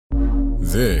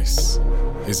This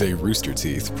is a Rooster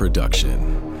Teeth production.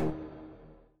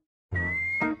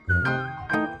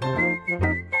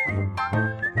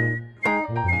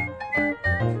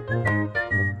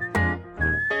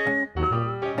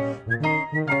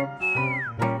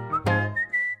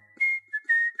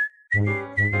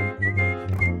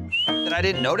 That I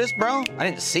didn't notice, bro? I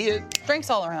didn't see it. Drinks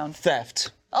all around.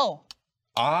 Theft. Oh.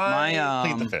 I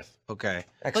plead the fifth. Okay.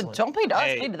 But don't plead to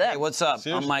us, plead to them. Hey, what's up?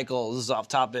 Seriously? I'm Michael. This is Off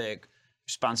Topic.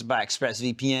 Sponsored by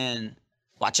ExpressVPN.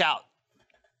 Watch out.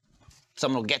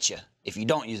 Someone will get you if you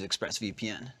don't use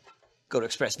ExpressVPN. Go to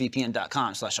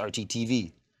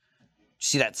expressvpn.com/RTTV.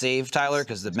 See that save, Tyler?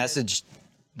 Because the message,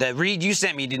 the read you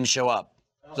sent me didn't show up.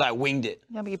 So I winged it.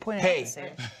 Yeah, but you pointed Hey. out the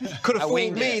same. Could have fooled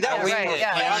winged me. it. That was Right, it.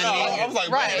 yeah. You know what I mean? I was like,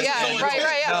 Right, man, yeah, this is right,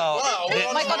 yeah. Wow,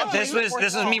 Like on a This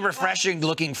was me refreshing,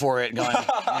 looking for it, going,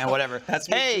 yeah, whatever. That's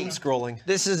me hey, doom scrolling.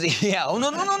 This is, yeah, oh,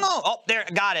 no. Oh, there,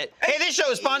 got it. Hey, this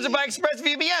show is sponsored by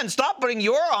ExpressVPN. Stop putting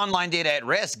your online data at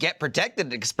risk. Get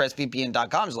protected at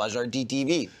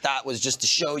expressvpn.com/RTTV. That was just to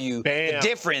show you the Bam.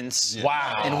 difference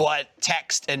Wow. in what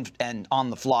text and on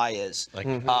the fly is. Like,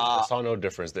 I saw no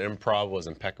difference. The improv was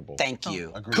impeccable. Thank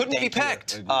you. Couldn't be Thank you.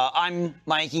 packed. I'm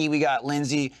Mikey. We got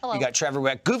Lindsay. Hello. We got Trevor. We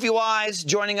got Goofy Wise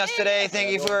joining us today.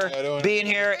 Thank you for How you doing? being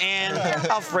here. And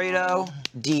Alfredo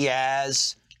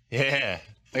Diaz. Yeah.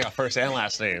 They got first and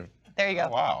last name. There you go.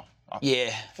 Wow.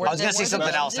 Yeah. I was going to say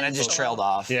something else and I just trailed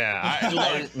off. Yeah.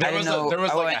 There was know-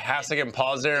 like I a went- half-second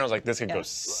pause there, and I was like, this could go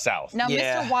south. Now,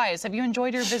 Yeah. Mr. Wise, have you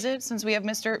enjoyed your visit since we have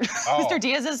Mr. Oh. Mr.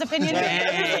 Diaz's opinion?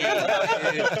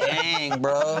 Dang,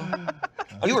 bro.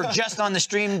 You were just on the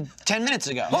stream 10 minutes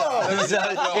ago.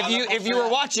 If you were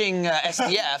watching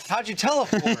SDF. How'd you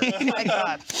teleport? My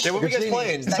God. Yeah, what were you guys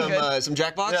playing? That good? Some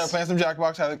Jackbox? Yeah, playing some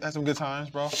Jackbox, had some good times,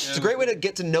 bro. It's a great way to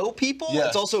get to know people. Yes.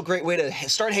 It's also a great way to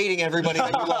start hating everybody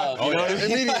that you love. You know what I mean?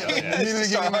 Immediately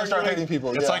get in there and start hating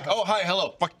people. It's like, oh, hi,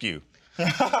 hello, fuck you.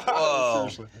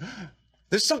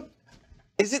 There's some.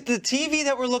 Is it the TV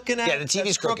that we're looking at? Yeah, the TV's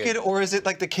that's crooked. or is it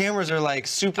like the cameras are like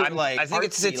super like? I think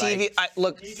it's the artsy, TV. like-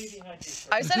 Look,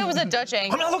 I said it was a Dutch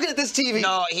angle. I'm not looking at this TV.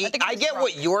 no, think I it's get wrong.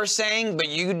 what you're saying, but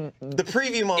you The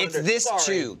preview monitor. It's this Sorry.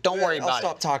 too. Don't worry I'll about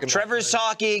stop it. talking. Trevor's about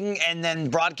talking, and then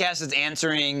broadcast is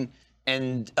answering,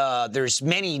 and there's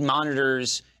many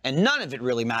monitors, and none of it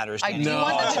really matters. I to do me.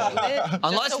 want them to move it. just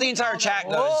Unless so the we entire know chat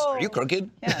that- goes, Whoa. "Are you crooked?"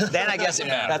 Yeah. Then I guess it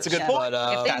matters. That's a good Yeah. point.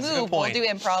 But, If they That's a good move, we'll point. do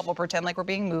improv. We'll pretend like we're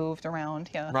being moved around.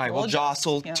 Yeah. Right, we'll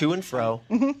jostle yeah. to and fro.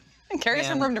 Carry us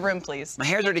from Man. room to room, please. my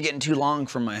hair's already getting too long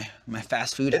for my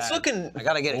fast food. It's hat. looking I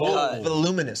gotta get it cut.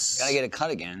 voluminous. Gotta get it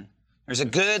cut again. There's a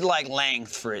good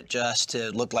length for it just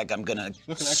to look like I'm gonna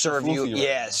extra serve you. floofy, right?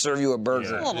 Yeah, serve you a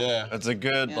burger. Yeah. That's a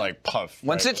good, puff.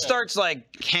 Once right it starts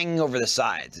hanging over the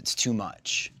sides, it's too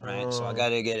much, right? So I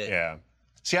gotta get it. Yeah.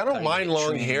 See, I don't mind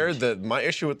long hair. My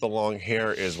issue with the long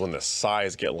hair is when the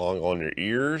sides get long on your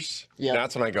ears. Yeah.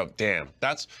 That's when I go, damn.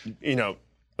 That's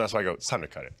why I go, it's time to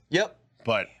cut it. Yep.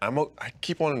 But I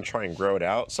keep wanting to try and grow it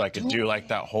out so I could do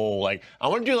that whole I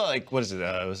want to do what is it?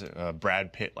 Was it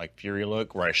Brad Pitt Fury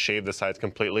look where I shave the sides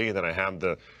completely and then I have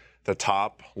the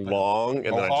top long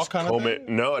and then I mohawk just kind of comb thing? it.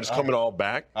 No, I just comb it all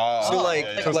back. So like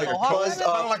mohawk. buzz Kind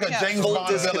of up, like a Yeah. James full Bond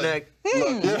villain. disconnect.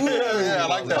 Yeah, I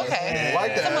like that. Okay. I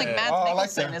like that. Something like Mads Oh, I like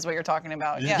Nicholson that. is what you're talking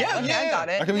about. Yeah. Yeah, Okay, I got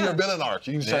it. That could be Yeah. your villain arc.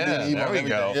 You can start being evil. there we and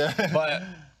go. everything. Yeah. But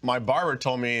my barber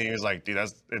told me, he was like, dude,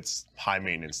 it's high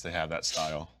maintenance to have that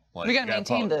style. We gotta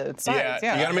maintain the sides,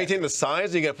 yeah. You gotta maintain the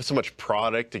size. You gotta put so much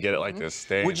product to get it like this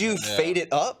stage. Would you fade it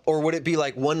up, or would it be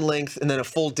like one length and then a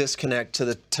full disconnect to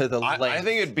the length? I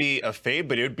think it'd be a fade,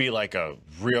 but it would be like a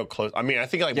real close. I mean, I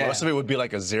think Yeah. most of it would be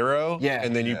like a 0. Yeah.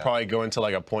 And then you'd probably go into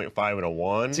like a 0.5 and a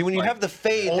 1. See, when you have the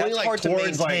fade, that's hard to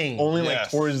maintain.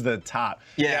 Yes. towards the top.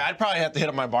 Yeah. I'd probably have to hit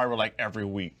up my barber every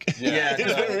week. Yeah,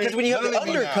 because when you have the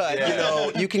Literally be undercut, now.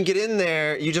 you can get in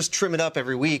there, you just trim it up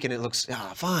every week, and it looks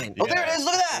fine. Oh, there it is!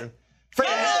 Look at that! So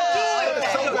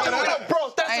badass. Bro,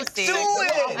 I that's see do it.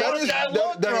 it!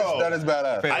 That is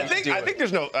badass. I think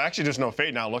there's no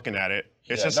fade now looking at it.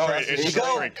 It's just no, straight. that's- It's there just you a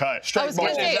go. straight cut. I was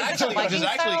gonna say, is it the which is Viking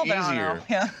actually style? But I don't know.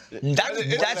 easier.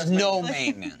 Yeah. That's no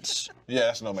maintenance. Yeah,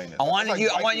 that's no maintenance. I want That's you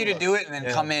like to Viking do it and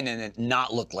then come in and it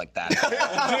not look like that.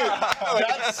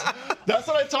 That's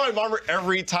what I tell my barber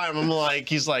every time. I'm like,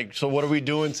 he's like, so what are we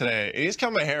doing today? And he's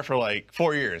cut my hair for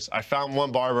 4 years. I found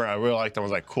one barber I really liked. I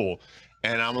was like, cool.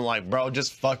 And I'm like, bro,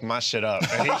 just fuck my shit up.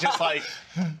 And he's just like,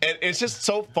 and it's just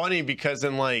so funny because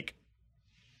then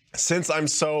since I'm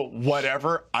so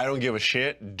whatever, I don't give a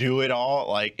shit, do it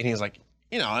all. And he's like,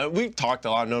 you know, we've talked a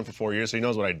lot. I've known him for 4 years, so he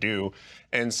knows what I do.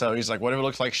 And so he's like, whatever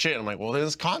looks like shit. I'm like, well, this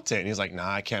is content. And he's like, nah,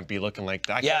 I can't be looking like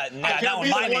that. Yeah, I no,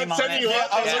 my name on it.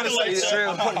 I was looking like It's true.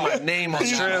 I'm putting my name on it.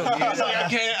 He was like,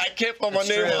 I can't put my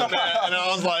name on that. And I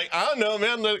was like, I don't know,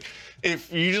 man. Look,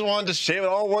 if you just wanted to shave it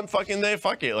all one fucking day,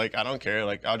 fuck it. Like, I don't care.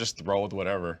 Like, I'll just throw with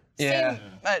whatever. Yeah.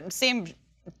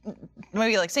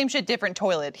 Maybe like same shit, different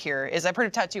toilet here. Is I've heard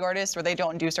of tattoo artists where they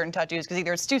don't do certain tattoos because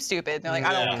either it's too stupid, they're like,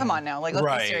 I don't, come on now, like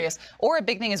let's be serious. Or a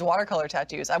big thing is watercolor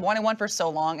tattoos. I wanted one for so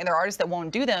long, and there are artists that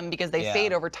won't do them because they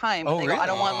fade over time. Oh, They go, really? I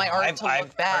don't want my art to I've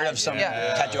look bad. heard of some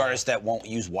tattoo artists that won't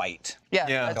use white. Yeah.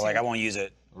 Yeah. They're like, I won't use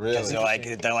it. Really? 'Cause they're like,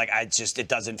 it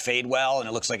doesn't fade well and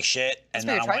it looks like shit. And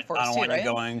very I don't Triforce want too, you right?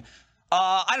 going.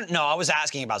 I don't know. I was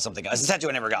asking about something. It's a tattoo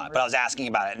I never got, but I was asking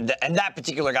about it. And that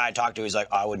particular guy I talked to, he's like,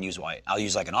 oh, I wouldn't use white. I'll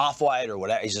use like an off-white or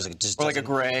whatever. He's just like, Or like a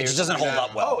gray It just or doesn't hold something.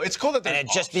 up well. Oh, it's cool that And there's it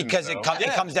just options, because though. it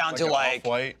comes down to an like,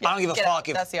 off-white. I don't give a Get it. fuck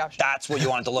if That's the option. that's what you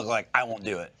want it to look like. I won't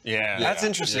do it. Yeah. That's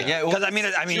interesting. Yeah. Because I mean,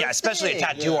 yeah, especially a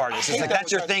tattoo artist. It's like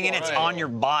that's your thing and it's on your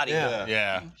body.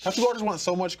 Yeah. Tattoo artists want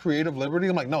so much creative liberty.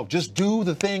 I'm like, no, just do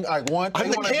the thing I want. I'm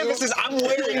the canvases. I'm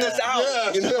wearing this out.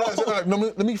 Yeah, You know? like, no,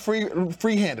 let me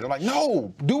freehand it. I'm like, no,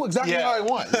 do exactly Yeah. how I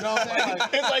want. You know what I'm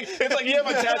saying? Like, It's like you have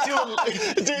a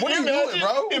tattoo. Dude, What are you doing,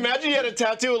 bro? Imagine you had a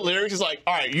tattoo with lyrics. It's like,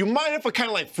 all right, you mind if I kind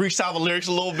of like freestyle the lyrics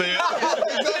a little bit?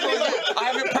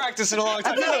 I haven't practiced in a long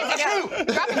time.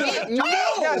 Drop a beat.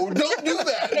 no, don't do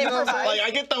that. You know what I'm saying? Like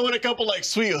I get throwing a couple like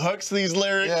sweet hooks to these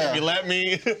lyrics Yeah. if you let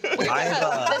me.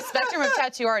 The spectrum of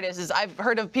tattoo artists is I've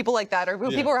heard of people like that, or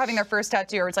people who are having their first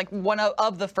tattoo, or it's like one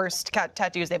of the first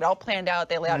tattoos. They have it all planned out.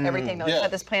 They lay out everything. They Yeah.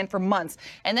 had this plan for months.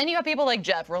 And then you have people like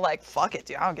Jeff, who are like, fuck it,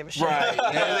 dude, I don't give a shit. Right.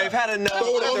 Yeah, they've had enough. Throw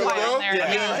it on Throw it bro. on there.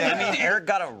 I mean, Eric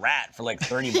got a rat for like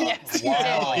 30 bucks. Yes, he did.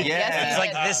 yeah. Yes, It's he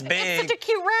like did. this big. It's such a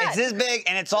cute rat. It's this big,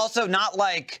 and it's also not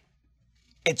like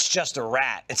it's just a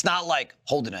rat. It's not like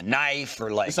holding a knife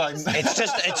or like. It's like- It's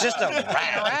just a rat. It's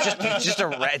just a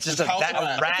rat. It's just a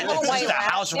rat. Little It's white just a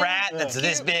rat. house Yeah. rat that's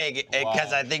this big.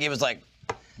 Because I think it was like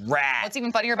rat. What's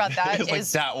even funnier about that It's like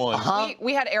is that one.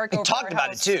 we had Eric over talked our about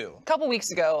it, house too. a couple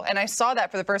weeks ago, and I saw that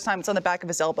for the first time. It's on the back of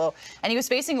his elbow, and he was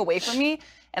facing away from me,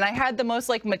 and I had the most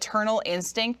like maternal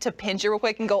instinct to pinch it real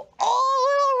quick and go, "Oh,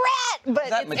 little rat!" But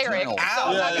that it's Eric. maternal? So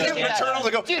I'm not gonna do that. Maternal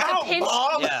to go, Dude, "Ow, the pinch,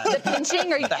 Mom!" Yeah. the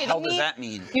pinching. Are you the kidding hell me? does that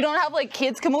mean? You don't have like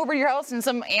kids come over to your house and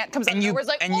some aunt comes out And you, and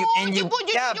like, and you, "Oh, and you,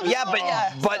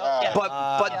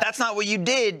 but that's not what you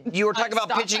did. You were talking about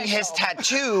stopped pinching his myself.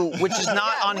 tattoo, which is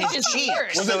not Yeah, on which his is cheek.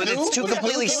 weird. So Was it it's two new? Was it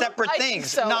completely new? separate I think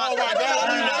things. so. Not, Oh my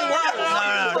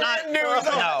God.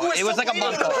 no, it was like a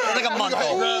month old. It was like a month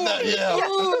old.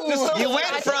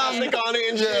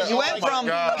 You went from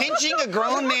pinching a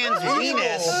grown man's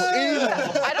penis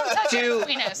I don't touch to his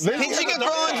penis. pinching a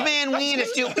grown man's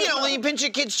penis to, when you pinch a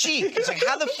kid's cheek. It's like,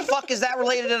 how the fuck is that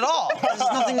related at all? This has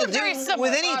nothing to Very do similar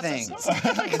with anything.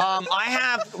 I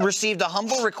have received a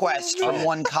humble request from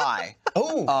one Kai.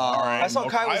 Oh, I saw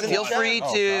Kai was in Feel the chat. free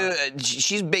to.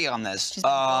 She's big on this. She's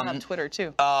been blowing up Twitter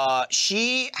too.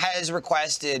 She has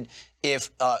requested if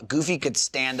Goofy could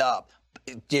stand up.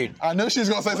 Dude. I knew she was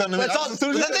gonna say something to me. It's all, the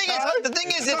thing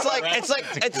is, it's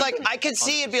like I could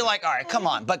see it be like, all right, come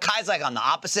on, but Kai's like on the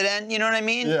opposite end, you know what I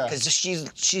mean? Yeah. Because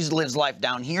she lives life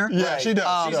down here. Yeah, she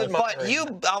does. She does. But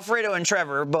you, Alfredo and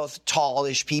Trevor, are both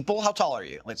tallish people. How tall are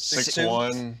you? Like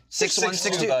 6'1". 6'1",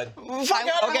 6'2". bud.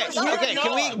 Okay.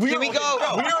 Can we go?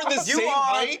 We are the You same are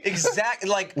height. exact,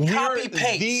 like We are copy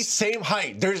paste. the same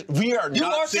height. We are You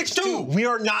not are 6'2". 6'2". We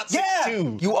are not 6'2". Yeah,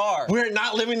 you are. We're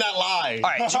not living that lie. All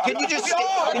right, so can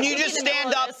you just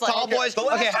stand up, tall boys? The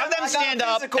last Okay, time have them I got stand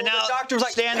up, physical, and now the doctor was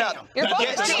like, stand "Damn, up. you're both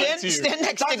Yeah, pretty." stand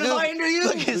next to Doctor's Goofy. lying to you.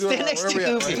 Look, stand next to Where we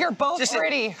at, Goofy. You're both Just-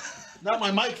 pretty. Not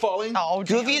my mic falling. Oh,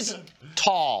 damn. Goofy's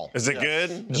tall. Is it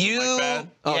good? Is You, it bad?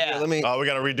 yeah. Let me. Oh, we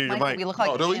gotta redo your Michael, mic. we look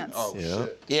like Do we? ants. Oh,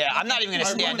 shit. Yeah, I'm not even gonna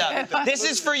stand up. This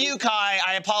is for you, Kai.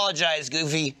 I apologize,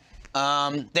 Goofy.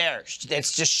 There,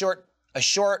 it's just short. A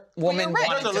short woman You're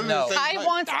right. wanted to know. Kai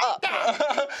wants up.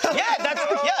 Yeah, that's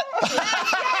yeah.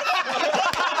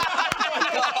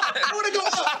 I want to go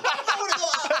up. I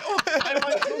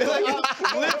want to go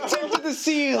up. Lift him to the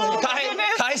ceiling.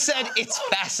 Kai said it's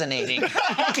fascinating.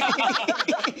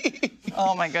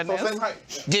 Oh my goodness. Same height.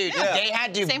 Dude, they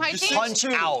had to Same height, James? punch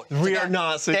out. We are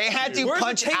not 6'2". They had to Where's the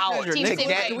punch tape out measure? to Nick,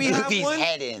 get do we have Goofy's one?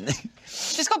 head in.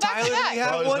 Just go back Tyler, to did back. he have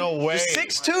Bro, there's one? no way. You're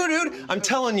 6'2", dude. I'm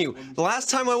telling you, the last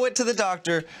time I went to the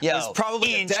doctor was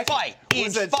probably inch fight,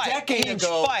 was a decade inch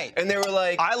ago, fight. and they were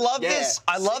like, I love yeah, this.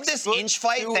 I love this 6'2" inch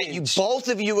fight that you both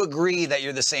of you agree that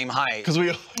you're the same height. Because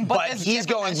we. But there's he's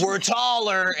different going, we're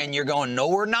taller, and you're going, no,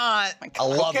 we're not. I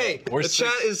love Okay, it. the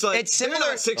chat is like, It's similar- they're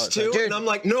not 6'2", Dude. and I'm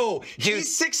like, no, Dude.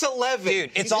 he's 6'11".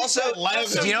 Dude, it's also,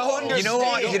 $11. you know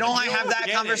who I have that get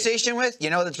it. conversation with? You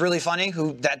know that's really funny?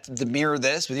 The mirror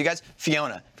this with you guys?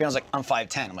 Fiona. Fiona's like, I'm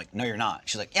 5'10". I'm like, no, you're not.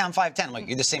 She's like, yeah, I'm 5'10". I'm like,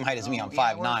 you're the same height as me. I'm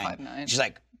yeah, we're 5'9". 5'9". She's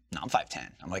like, no, I'm 5'10".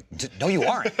 I'm like, no, you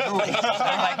aren't.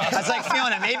 I was like,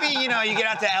 Fiona, maybe, you get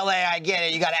out to LA, I get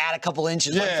it. You got to add a couple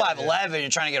inches. Yeah, like 5'11", you're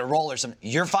trying to get a roll or something.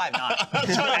 You're 5'9".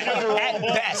 At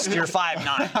best, you're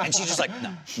 5'9". And she's just like,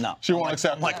 no. She won't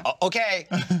accept I'm like, okay,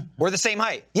 we're the same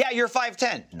height. Yeah, you're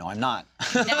 5'10". No, I'm not.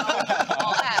 Now,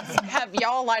 I'll ask, have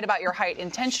y'all lied about your height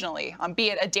intentionally, be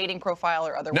it a dating profile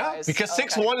or No, otherwise? because Okay.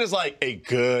 6'1" is like a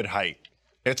good height.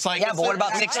 It's like. Yeah, it's but what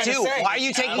like- about 6'2"? Why are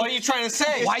you taking? What are you trying to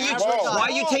say? Why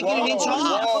are you taking an inch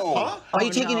off? Whoa. Why are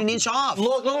you taking an inch off?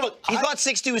 Look. He thought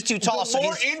 6'2" was too tall, The so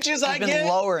more he's inches he's I been get,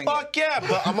 lowering it. fuck yeah.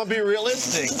 But I'm gonna be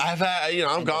realistic. I've had,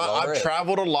 I'm gone. lower I've it.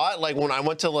 traveled a lot. Like when I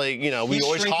went to we He's always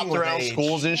shrinking hopped with around age.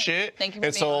 schools and shit. Thank you for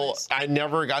and being so honest. I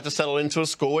never got to settle into a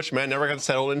school, which meant I never got to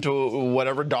settle into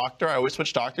whatever doctor. I always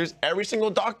switched doctors. Every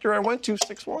single doctor I went to,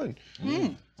 6'1".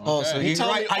 Oh, so you're tell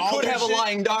right. me I all could this have a shit.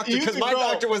 lying doctor because my Bro.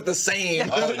 doctor was the same.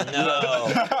 Alfredo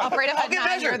had get 9.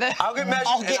 measured. You're the- I'll get measured.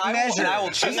 I'll get and measured. I will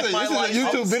This change is a my license.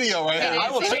 YouTube video right here. I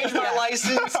will change my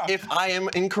license if I am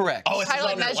incorrect. Oh, it's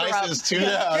Highlight on their measure up. license too.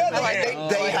 Yeah.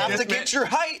 They have to get your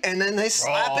height, and then they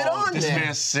slap it on This there.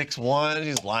 man's 6'1".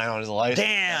 He's lying on his license.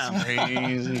 Damn. That's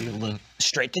crazy. Look.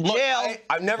 Straight to jail.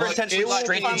 I've never intentionally lied.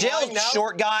 Straight If to I'm jail, lying now,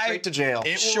 short guy. Straight to jail. It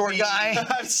will Short be- guy.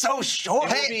 I'm so short. It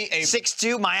will Hey, be a-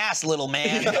 6'2", my ass, little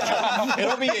man.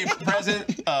 It'll be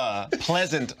a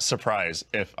pleasant surprise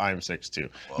if I'm 6'2".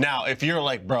 Now, if you're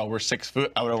like, bro, we're 6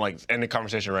 foot, I would have end the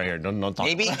conversation right here. Don't talk.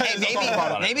 Maybe the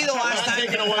last time.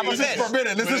 taking away How about your- this?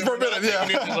 Forbidden. This is forbidden. Yeah.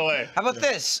 Inches away. How about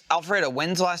this, Alfredo?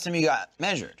 When's the last time you got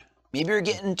measured? Maybe you're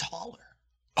getting taller.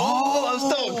 Oh, I'm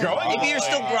still growing. Maybe you're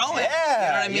still growing. Yeah, You know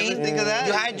what I you mean? ever think of that?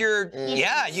 You had your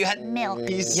you had milk.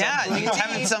 Yeah, you're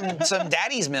having some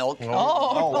daddy's milk.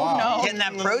 Oh, wow. no. Getting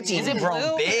that protein Is it grown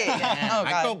blue? big. Oh, I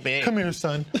God. go big. Come here,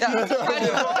 son. When I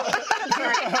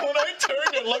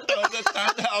turned and looked at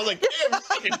that, I was like, damn, I'm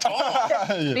fucking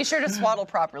tall. Be sure to swaddle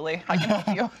properly. I can help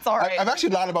you. It's all right. I've actually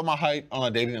lied about my height on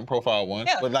a dating profile once,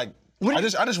 Yeah. but I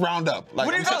just round up. Like,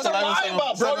 What are you I'm guys 6'11", lying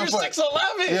about, bro? You're 7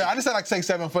 foot. 6'11". Yeah, I just said like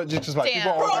 7 foot, just like Damn.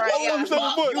 people Bro, are like, right, oh, yeah. I'm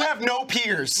 7 foot. You have no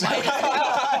peers.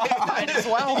 Might as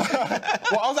well.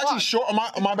 Well, I was actually short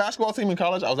on my basketball team in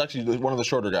college. I was actually one of the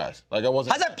shorter guys. Like I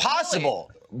wasn't. How's that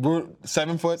possible? We're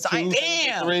 7 foot 2, 7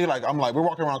 Damn. foot 3. Like we're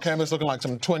walking around campus looking like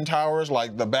some twin towers,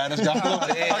 like the baddest guy.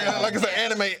 like it's an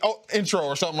anime intro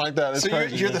or something like that. It's So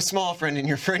crazy, you're yeah. the small friend in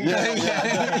your friend Yeah, group.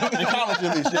 yeah. In college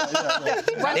at least. Yeah.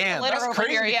 Run Damn, the litter That's over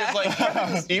crazy here, yeah.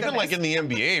 because even like in the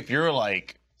NBA, if you're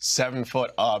like 7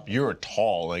 foot up, you're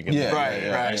tall. Like in Yeah, the right,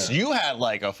 NBA. right. So you had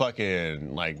like a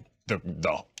fucking like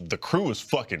the crew was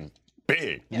fucking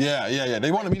big. Yeah.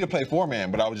 They wanted me to play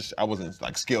 4-man, but I wasn't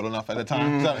like skilled enough at the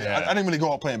time. So I didn't really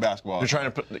go out playing basketball. They're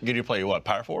trying to get you to play what,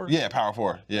 power forward? Yeah, power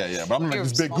 4. Yeah. But I'm like You're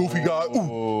this big small. goofy guy.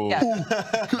 Ooh, Yeah.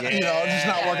 you know, it's just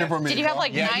not working for me. Did you have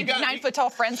like Yeah, you got- 9 foot tall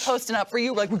friends posting up for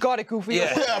you? Like, we got it, Goofy. Yeah.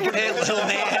 Hey, little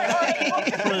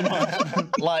man.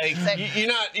 Like you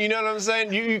know what I'm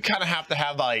saying? You kind of have to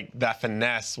have like that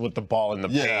finesse with the ball in the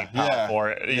Yeah, paint power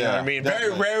forward. You know what I yeah, mean?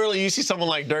 definitely. Very rarely you see someone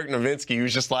like Dirk Nowitzki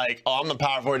who's just like, oh, I'm the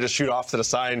power forward, just shoot off to the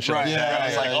side and shit. Right, Like yeah, that.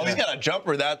 It's like, yeah, oh, he's yeah. got a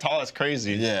jumper that tall. That's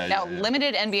crazy. Yeah. Now,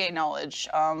 limited NBA knowledge.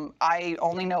 I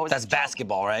only know That's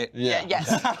basketball, right? Yeah. Yes.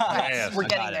 Yes, we're I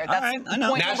getting got there. it. That's All right, I know.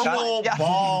 point number National one. Yeah.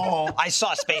 Ball I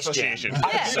saw Space Jam. Association. Yeah.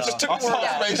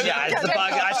 Yeah, it's the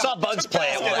bug. I saw Bugs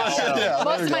play it once. so. Yeah, Most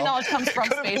there of you my go. knowledge comes from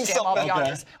Space Jam, I'll be Okay.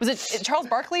 honest. Was it Charles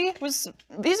Barkley? He's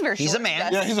very short. He's a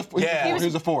man. Yeah, he's a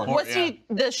 4. Was he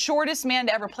the shortest man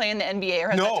to ever play in the NBA or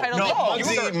has No, that title? no,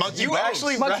 been- Muggsy You Bogues.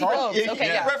 actually Muggsy Bogues. you Okay,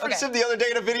 yeah, referenced okay. him the other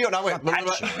day in a video, and I went,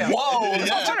 whoa,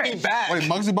 that's taking me back. Wait,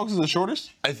 Muggsy Bogues is the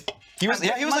shortest? He was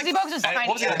like, Muggsy Bogues is tiny.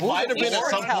 What was it? Might have been at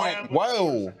some point.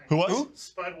 Whoa. Who was?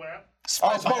 Spud Webb.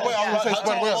 Oh, Spud Webb. I was going to say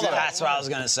Spud Webb. Yeah. That's what I was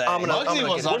gonna say. Muggsy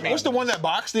was on What's the one that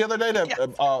boxed the other day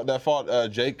that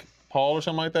fought Jake Paul or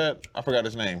something like that? I forgot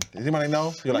his name. Does anybody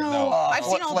know? You're like, no. I've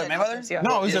seen all Floyd the Mayweather? yeah.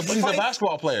 No, he's a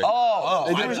basketball player. Oh,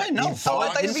 They I did- was like, no. I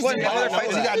thought Didn't you Floyd said Mayweather that. fight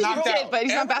He that? got knocked He did, out. but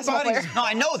he's not a basketball player. No,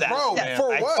 I know that. Bro, Yeah.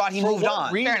 for I what? thought he For moved what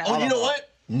on. Fair enough. Oh, you know what?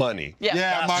 money. Yeah.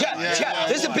 Yeah.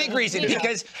 This is a big reason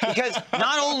because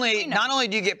not only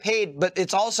do you get paid, but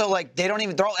it's also like they're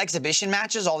all exhibition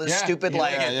matches, all this stupid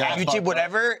YouTube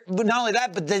whatever. But not only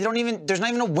that, but there's not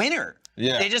even a winner.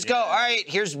 Yeah. They just go, all right,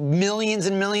 here's millions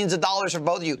and millions of dollars for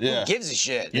both of you. Who gives a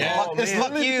shit? Yeah.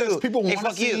 Fuck you. People want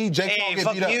to see Jake Paul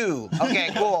get beat up. You. Okay,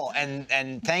 cool.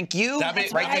 And thank you.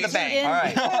 Right to the bank. All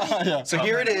right. So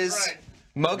here it is.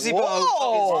 Muggsy Bogues is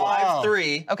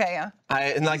 5'3". Okay, yeah.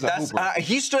 And like that's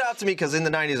he stood out to me because in the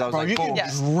 90s I was like, you boom. can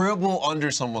dribble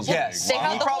under someone's leg. They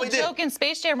had the whole joke in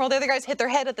Space Jam where the other guys hit their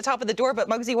head at the top of the door, but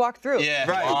Muggsy walked through.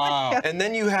 Yeah. Right. Wow. And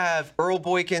then you have Earl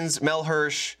Boykins, Mel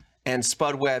Hirsch, and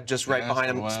Spud Webb just right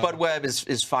behind him. Spud Webb is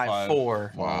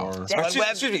 5'4". Wow.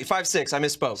 Excuse me, 6'5". I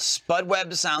misspoke. Spud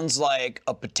Webb sounds like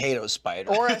a potato spider.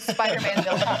 Or a Spider-Man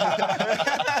villain.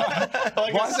 Why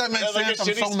does that make sense?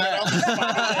 I'm so mad.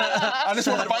 I just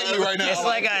want to fight you right now. It's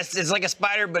like a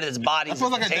spider, but its body's That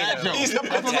feels like a dad joke.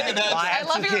 That feels like a dad joke. I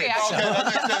love your reaction. Okay, that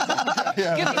makes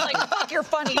sense. You'd be like, fuck, you're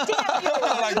funny. Damn you.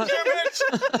 Like, damn it!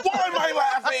 Why am I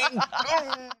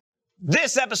laughing?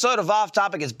 This episode of Off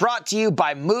Topic is brought to you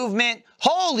by Movement.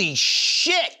 Holy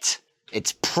shit!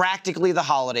 It's practically the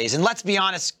holidays, and let's be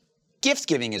honest, gift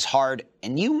giving is hard,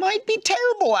 and you might be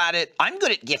terrible at it. I'm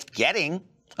good at gift getting.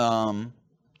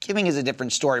 Giving is a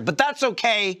different story, but that's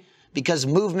okay because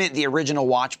Movement, the original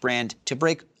watch brand, to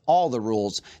break all the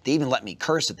rules, they even let me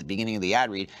curse at the beginning of the ad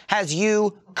read, has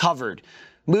you covered.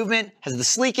 Movement has the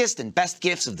sleekest and best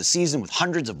gifts of the season with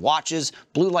hundreds of watches,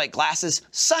 blue light glasses,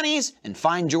 sunnies, and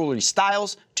fine jewelry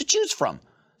styles to choose from.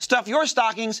 Stuff your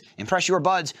stockings, impress your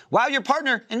buds, wow your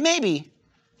partner, and maybe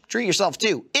treat yourself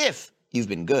too, if you've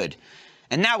been good.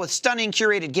 And now with stunning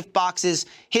curated gift boxes,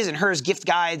 his and hers gift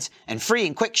guides, and free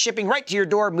and quick shipping right to your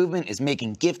door, Movement is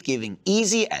making gift giving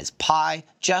easy as pie,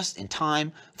 just in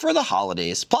time for the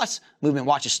holidays. Plus, Movement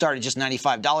watches start at just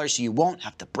 $95, so you won't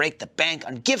have to break the bank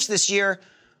on gifts this year.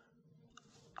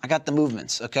 I got the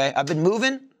movements, okay? I've been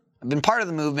moving. I've been part of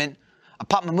the movement. I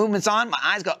pop my movements on. My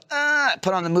eyes go, I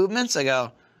put on the movements. I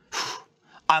go,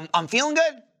 I'm feeling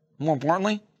good. More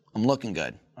importantly, I'm looking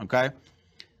good, okay?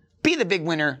 Be the big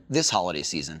winner this holiday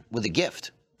season with a gift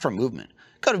from Movement.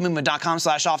 Go to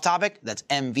movement.com/off-topic. That's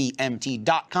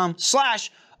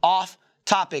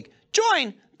MVMT.com/off-topic.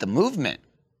 Join the movement.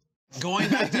 Going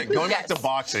back to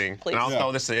boxing, Please. and I'll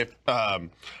throw this to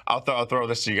I'll throw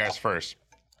this to you guys first.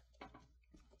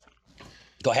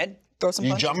 Go ahead. Throw some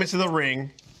You punches. jump into the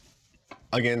ring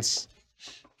against,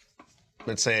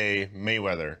 let's say,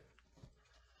 Mayweather.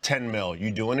 10 mil.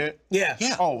 You doing it? Yeah.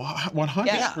 Oh, 100%.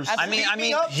 Yeah. I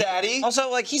mean, up, Daddy.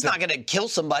 Also, like, he's not gonna kill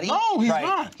somebody. No, he's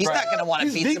not. He's not gonna want to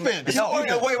He's beat somebody. defense. No,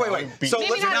 He's Wait. So Maybe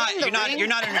let's not in the ring. you're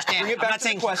not understanding. Bring it I'm back not to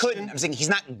saying the he question. couldn't. I'm saying he's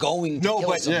not going to No, kill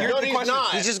but somebody. here's the he's question.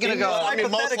 not. He's just gonna In go. the I mean,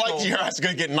 most hypothetical- likely your ass is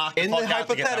gonna get knocked the In the fuck out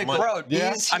to get that hypothetical, money. bro,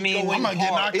 Yeah. is he I mean, going I'm gonna get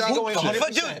hard? knocked Is he out. going But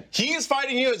 100%? Dude, he is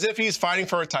fighting you as if he's fighting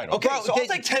for a title. Okay, Bro, so I'll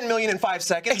take 10 million in 5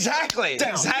 seconds. Exactly. Down.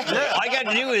 Exactly. All you got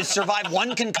to do is survive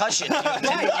one concussion. $10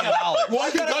 million. One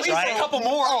concussion, Right? a couple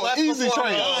more left easy before-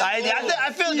 trade.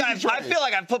 I feel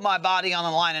like I've put my body on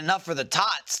the line enough for the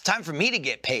tots. Time for me to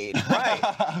get paid. Right.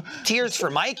 Tears for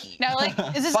Mikey. Now, like,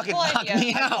 is this Fucking a cool knock idea?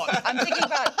 me out. I'm thinking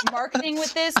about marketing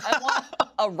with this. I want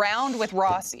a round with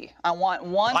Rossi. I want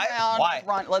one round Why? with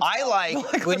Ron. Let's I go.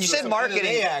 like when you said some marketing.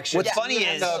 MMA action. What's Yeah, funny you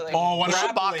is absolutely. Oh, what shoot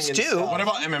about box and too. stuff. What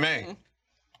about MMA?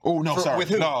 Oh, no, sorry. with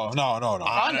who? No. I don't know.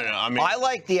 I mean, I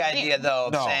like the idea though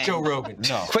of No. saying Joe Rogan.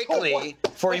 No. quickly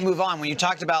before you move on. When you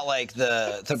talked about like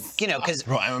the because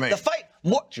Bro, MMA. the fight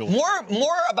more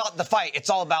about the fight. It's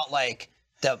all about like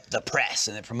the press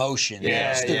and the promotion.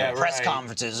 Yeah, stupid yeah, press right.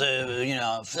 conferences.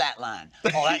 Flatline,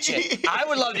 all that shit. I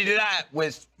would love to do that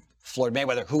with Floyd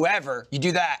Mayweather, whoever. You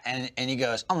do that, and he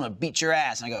goes, "I'm gonna beat your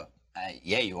ass," and I go,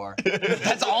 "Yeah, you are."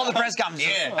 That's all the press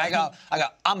conferences. Yeah. I go,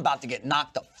 "I'm about to get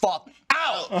knocked the fuck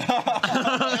out."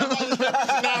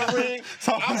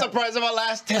 I'm surprised if I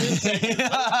last 10 seconds.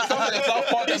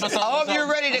 I hope you're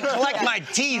ready to collect my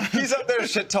teeth. He's up there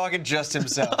shit talking just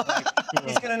himself. Like,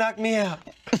 he's gonna knock me out.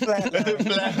 I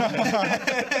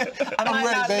might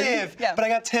ready, not baby. live, Yeah. but I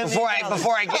got 10 Before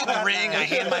I get in the ring, I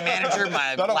hand my manager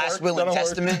my last will and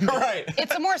testament. Right.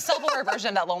 It's a more self-aware version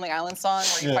of that Lonely Island song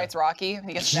where he fights Rocky. And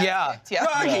he gets Yeah. kicked. Yeah.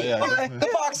 Rocky, Yeah. okay, the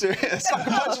boxer.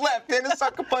 Sucker punch left, then a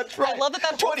sucker punch right. I love that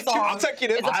whole 22 song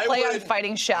consecutive. is a play on would-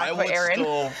 Fighting I Shaq by would Aaron.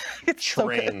 still so good.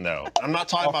 train though. I'm not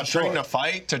talking about training to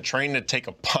fight, to train to take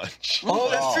a punch. Oh,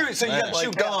 that's true. So you man. gotta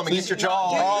chew gum against your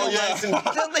jaw. Oh, yeah. So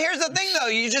here's the thing, though.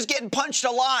 You're just getting punched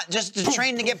a lot. Just to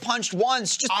train to get punched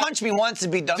once. Just punch me once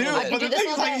and be done Dude, with it. but the do this thing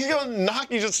is, all like, day. he's gonna knock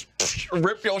you, just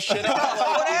rip your shit out.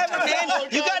 Whatever, man.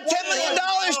 You got $10 million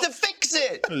to fix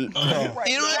it. You know what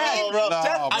I mean? Bro,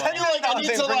 I feel like I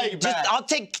need to like just. I'll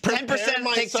take 10%.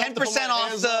 Take 10%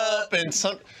 off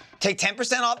the. Take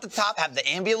 10% off the top, have the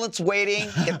ambulance waiting,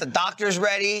 get the doctors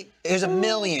ready. There's a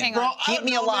million. Bro, keep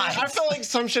me alive. I feel like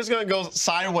some shit's gonna go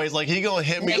sideways. Like he gonna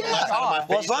hit me left out of my face.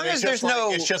 Well, as long as there's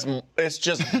no, it's just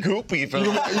goopy for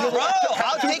bro.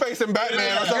 I'll take. Two-Face and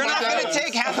Batman or something You're not like gonna that.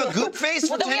 take half a goop face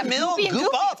for Well, then we 10 have mil? goopy and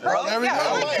Goop goofy, up, bro. There we go.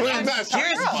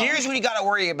 Here's what you gotta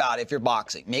worry about if you're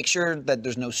boxing. Make sure that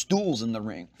there's no stools in the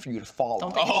ring for you to fall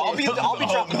on. I'll be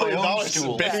dropping my own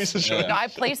stool. No, I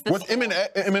placed this. With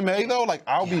MMA though, like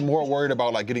I'll be more worried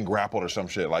about like getting grappled or some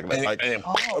shit. Like break a Dude,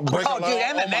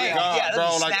 leg. MMA, God,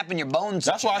 bro, like, snapping your bones.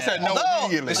 that's why I said no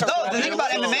immediately. Although, the thing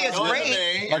about MMA is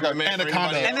great. Like an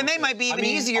anaconda. MMA might be even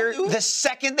easier. The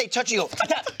second they touch you, go.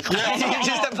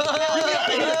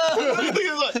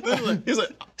 He's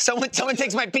like, Someone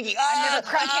takes my pinky. Never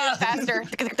crunch it faster.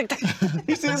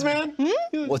 you see this man?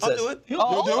 What's this? do it.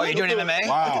 Oh, you're doing MMA?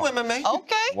 Wow. I do MMA.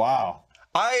 Okay. Wow.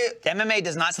 MMA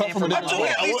does not stand for from a I took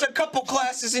at least a couple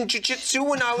classes in jiu-jitsu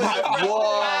when I was.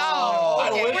 Wow.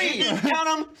 Three.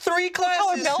 Count them. 3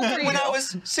 classes belt are when you? I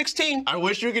was 16. I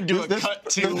wish you could do a cut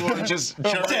to just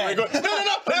Jeremy going, no.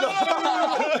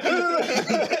 I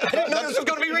didn't know this was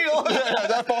going to be real. Yeah,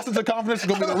 that false sense of confidence is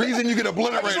gonna be the reason you get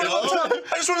obliterated.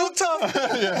 I just want to look tough.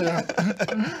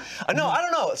 No, I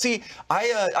don't know. See,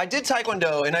 I did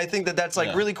Taekwondo, and I think that that's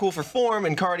like really cool for form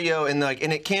and cardio, and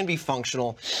it can be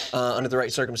functional under the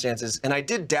right circumstances. And I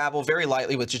did dabble very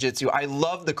lightly with jiu-jitsu. I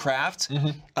love the craft,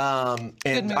 and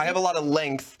I have a lot of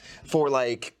length for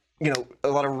like. A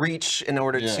lot of reach in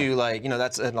order to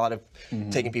that's a lot of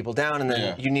taking people down, and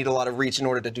then you need a lot of reach in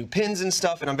order to do pins and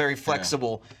stuff. And I'm very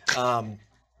flexible.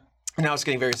 Now it's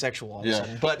getting very sexual all of a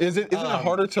sudden. But isn't it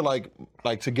harder to like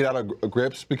to get out of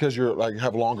grips because you're like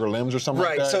have longer limbs or something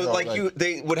like that? So Or,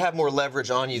 they would have more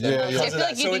leverage on you. Than Yeah, because yeah. of I feel that.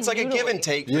 like you'd So be it's like a give and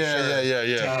take. For sure.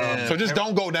 Yeah. So just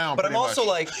don't go down. But I'm pretty also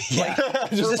much.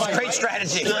 This is a great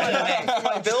strategy.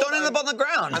 Just don't end up on the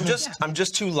ground. I'm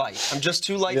just too light. I'm just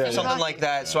too light for something like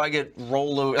that. So I get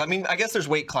rolled over. I mean, I guess there's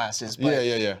weight classes. But,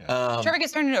 Trevor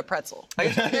gets turned into a pretzel.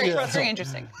 Very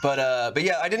interesting. But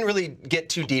yeah, I didn't really get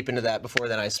too deep into that before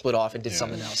then. I split off and did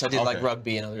something else. I did like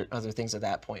rugby and other things at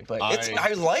that point. But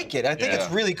I like it. I think it's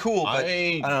really cool. But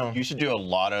I don't know. used to do a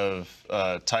lot of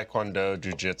Taekwondo,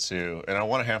 Jiu-Jitsu, and I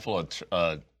won a handful of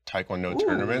Taekwondo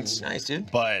tournaments. Nice,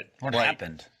 dude. But What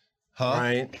happened?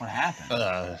 Right. What happened?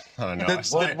 I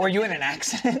don't know. Were you in an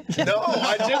accident? No,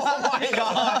 I just. Oh my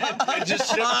God! I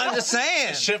just I'm just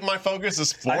saying. shift my focus to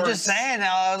sports. I'm just saying.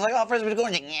 I was like, oh, first we're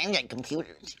going to get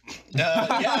computers.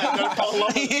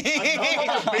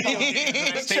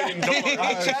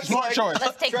 Smart choice.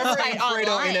 Let's take the Trevor fight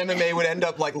Alfredo online. in MMA would end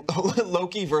up like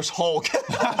Loki versus Hulk.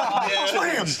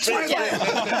 Yeah,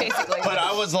 basically. But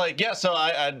I was like, so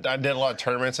I did a lot of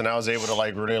tournaments, and I was able to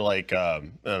like really like I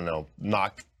don't know,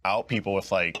 knock out people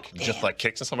with like just like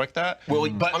kicks and stuff like that. Well,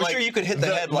 but I'm like, sure you could hit the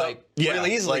head like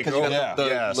really easily because you got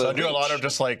the so I do a lot reach. of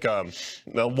just like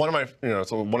one of my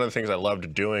so one of the things I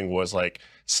loved doing was like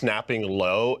snapping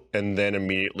low and then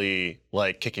immediately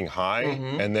like kicking high,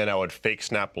 and then I would fake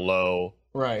snap low.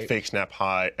 Right. Fake snap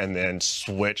high and then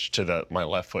switch to my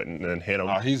left foot and then hit him.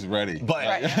 Oh, he's ready.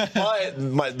 But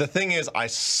the thing is, I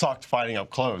sucked fighting up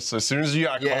close. So as soon as you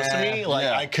got close to me, like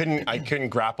I couldn't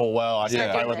grapple well. I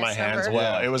couldn't fight with my hands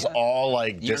well. It was all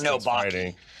like distance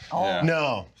fighting.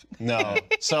 No.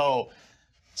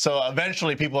 So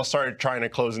eventually people started trying to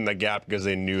close in the gap because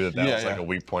they knew that was like a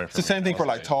weak point. It's the same thing for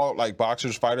like tall like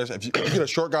boxers, fighters. If you get a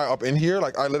short guy up in here,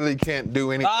 like I literally can't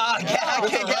do anything. I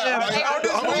can't get him. I'm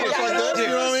almost like this, you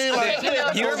know what I mean?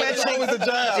 Like, You were mentioning with the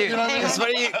jab, dude, you know what I mean? it's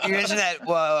funny you mentioned that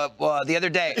the other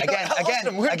day.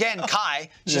 Again, Kai.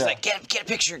 She's like, get a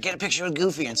picture with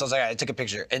Goofy, and so I was like, I took a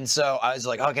picture, and so I was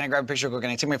like, oh, can I grab a picture? Can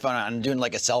I take my phone out? I'm doing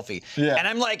like a selfie, and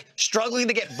I'm like struggling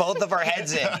to get both of our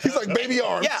heads in. He's like baby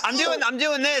arms. Yeah, I'm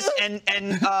doing this, and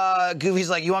Goofy's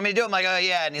like, you want me to do it? I'm like, oh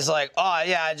yeah, and he's like, oh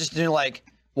yeah, I just knew like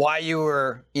why you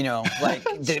were, like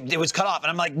it was cut off,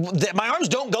 and I'm like, my arms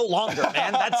don't go longer,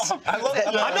 man. I'm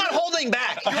not holding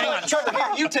back. Hang on, Trevor, here,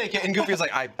 you take it, and Goofy's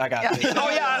like, I got it. Oh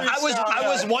yeah, I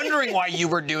was wondering why you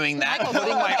were doing that,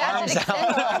 putting my arms out.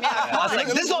 I was like,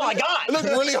 this is all I got. It looked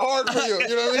really hard for you.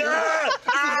 You know what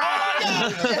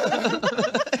I mean?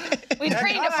 We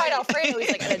trained to fight Alfredo. He's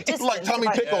like at a distance. Like Tommy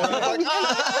Pickle. Like,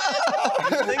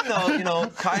 The thing though,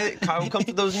 Kai will come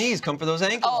for those knees, come for those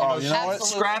ankles. Oh, you know what?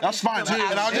 absolutely. That's fine too.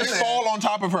 And I'll just fall on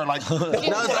top of her like now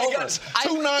it's over.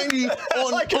 290 on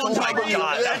Oh my top of you.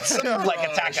 God, that's like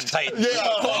Attack on Titan.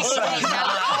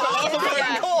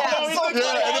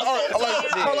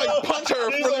 Or like punch her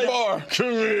really hard. Scar,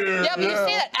 come here. Yeah, but you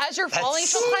say that as you're falling,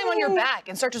 she'll climb on your back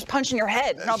and start just punching your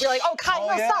head. And I'll be like, oh, Kai,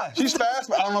 no, stop. She's fast,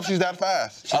 but I don't know if she's that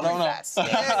fast. I don't know. Fast.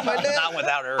 Not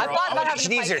without her. I thought about having She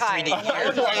to needs her fight Kai.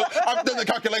 3D. I've done the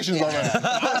calculations already.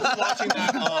 I was watching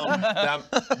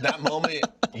that moment.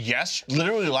 Yes,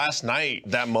 literally last night.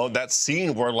 That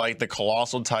scene where like the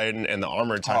Colossal Titan and the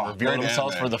Armored Titan revealed great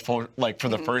themselves anime. for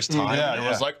the first time. Yeah, and it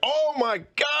was yeah. like, oh my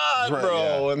god, Right,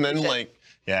 bro! yeah. And then like,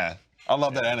 yeah. I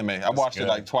love that anime. I watched good. it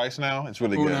like twice now. It's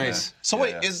really good. nice. Man. So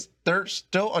wait, is there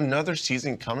still another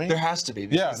season coming? There has to be.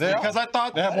 Yeah, because I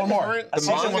thought they have one more. The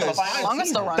manga was the final Manga season.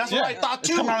 still runs. That's what I thought It's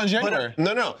too. coming out in January.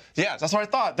 No. Yeah, that's what I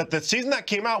thought. That the season that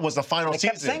came out was the final They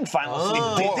season. kept saying final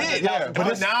season. They did. Yeah,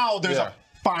 but now there's yeah. a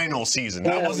final season.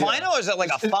 That was Final or is it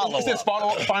like a It follow-up? says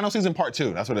final season part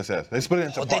 2. That's what it says. They split it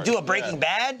into They parts. do a Breaking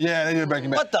Bad? Yeah, they did a Breaking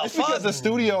Bad. What the It's because fuck?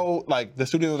 the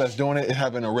studio that's doing it is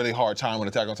having a really hard time with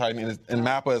Attack on Titan, and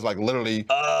Mappa is like literally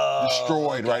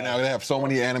destroyed right now. They have so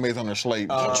many animes on their slate.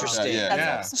 Interesting.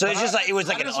 Yeah. So it's just like it was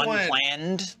like I an just wanted-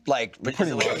 unplanned like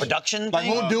Pretty like a much. production Like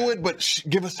thing. we'll do it, but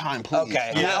give us time, please.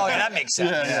 Okay. Oh, that makes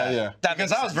sense. Yeah. That because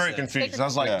makes I was very sense. confused. I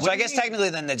was like, Yeah. So I guess technically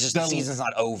then that just the season's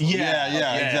not over.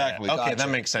 Yeah, exactly. Okay, Gotcha. that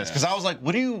makes sense. Because I was like,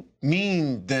 what do you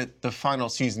mean that the final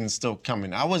season's still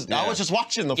coming? I was just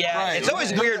watching the Yeah, it's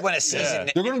always weird when a season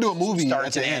They're gonna do a movie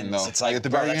starts at the and end ends. though. It's like, at the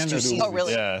bro, very that's end. two they'll do a seasons. Oh,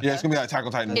 really? Yeah. Yeah, it's gonna be like Attack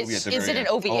on Titan movie at Is the very it end. an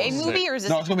OVA movie or is it?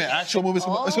 No, it's gonna be an actual movie. It's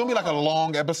gonna be like a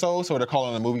long episode, so they're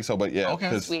calling it a movie. So, but yeah, Okay.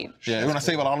 'cause- Sweet. Yeah, they're gonna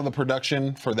save a lot of the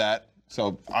production for that.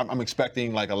 So I'm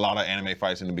expecting like a lot of anime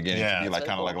fights in the beginning Yeah. to be like That's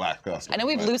kind of really like lackluster. I know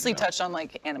we've but, loosely you know. touched on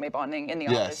like anime bonding in the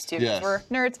Yes, office too, because yes. we're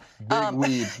nerds.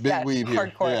 Big weeb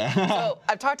here. Hardcore. Yeah. So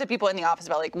I've talked to people in the office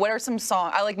about like what are some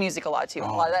songs. I like music a lot too.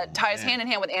 And a lot of that ties hand in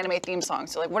hand with anime theme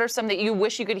songs. So like, what are some that you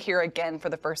wish you could hear again for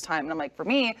the first time? And I'm like, for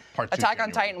me, Part two, Attack on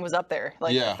January. Titan was up there.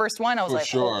 Like Yeah, the first one, I was for like,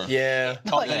 sure. oh, Yeah.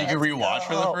 like, Then you could rewatch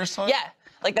for the first time? Yeah.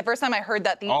 Like the first time I heard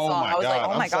that theme Oh song, my I was like, God,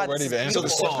 oh my I'm so god, ready this to is answer the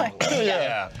beautiful. song.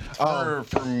 Yeah.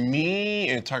 For me,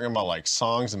 and talking about like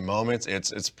songs and moments,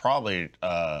 it's probably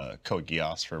Code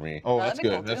Geass for me. Oh, that'd that's be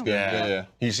good. cool, That's too. good. Yeah.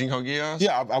 You seen Code Geass?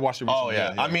 Yeah, I watched it recently.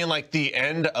 Oh yeah. I mean, like the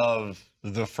end of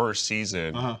the first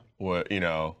season, what it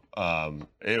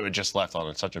was just left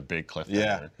on such a big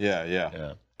cliffhanger. Yeah.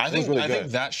 Yeah. I was think really I think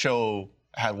good. that show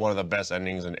had one of the best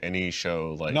endings in any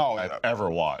show like No, I've ever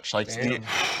watched. Like, Man, it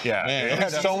had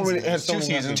so many. It had so many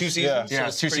seasons. messages. 2 seasons? Yeah. Yeah, So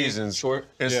it's 2 pretty seasons. short?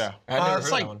 It's, Yeah. I had never it's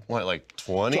heard like that one. what, like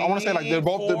 20? So I want to say like they're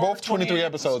both 23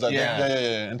 episodes. I think. Yeah.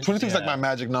 Yeah. And 23 is like Yeah. my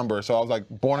magic number. So I was like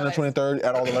born on the 23rd.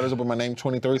 Add all the letters up with my name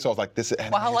 23. So I was like, this is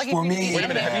Well, how lucky For for me. you. Wait a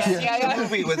minute, have you seen the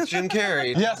movie with Jim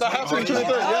Carrey? Yes, I have seen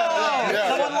 23.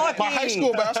 Yeah. so unlucky. My high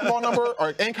school basketball number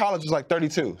or in college was like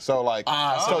 32. So like,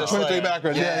 so just 23 like-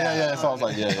 backwards. Yeah. So I was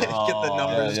like, yeah. Get the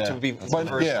numbers Yeah. to be But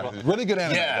first yeah, one. really good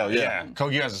anime. Yeah, though, yeah.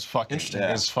 Code Geass is fucking Interesting.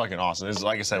 It's fucking awesome. It's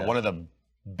like I said, one of the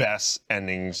best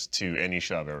endings to any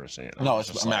show I've ever seen. No, I was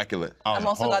it's just like- immaculate. I was I'm like,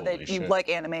 also glad holy that you shit. like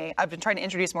anime. I've been trying to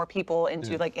introduce more people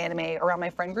into like anime around my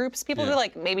friend groups. People who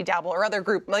like maybe dabble, or other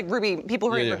group like Ruby. People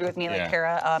who are in Yeah, Ruby with me, like yeah.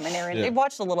 Kara and Aaron. Yeah. They've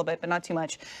watched a little bit, but not too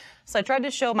much. So I tried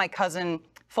to show my cousin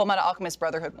Full Metal Alchemist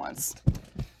Brotherhood once.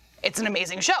 It's an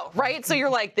amazing show, right? So you're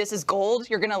like, this is gold.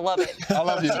 You're gonna love it. I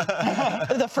love you.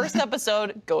 The first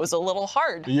episode goes a little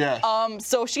hard. Yeah.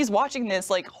 So she's watching this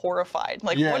like horrified.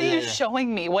 Like, Yeah, what are you yeah.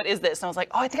 showing me? What is this? And I was like,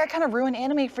 oh, I think I kind of ruined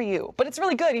anime for you, but it's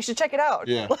really good. You should check it out.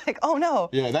 Yeah. Like, oh no.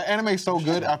 Yeah, that anime is so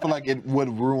good. I feel like it would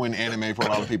ruin anime for a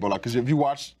lot of people. Like, because if you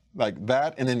watch like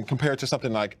that and then compare it to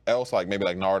something like else, like maybe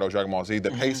like Naruto, Dragon Ball Z,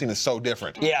 the pacing is so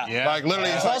different. Yeah. Yeah. Like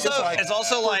literally, It's also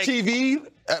for like TV,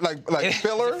 like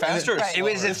filler. faster? Right. it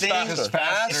was a It's thing. faster.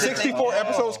 faster. 64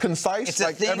 episodes, concise. It's a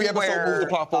like thing every episode where, moves the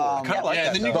plot forward. Kind of like Yeah, that.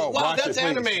 and then you though. go, Bro, wow, watch that's it, please.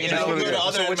 anime. It's And then you really go to good.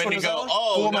 other So which anime one and is you that go, one?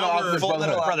 oh, Full now Metal we're,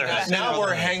 Alchemist Brotherhood. now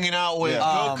we're hanging out with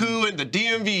Yeah. Goku and the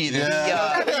DMV.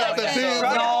 Yeah.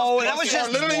 No, that was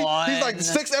just literally, one. he's like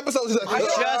 6 episodes. He's like,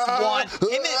 Just one.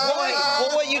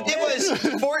 What you did was.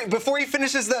 Before he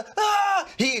finishes the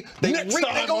they Next go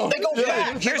time. back.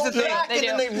 Yeah. Here's the thing. They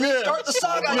and then do. they restart the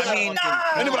saga. I mean,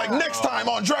 and they were like, next time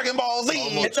on Dragon Ball Z.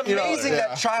 It's amazing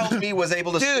that child me was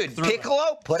able to stick Dude, through.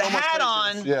 Piccolo, put a So much hat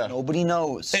patience. on. Yeah. Nobody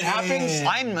knows. It happens.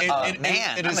 I'm a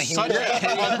man. It I'm is a human. such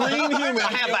A green human.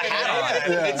 I have a hat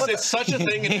on. Yeah. It's such a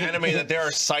thing in anime that there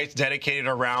are sites dedicated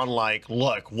around like,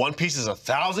 look, One Piece is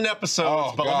 1,000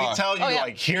 episodes, Oh, but let me God. tell you, Oh, yeah.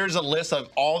 like, here's a list of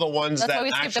all the ones That's why that we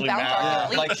skipped the actually Bound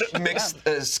matter. Arc. like mix,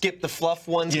 skip the fluff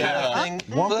ones kind Yeah. of thing.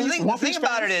 One Well, the Piece- thing, One the thing Piece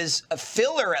about it fans? is, a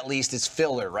filler at least is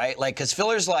filler, right? Like, because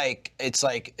filler's like, it's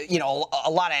like, you know,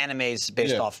 a lot of anime is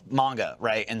based Yeah. off manga,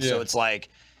 right? And so Yeah. it's like,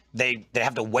 they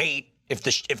have to wait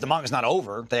if the manga's not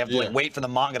over, they have to like wait for the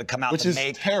manga to come out Which to is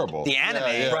make terrible. the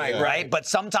anime, right? But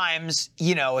sometimes,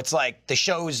 you know, it's like the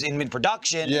show's in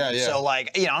mid-production. So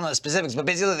like, you know, I don't know the specifics, but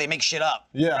basically they make shit up.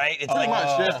 Right? It's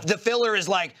like the filler is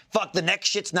like, fuck, the next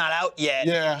shit's not out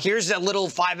yet. Here's a little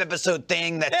 5-episode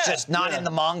thing that's just not in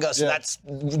the manga. So that's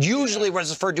usually what's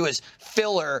referred to as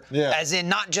filler, as in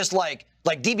not just like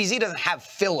DBZ doesn't have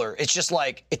filler. It's just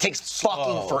like it takes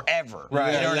fucking forever. You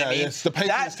know what I mean? The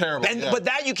pacing is terrible. But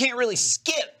that you can't really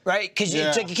skip, right? Because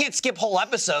it's like you can't skip whole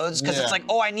episodes because it's like,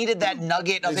 oh, I needed that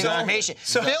nugget of information.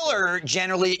 So filler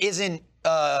generally isn't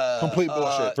complete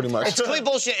bullshit, pretty much. It's complete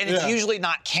bullshit, and it's usually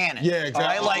not canon.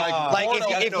 Exactly.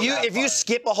 Right? If you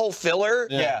skip a whole filler,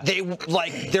 they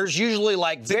like there's usually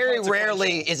like very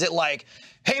rarely is it like,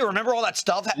 hey, remember all that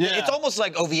stuff? It's almost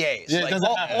like OVAs, like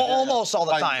almost all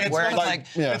the time. Where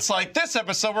it's like this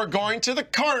episode we're going to the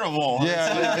carnival. Or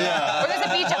there's a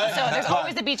beach episode. There's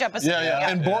always a beach episode.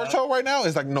 And Boruto right now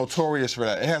is like notorious for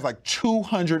that. It has like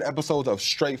 200 episodes of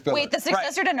straight filler. Wait, the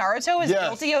successor to Naruto is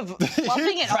guilty of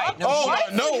fluffing it up?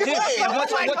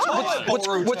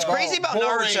 What's crazy about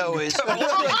Naruto is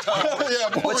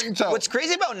what's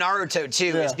crazy about Naruto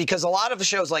too is because a lot of the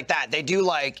shows like that, they do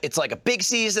like it's like a big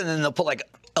season and they'll put like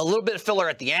a little bit of filler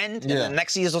at the end, and then the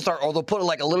next season will start, or they'll put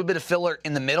like a little bit of filler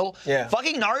in the middle.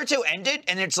 Fucking Naruto ended,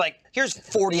 and it's like, here's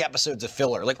 40 episodes of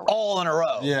filler, like all in a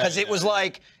row. Because it was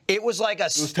like it was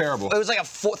terrible. It was like a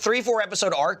 3-4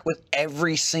 episode arc with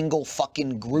every single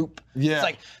fucking group. It's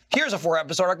like, here's a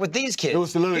 4-episode arc with these kids. It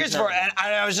was literally and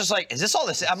I was just like, is this all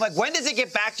this? I'm like, when does it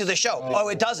get back to the show? Oh,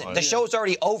 it doesn't. The show's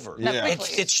already over.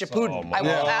 It's Shippuden. I will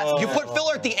ask. You put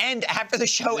filler at the end after the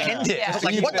show ended.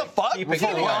 Like, what the fuck? They did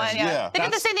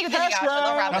the same thing with Inuyasha.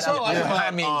 They'll wrap it up.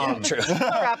 I mean, true.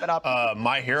 Wrap it up.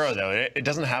 My Hero though, it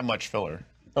doesn't have much filler.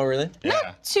 Oh, really?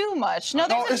 Not too much. No,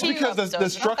 there's it's because the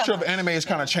structure of anime is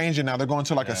kind of changing now. They're going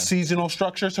to like a seasonal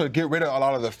structure to get rid of a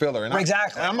lot of the filler. And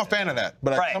Exactly. I'm a fan of that.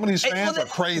 But like, some of these fans are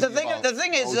crazy. The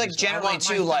thing is, like, generally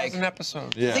too, like,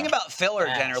 the thing about filler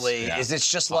generally is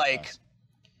it's just like,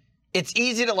 it's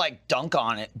easy to like dunk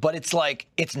on it, but it's like,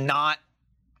 it's not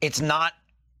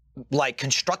like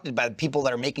constructed by the people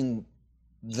that are making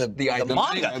the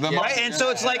manga, right? And so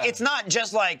it's like, it's not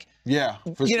just like,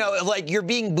 you know, like you're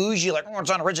being bougie, like, oh, it's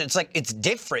unoriginal. It's like, it's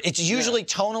different. It's usually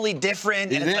tonally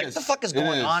different. And it's like, what the fuck is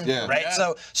going on here, right?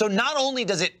 So not only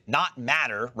does it not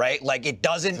matter, right? Like it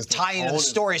doesn't tie into the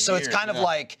story. So it's kind of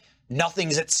like,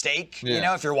 nothing's at stake. You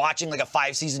know, if you're watching like a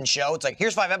 5-season show, it's like,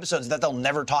 here's 5 episodes that they'll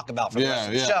never talk about for the rest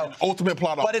of the show. Ultimate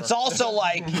plot But it's also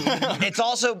like,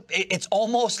 it's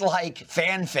almost like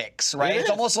fanfics, right? It's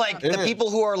almost like the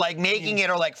people who are like making it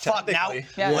are like, fuck, now,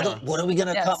 what are we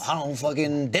gonna come? I don't know,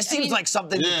 fucking, this seems like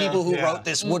something the people who wrote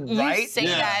this would write. Say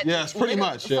that. Yes, pretty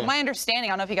much. From my understanding,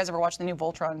 I don't know if you guys ever watched the new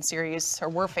Voltron series or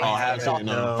were fans of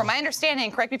it. From my understanding,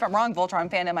 correct me if I'm wrong,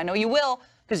 Voltron fandom, I know you will,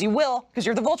 because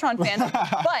you're the Voltron fan.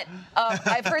 But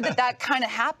I've heard that kind of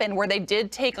happened where they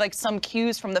did take like some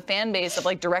cues from the fan base of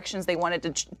like directions they wanted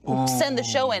to send the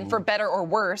show in for better or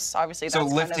worse. Obviously, that's so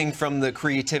lifting from the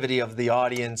creativity of the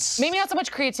audience. Maybe not so much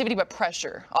creativity, but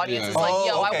pressure. Audience is like,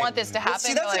 yo, I want this to happen.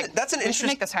 See, that's an interesting.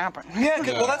 Make this happen.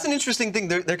 Well, that's an interesting thing.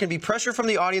 There can be pressure from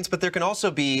the audience, but there can also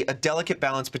be a delicate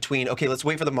balance between, okay, let's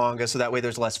wait for the manga so that way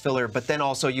there's less filler, but then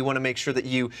also you want to make sure that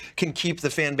you can keep the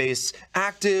fan base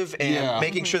active and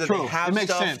making sure that they have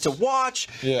stuff to watch.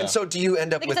 And so do you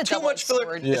end up with too much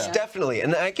filler? It's definitely,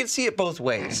 and I can see it both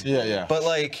ways. But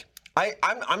like, I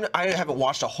haven't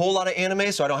watched a whole lot of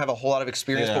anime, so I don't have a whole lot of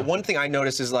experience. But one thing I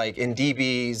noticed is like in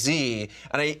DBZ,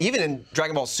 and even in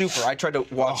Dragon Ball Super, I tried to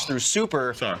watch through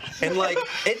Super, and like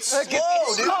it's slow,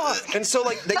 dude. And so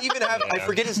like they even have, I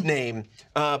forget his name,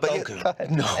 but Goku.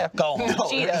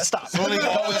 Vegeta. Stop. Stop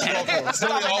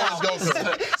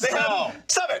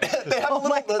it. They have a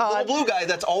little blue guy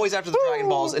that's always after the Dragon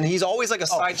Balls, and he's always like a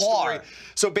side story.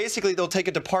 So basically, they'll take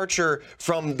a departure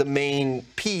from the main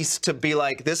piece to be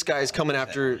like, this guy's coming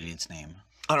after. Its name.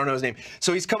 I don't know his name.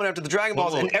 So he's coming after the Dragon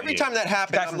Balls, and every time that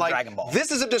happens, I'm like,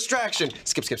 this is a distraction.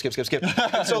 Skip.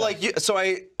 And so like, I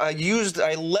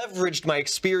leveraged my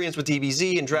experience with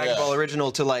DBZ and Dragon Ball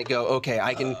Original to like go, okay,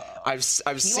 I can. I've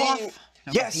seen.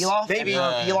 Yes, maybe.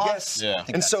 Yes.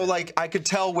 And so, like, I could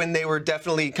tell when they were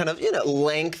definitely kind of,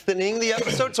 lengthening the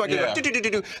episode. So I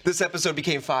could go, this episode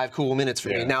became 5 cool minutes for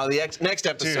me. Now the next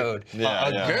episode.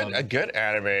 A good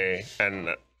anime, and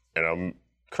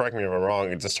correct me if I'm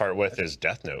wrong, to start with is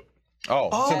Death Note.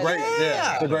 It's a great,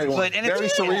 it's a great one. But, and Very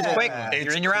it's cerebral. quick. Yeah.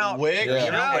 You're in, you're out. quick, You're in,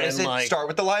 you're out. What And is it? Start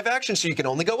with the live action so you can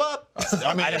only go up.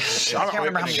 I mean, I can't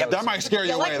remember how many that might scare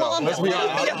you like away, though. Columbia. Let's be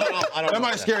honest. That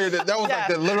might scare you. That was like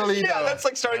the literally. Yeah, that's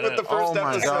like starting with the first Oh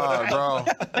my episode. God,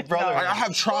 bro! Like, I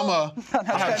have trauma.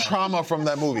 I have trauma from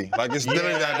that movie. Like it's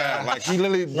literally that bad. Like he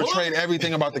literally betrayed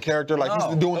everything about the character. Like he's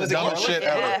doing the dumbest shit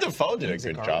ever. Defoe did a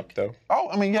good job, though. Oh,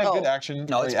 I mean, yeah, good action.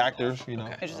 No, Great it's- actors. You know.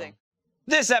 Interesting.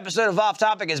 This episode of Off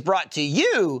Topic is brought to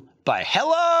you by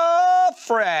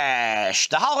HelloFresh.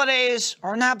 The holidays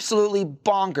are an absolutely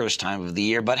bonkers time of the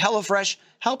year, but HelloFresh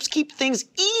helps keep things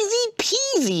easy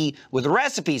peasy with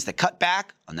recipes that cut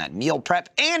back on that meal prep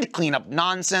and cleanup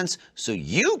nonsense so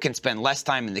you can spend less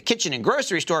time in the kitchen and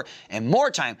grocery store and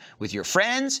more time with your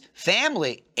friends,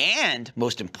 family, and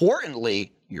most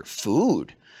importantly, your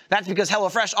food. That's because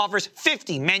HelloFresh offers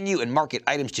 50 menu and market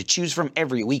items to choose from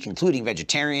every week, including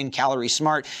vegetarian, calorie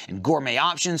smart, and gourmet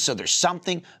options, so there's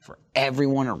something for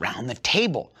everyone around the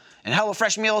table. And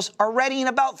HelloFresh meals are ready in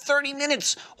about 30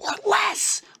 minutes or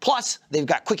less. Plus, they've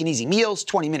got quick and easy meals,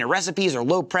 20-minute recipes, or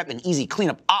low prep and easy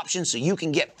cleanup options so you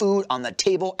can get food on the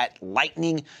table at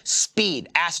lightning speed.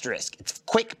 Asterisk. It's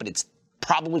quick, but it's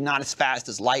probably not as fast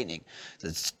as lightning.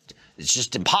 It's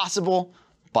just impossible,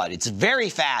 but it's very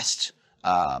fast.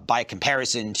 By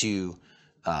comparison to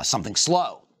something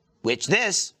slow, which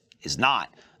this is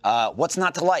not. What's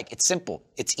not to like? It's simple.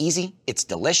 It's easy. It's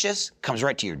delicious. Comes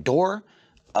right to your door.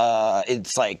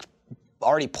 It's like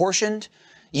already portioned.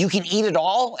 You can eat it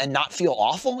all and not feel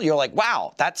awful. You're like,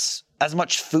 wow, that's as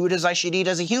much food as I should eat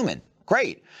as a human.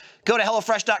 Great. Go to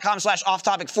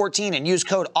HelloFresh.com/offtopic14 and use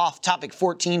code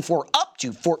offtopic14 for up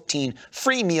to 14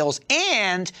 free meals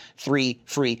and 3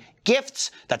 free gifts.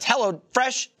 That's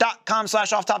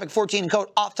HelloFresh.com/offtopic14 and code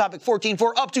offtopic14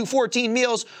 for up to 14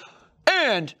 meals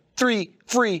and 3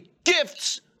 free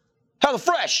gifts.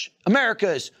 HelloFresh,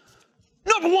 America's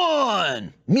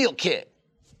 #1 meal kit.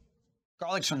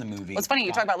 Garlic's from the movie. Well, it's funny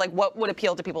you talk about like what would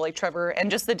appeal to people like Trevor,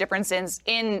 and just the differences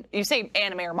in, you say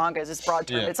anime or manga is this broad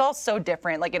term. Yeah. It's all so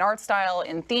different, like in art style,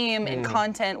 in theme, in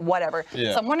content, whatever.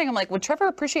 Yeah. So I'm wondering, I'm like, would Trevor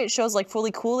appreciate shows like Fully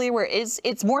Cooley, where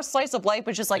it's more slice of life,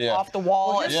 but just like off the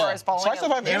wall as far as following. Slice of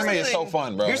life anime is so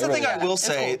fun, bro. Here's It the thing really I will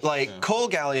say, like Cole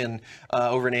Gallion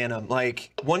over in Anna,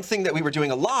 like one thing that we were doing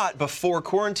a lot before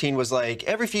quarantine was like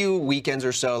every few weekends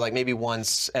or so, like maybe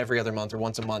once every other month or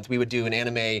once a month, we would do an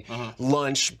anime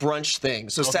lunch brunch thing.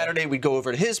 So Saturday we'd go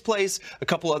over to his place, a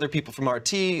couple other people from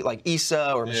RT, like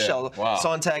Issa or Michelle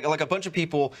Sontag, like a bunch of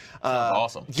people.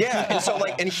 awesome. Yeah, and so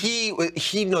like, and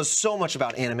he knows so much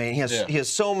about anime, and he has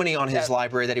so many on his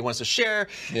library that he wants to share.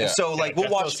 Yeah. And so like we'll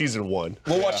watch season 1.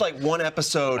 We'll watch like one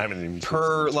episode I haven't even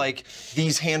per like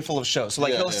these handful of shows. So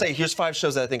like he'll say, here's 5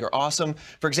 shows that I think are awesome.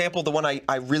 For example, the one I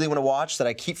really want to watch that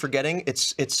I keep forgetting,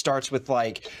 it starts with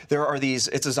like,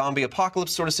 it's a zombie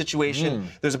apocalypse sort of situation.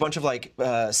 There's a bunch of like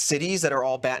cities that are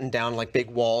all battened down like big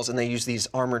walls, and they use these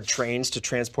armored trains to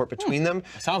transport between them.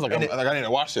 Sounds like I need to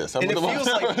watch this. And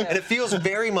it feels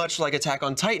very much like Attack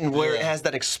on Titan, where it has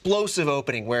that explosive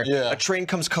opening where a train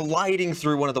comes colliding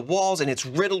through one of the walls and it's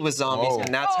riddled with zombies,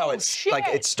 and that's how it's like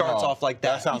it starts off like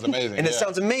that. That sounds amazing. And it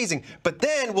sounds amazing. But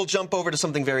then we'll jump over to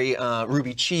something very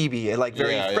Ruby Chibi, like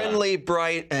very friendly,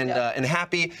 bright, and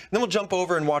happy. And then we'll jump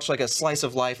over and watch like a slice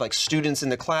of life, like students in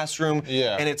the classroom.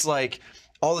 Yeah. And it's like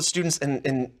all the students,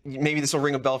 and maybe this will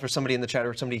ring a bell for somebody in the chat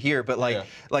or somebody here, but like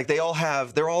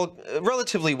they're all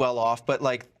relatively well off, but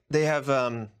like they have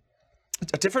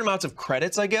different amounts of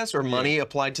credits, I guess, or money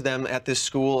applied to them at this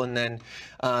school, and then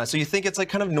so you think it's like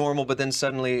kind of normal, but then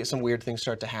suddenly some weird things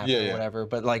start to happen or whatever.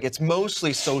 But like it's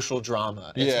mostly social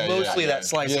drama. It's mostly that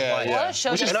slice of life. A lot of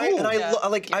shows And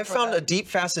I found a deep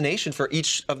fascination for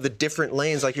each of the different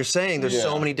lanes. Like you're saying, there's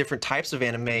so many different types of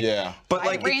anime. Yeah. But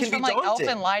like I range it can from be like daunting.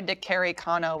 Elfen Lied to Carrie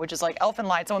Kano, which is like Elfen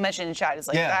Lied. Someone mentioned in chat is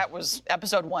like that was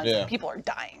episode 1. Yeah. And people are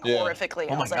dying horrifically.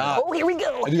 And I was like, God. oh, here we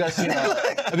go. Have you guys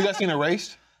seen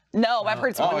Erased? No, I've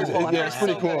heard some wonderful. Yeah, it's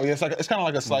pretty cool. Yeah, it's kind of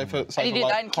like a slice of And he did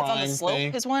life that in Kids on the crime Slope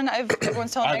thing. is one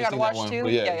everyone's telling me I gotta watch too.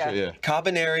 Yeah.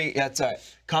 Kabaneri, that's right.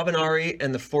 Kabanari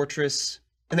and the Fortress.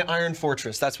 And the Iron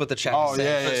Fortress, that's what the chat is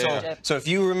saying. So if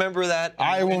you remember that,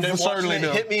 I will and then certainly watching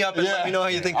it, do. hit me up and let me know how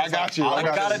you think. I got you. I I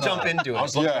got gotta you. jump into it. I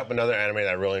was looking up another anime that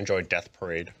I really enjoyed, Death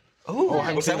Parade. Ooh, I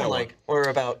haven't what's that seen one that one. like? Or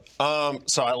about?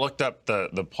 So I looked up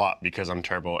the plot because I'm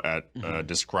terrible at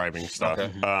describing stuff.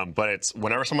 But it's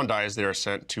whenever someone dies, they are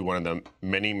sent to one of the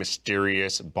many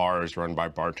mysterious bars run by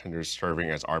bartenders serving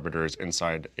as arbiters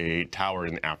inside a tower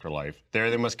in the afterlife. There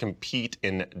they must compete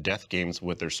in death games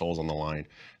with their souls on the line,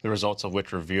 the results of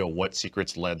which reveal what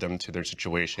secrets led them to their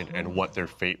situation and what their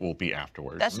fate will be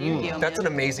afterwards. That's Yu-Gi-Oh! That's an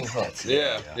amazing hook.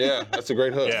 Yeah, that's a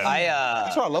great hook. Yeah.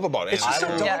 That's what I love about it. It's just so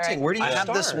daunting. right. Where do you I start?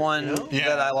 have this one you know?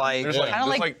 that I like. There's like, I don't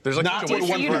there's like like there's like not situation with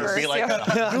where universe, it'd be like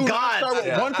yeah. Dude, start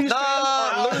with One Piece fans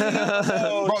are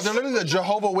literally, bro, they're literally the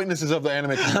Jehovah Witnesses of the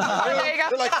anime community. There you go.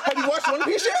 They're like, have you watched One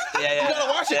Piece yet? Yeah. You gotta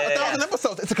watch it. 1,000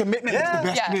 episodes. It's a commitment. It's the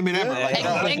best Yeah. commitment ever. Like,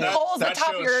 And Cole's the that top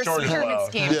of show's your short as pyramid well.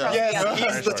 scheme. Yeah. trust me.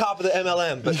 Yes, he's the top of the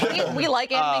MLM. But We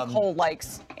like anime. Cole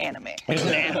likes anime. There's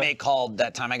an anime called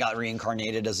That Time I Got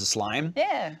Reincarnated as a Slime.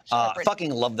 Yeah.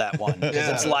 Fucking love that one because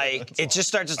it's like it just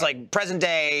starts just like present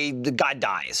day. The guy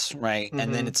dies, right,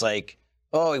 and then it's like,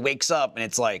 oh, he wakes up and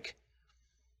it's like,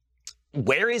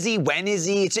 where is he? When is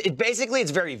he? Basically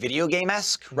it's very video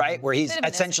game-esque, right? Where he's Bit of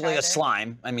an essentially a isekai there.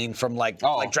 slime. I mean, from like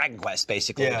Dragon Quest,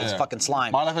 basically. Yeah. It's fucking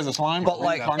slime. My life as a slime. But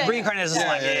like reincarnated as a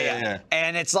slime, Yeah. yeah.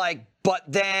 And it's like, but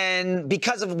then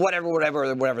because of whatever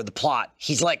the plot,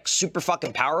 he's like super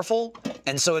fucking powerful,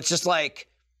 and so it's just like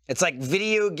it's like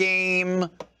video game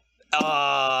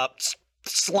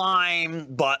slime,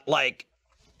 but like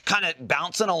kind of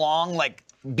bouncing along, like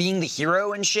being the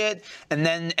hero and shit, and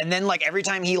then like every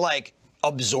time he like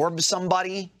absorbs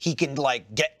somebody, he can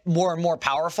like get more and more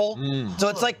powerful. So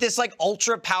it's like this like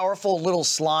ultra powerful little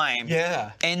slime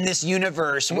in this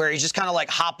universe where he's just kind of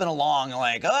like hopping along,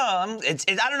 like I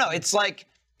don't know, it's like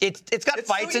it's got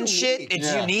fights so and shit.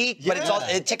 It's unique, but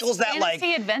it tickles that like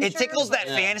fantasy adventure, it tickles that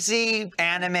fantasy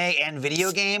anime and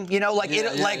video game. You know, like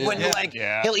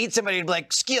he'll eat somebody and be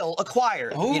like skill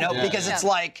acquired. You know, because it's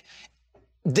like.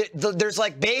 There's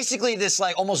like basically this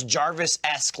like almost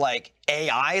Jarvis-esque like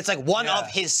AI. It's like one of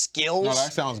his skills. No,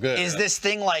 that sounds good. Is this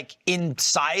thing like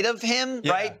inside of him,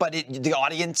 right? But the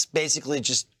audience basically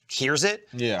just hears it.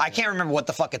 Yeah. I can't remember what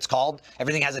the fuck it's called.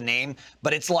 Everything has a name,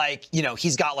 but it's like, you know,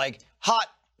 he's got like hot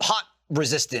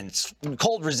resistance,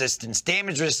 cold resistance,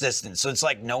 damage resistance. So it's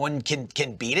like no one can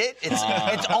beat it.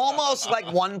 It's almost like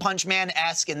One Punch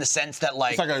Man-esque in the sense that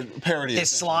like It's like a parody. his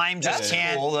slime just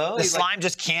can't. cool, though. The He's slime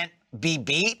just can't be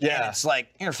beat. Yeah. And it's like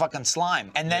you're fucking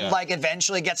slime, and then like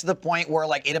eventually gets to the point where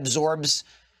like it absorbs.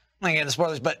 I'm not getting the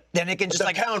spoilers, but then it can just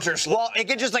like counter slime. Well, it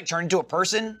can just like turn into a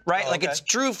person, right? Like its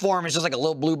true form is just like a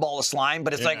little blue ball of slime,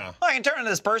 but it's like, oh, I can turn into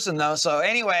this person though. So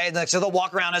anyway, like, so they'll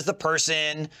walk around as the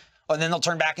person. And then they'll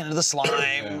turn back into the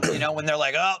slime, you know, when they're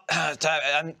like, oh,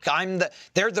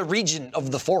 they're the regent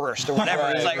of the forest or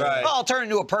whatever. It's like, oh, I'll turn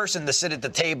into a person to sit at the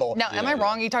table. Now, am I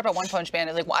wrong? You talked about One Punch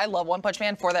Man. Like, well, I love One Punch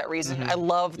Man for that reason. I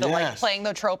love the like playing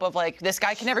the trope of like this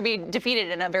guy can never be defeated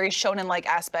in a very shonen-like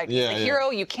aspect. Yeah, the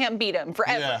hero, you can't beat him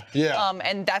forever.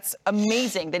 And that's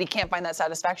amazing that he can't find that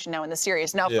satisfaction now in the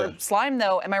series. Now for Slime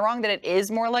though, am I wrong that it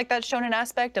is more like that shonen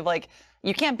aspect of like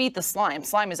you can't beat the slime.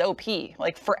 Slime is OP.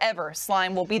 Like forever,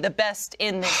 Slime will be the best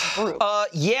in this group.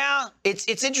 Yeah,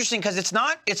 it's interesting because it's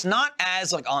not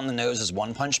as like on the nose as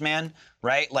One Punch Man,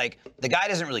 right? Like the guy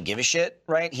doesn't really give a shit,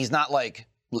 right? He's not like.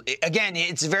 Again,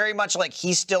 it's very much like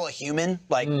he's still a human,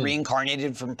 like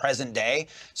reincarnated from present day.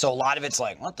 So a lot of it's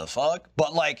like, what the fuck?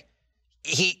 But like,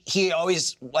 he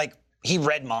always like. He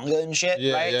read manga and shit,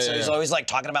 right? So he's always like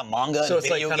talking about manga and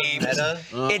video like games. Meta?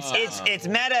 It's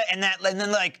meta, and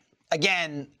then like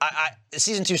again,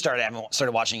 season 2 started. I haven't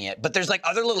started watching it yet, but there's like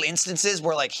other little instances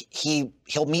where like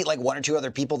he'll meet like 1 or 2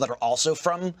 other people that are also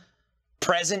from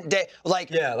present day.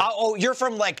 Like, oh, you're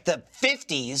from like the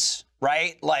 50s.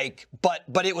 Right, like,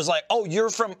 but it was like, oh,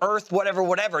 you're from Earth, whatever,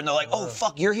 and they're like, oh,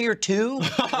 fuck, you're here too.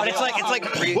 But it's like,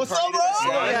 What's up,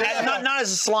 bro? not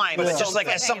as a slime, but it's just like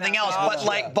as something else. But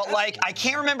like, I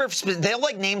can't remember. They'll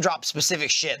like name drop specific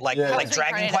shit, like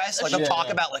Dragon Quest. Like they'll talk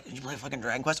about like, did you play fucking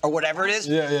Dragon Quest or whatever it is.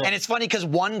 And it's funny because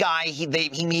one guy he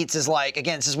meets is like,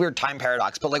 again, it's this weird time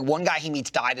paradox, but like one guy he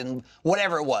meets died in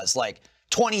whatever it was, like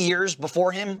 20 years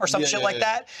before him or some shit like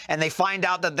that. And they find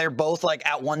out that they're both like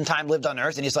at one time lived on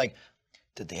Earth, and he's like,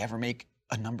 did they ever make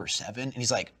a number 7? And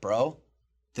he's like, bro,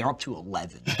 they're up to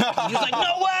 11. And he was like, no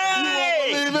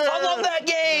way! I love that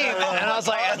game! And I was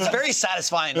like, it's very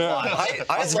satisfying to watch.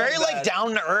 It's very like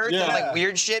down to earth and like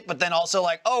weird shit, but then also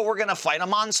like, oh, we're gonna fight a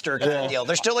monster kind of deal.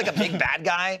 There's still like a big bad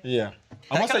guy. Yeah.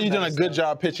 I must say you've done a good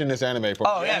job pitching this anime for me.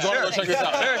 Oh, yeah, Go sure. check this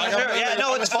out. Sure. Yeah,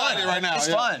 no, it's fun. Right now. It's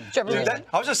fun. Dude,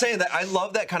 I was just saying that I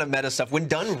love that kind of meta stuff. When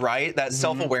done right, that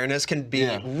self-awareness can be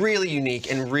really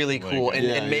unique and really cool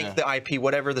and make the IP,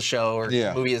 whatever the show or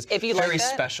movie is, if you very like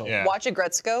that, special. watch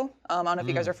Agretzko. I don't know if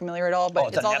you guys are familiar at all, but Oh,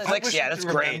 it's on Netflix? Yeah, that's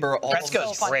great.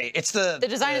 Fresco's great. It's the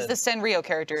design is the Sanrio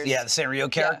characters. Yeah, the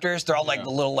Sanrio characters. They're all like the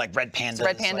little like red pandas.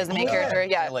 Red Panda's the main character,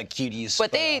 yeah. They're like cuties.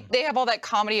 But they have all that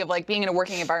comedy of like being in a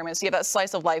working environment, so you have that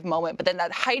slice of life moment, but then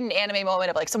that heightened anime moment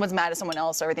of like someone's mad at someone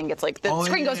else, so everything gets like the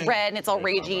screen goes red and it's all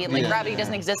ragey and like gravity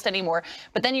doesn't exist anymore.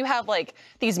 But then you have like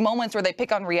these moments where they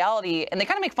pick on reality and they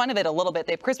kind of make fun of it a little bit.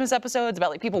 They have Christmas episodes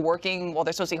about like people working while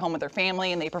they're supposed to be home with their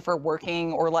family and they prefer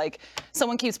working, or like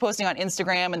someone keeps posting on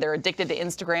Instagram and they're addicted to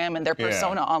Instagram and their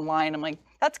persona online. I'm like,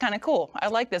 that's kind of cool. I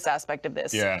like this aspect of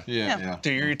this. Yeah. Yeah.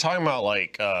 Dude, you're talking about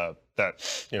like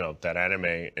that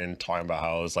anime and talking about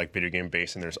how it's like video game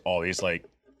based and there's all these like,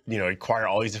 acquire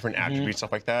all these different attributes,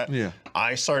 stuff like that. Yeah.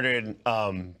 I started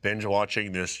binge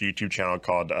watching this YouTube channel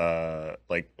called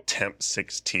like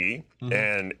Temp6T,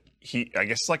 and I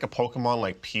guess it's like a Pokemon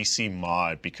like PC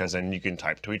mod because then you can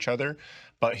type to each other.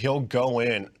 But he'll go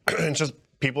in and just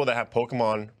people that have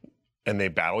Pokemon and they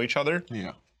battle each other.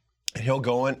 Yeah. And he'll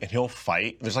go in and he'll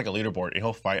fight. There's like a leaderboard, and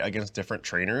he'll fight against different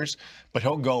trainers. But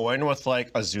he'll go in with like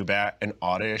a Zubat, an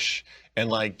Oddish, and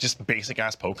like just basic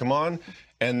ass Pokemon.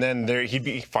 And then he'd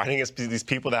be fighting against these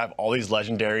people that have all these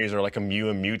legendaries or like a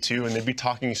Mew and Mewtwo, and they'd be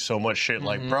talking so much shit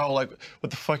like, bro, like, what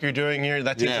the fuck you're doing here?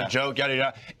 That team's a joke, yada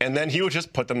yada. And then he would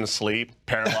just put them to sleep,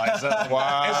 paralyze them, and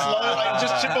slowly like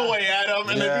just chip away at them,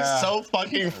 and they'd be so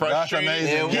fucking frustrated. That's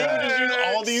amazing. He would just use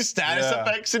all these status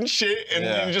effects and shit, and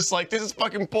you're just like, this is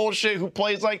fucking bullshit. Who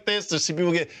plays like this? To see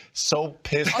people get so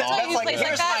pissed off. That's like,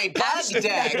 Here's my best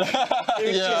deck.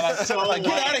 Like,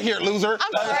 get out of here, loser.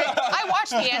 I'm sorry. I watched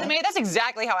the anime. That's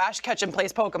exactly how Ash Ketchum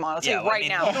plays Pokemon. I'll tell you right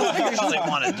now. I don't usually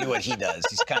want to do what he does.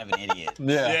 He's kind of an idiot.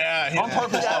 On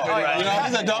purpose,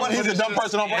 though. He's a dumb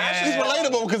person on purpose. He's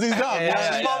relatable because he's dumb.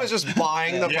 His mom is just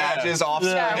buying the badges off.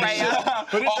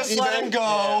 But it's just let him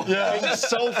go. It's just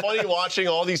so funny watching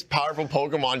all these powerful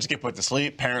Pokemon just get put to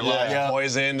sleep, paralyzed,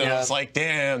 poisoned, and it's like,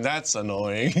 damn, that's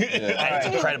annoying. It's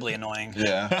incredibly annoying.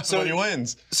 Yeah. So he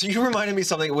wins. So you reminded me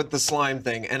something with the slime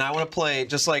thing, and I want to play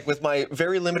just like with my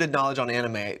very limited knowledge on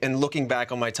anime and looking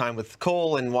back on my time with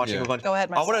Cole and watching a bunch. Go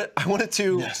ahead, I wanted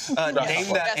to name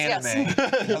that anime.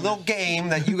 A little game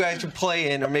that you guys could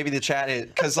play in, or maybe the chat,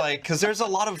 because there's a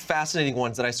lot of fascinating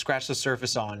ones that I scratched the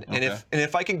surface on, and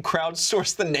if I can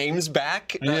crowdsource the names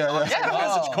back,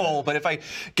 message Cole. But if I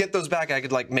get those back, I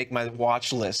could like make my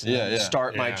watch list and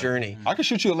start my journey. I can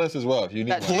shoot you a list as well if you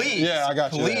need one. Please. Yeah, I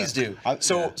got you. Please do.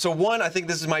 So one, I think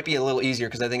this might be a little easier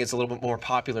because I think it's a little bit more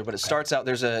popular. But it starts out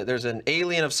there's an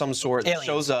alien of some sort that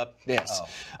shows up. Yes.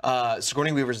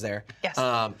 Sigourney Weaver's there. Yes.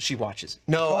 She watches.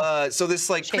 No. So this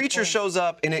like creature shows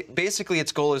up, and it basically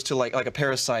its goal is to like a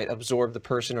parasite absorb the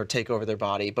person or take over their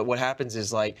body. But what happens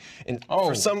is like,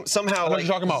 for somehow what like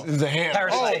you're talking about. The hand.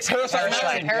 Parasite.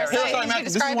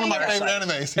 This is one of my favorite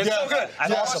animes. It's so good.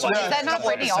 Is that not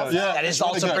Brittany also? Yeah. That is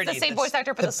also It's Brittany. the same voice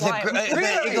actor for the slime.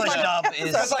 The English dub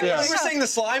is. It's like when you were saying the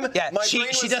slime. Yeah, my she brain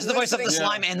was does the voice of the listening-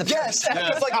 slime and the Yes,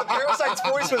 parasite. it's like the parasite's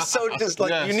voice was so just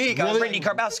like unique. I was Brittany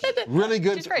Karbowski. Really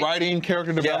good She's great. writing,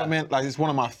 character development. Like it's one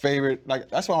of my favorite. Like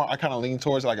that's why I kind of lean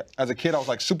towards. Like as a kid, I was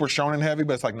like super shonen heavy,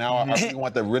 but it's like now I really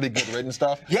want the really good written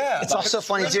stuff. Yeah, It's also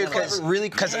funny too because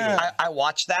I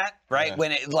watched that right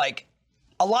when it like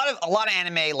a lot of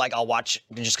anime like I'll watch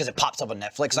just because it pops up on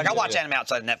Netflix. Like I watch anime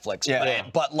outside of Netflix.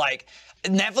 But like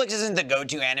Netflix isn't the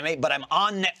go-to anime, but I'm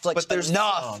on Netflix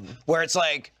enough where it's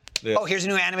like. Oh, here's a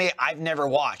new anime I've never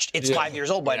watched. It's 5 years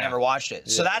old, but I never watched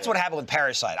it. So that's what happened with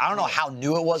Parasite. I don't know how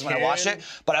new it was when I watched it,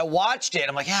 but I watched it.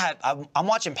 I'm like, yeah, I'm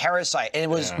watching Parasite. And it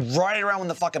was right around when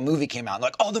the fucking movie came out. I'm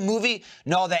like, oh, the movie?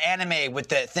 No, the anime with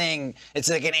the thing. It's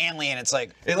like an alien. It's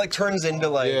like... It like turns into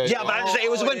like... Yeah, but I'm just saying,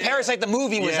 it was when Parasite, the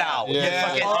movie was out.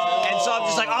 And so I'm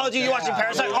just like, oh, dude, you watching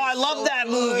Parasite? Oh, I love that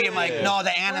movie. I'm like, no,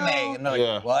 the anime. And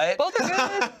they're like, what? Both are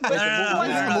good.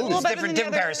 No. It's different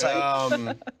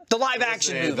Parasite. The live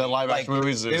action movie. The live action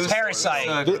movies. It was Parasite.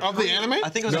 Of the anime? I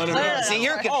think it was See,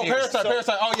 you're confused. Oh,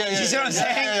 Parasite. Oh, yeah. You see what I'm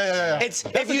saying? Yeah. It's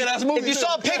if you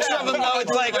saw a picture of them though,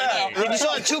 it's like if you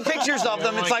saw 2 pictures of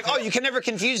them, it's like oh, you can never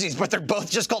confuse these, but they're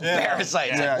both just called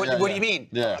parasites. What do you mean?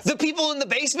 Yeah. The people in the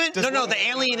basement? No, the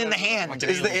alien in the hand.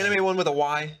 Is the anime one with a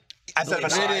Y? I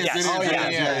believe so. It is. Yes.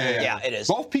 It is. Yeah, it is.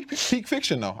 Both peak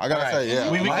fiction though. I gotta say, yeah.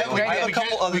 I have a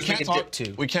couple others we can dip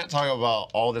to. We can't talk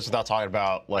about all this without talking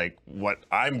about like what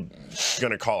I'm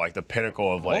gonna call like the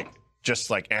pinnacle of like just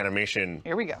like animation.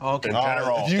 Here we go. Okay. In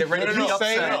general. If you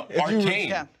say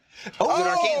Arcane.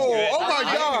 Oh my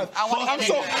God! I'm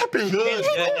so happy.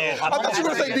 I thought you were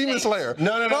gonna say Demon Slayer.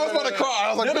 No. I was about to cry. I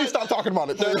was like, please stop talking about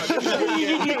it.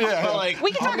 But, like,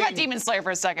 We can talk about Demon Slayer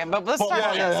for a second, but let's talk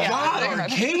about this. God,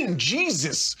 Arcane,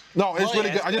 Jesus. No, it's really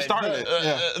good. I just started it.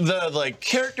 The like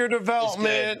character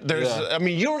development. There's, I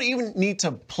mean, you don't even need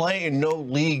to play in no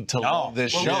league to love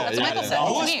this show. That's what Michael said.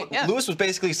 To me, yeah. Lewis was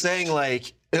basically saying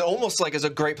like, it almost like is a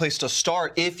great place to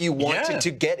start if you wanted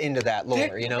to get into that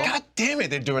lore, you know? God damn it,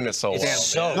 they're doing it so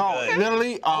well. No,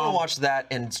 literally. I want to watch that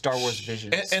and Star Wars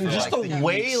Visions. And for, just like, the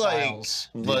way, unique like, styles.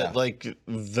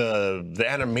 the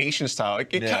animation style, it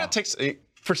kind of takes.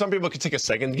 For some people, it could take a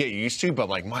second to get used to, but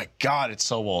like, my God, it's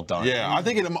so well done. Yeah, I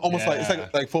think it almost like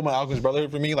it's like Full Metal Alchemist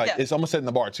Brotherhood for me. Like it's almost setting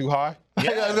the bar too high.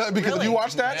 Because if you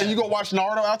watch that and you go watch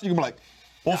Naruto after, you can be like,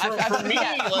 well, for me,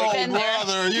 yeah, like, I've been there.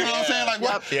 brother, you know what I'm saying? Like,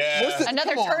 what? Yeah. What's Another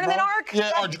come on, tournament bro. arc? Yeah,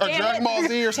 or God damn Dragon it. Ball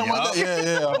Z or something like that.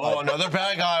 Yeah. Oh, another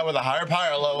bad guy with a higher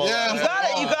power level. Yeah.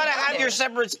 You gotta have your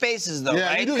separate spaces though, Yeah,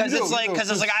 right? you do, Because you do, it's like, you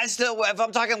do. I still, if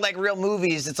I'm talking like real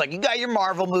movies, it's like you got your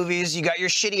Marvel movies, you got your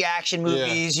shitty action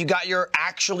movies, you got your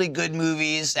actually good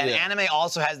movies, and anime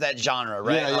also has that genre,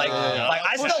 right? Yeah, like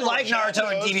I still like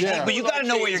Naruto and DVD, Yeah. but you gotta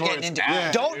know what you're getting into.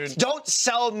 Yeah, Don't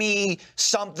sell me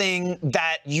something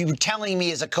that you're telling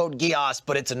me is a Code Geass,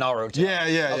 but it's a Naruto. Yeah.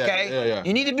 Okay? Yeah.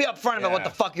 You need to be upfront about what the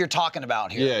fuck you're talking about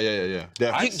here. Yeah.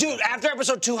 Definitely. Dude, after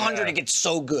episode 200, it gets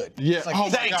so good. Yeah. Like, Oh my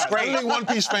thanks, God. great. Only One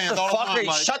Piece fans all the Fuck time.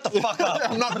 you, shut the fuck up.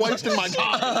 I'm not wasting my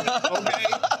time. Okay.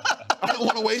 I don't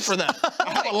want to wait for that. I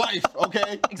have a life.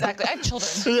 Okay. Exactly. I have children.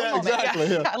 Yeah, One moment. exactly,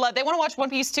 yeah. They want to watch One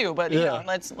Piece too, but you know,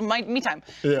 me time.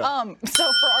 Yeah.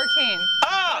 So for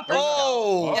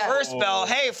Arcane. First bell.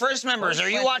 Hey, first members, are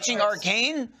you watching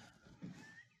Arcane?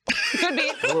 Could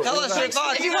be. Tell us your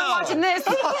thoughts. If you were watching this.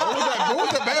 What was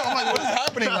the bell? I'm like, what is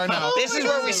happening right now? This is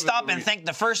where we stop and thank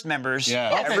the first members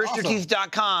at Okay,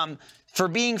 roosterteeth.com for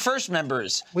being first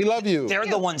members. We love you. They're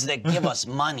the ones that give us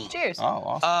money. Cheers.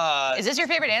 Oh, awesome. Is this your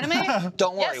favorite anime?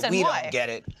 Don't worry, Yes, and we why? don't get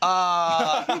it.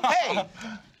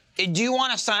 Hey, do you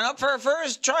want to sign up for a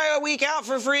first? Try a week out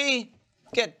for free.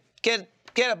 Get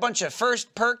a bunch of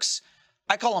first perks.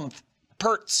 I call them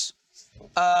perts.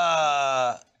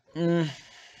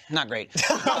 Not great. Here's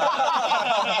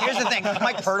the thing.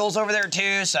 Mike Pirtle's over there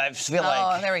too, so I feel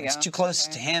like there we go. it's too close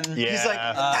to him. Yeah.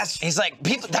 He's like,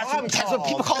 people. That's what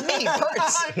people call me,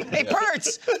 Perts. Hey,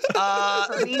 Perts.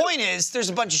 The point is, there's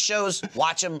a bunch of shows.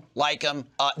 Watch them, like them.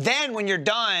 Then when you're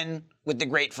done with the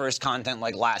great first content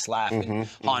like Last Laugh and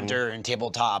Haunter and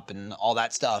Tabletop and all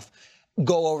that stuff,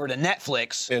 go over to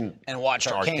Netflix and watch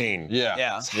Arcane.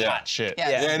 Yeah. Hot shit. Yeah.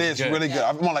 Yeah, it is really good.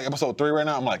 I'm on like episode 3 right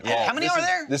now. I'm like, How many are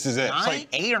there? This is it. 9,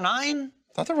 8 or 9?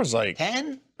 I thought there was like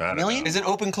 10? I don't Million? know. Is it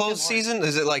open close season?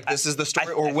 Is it like this is the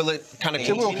story, or will it kind of It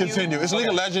will continue? continue. It's League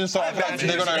of Legends, so I feel like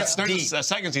they're gonna. A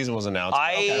second season was announced.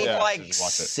 I like just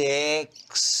watch it.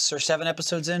 6 or 7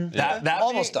 episodes in. being,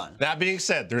 Almost done. That being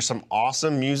said, there's some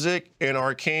awesome music in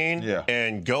Arcane. Yeah.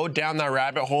 And go down that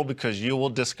rabbit hole because you will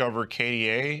discover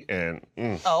KDA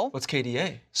and Oh. What's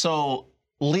KDA? so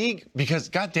League, because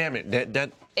god damn it,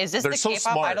 that Is this they're the so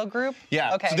K-pop smart. idol group?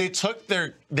 Yeah. Okay. So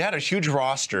they had a huge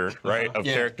roster, right, of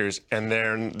characters, and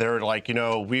then they're like,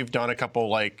 we've done a couple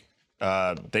like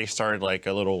they started like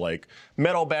a little like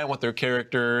metal band with their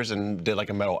characters and did like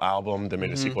a metal album. They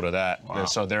made a sequel to that. And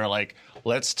so they're like,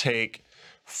 let's take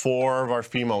 4 of our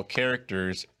female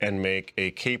characters and make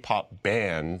a K-pop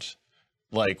band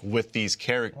like with these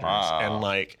characters. And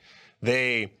like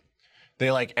they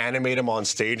like animate them on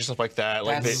stage and stuff like that.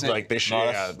 Like That's sick. they show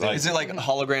Is it like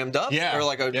hologrammed up? Yeah. Or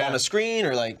like on a screen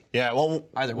or like? yeah, well,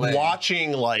 Either way.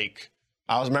 watching like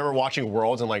I remember watching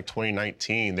Worlds in like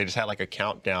 2019. They just had like a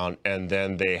countdown, and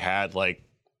then they had like,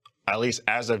 at least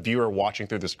as a viewer watching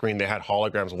through the screen, they had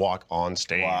holograms walk on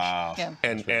stage. Wow. Yeah.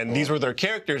 And these were their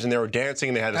characters, and they were dancing.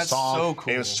 And they had a That's song. so and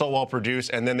cool. it was so well produced.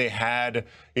 And then they had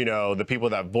the people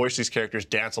that voiced these characters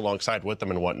dance alongside with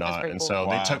them and whatnot. pretty And cool. so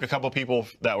they took a couple people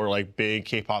that were like big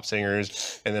K-pop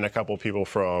singers, and then a couple people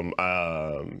from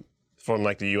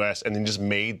like the U.S. and then just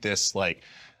made this like.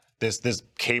 This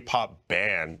K-pop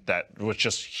band that was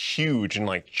just huge and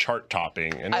like chart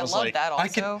topping, and I it was love like that also. I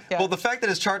can, yeah. Well, the fact that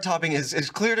it's chart topping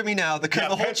is clear to me now. The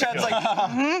whole chat's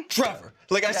like, Trevor.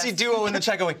 Like I see Duo in the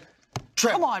chat going,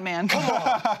 Trevor. Come on, man. Come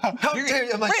on. How dare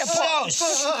you? I'm like, So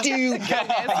stupid.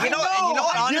 You know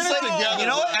what? Honestly, you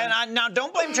know what? And now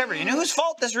don't blame Trevor. You know whose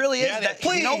fault this really is? Yeah, That,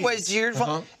 please. you know what's your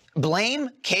fault? Blame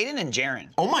Caden and Jaren.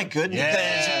 oh my goodness.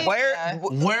 Yeah.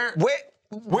 Where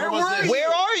Where were you? Where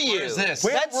are you? Where is this?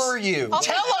 Where were you?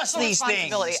 Tell us these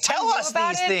things. Tell us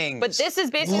these things. But this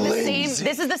is basically the same.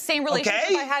 This is the same relationship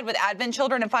Okay. I had with Advent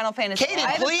Children and Final Fantasy. Kaden,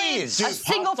 I haven't please. played a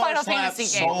single Final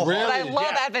Fantasy game, so but I hard. love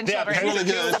Yeah. Advent Yeah, Children. It's really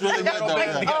good. It's really good,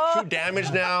 though. They got True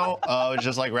Damage now.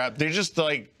 Just like rap. They're just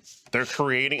like they're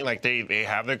creating like they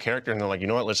have their character and they're like, you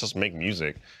know what? Let's just make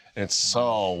music. And it's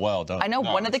so well done. I know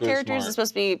one of the it's really characters smart. is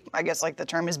supposed to be, I guess, like the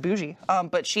term is bougie,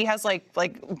 but she has like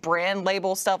brand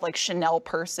label stuff, like Chanel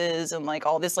purses and like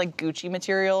all this like Gucci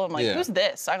material. I'm like, Yeah. who's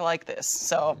this? I like this.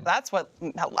 So that's what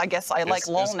I guess I like It's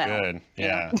LOL now. good.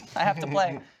 Yeah. I have to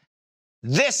play.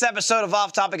 This episode of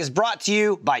Off Topic is brought to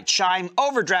you by Chime.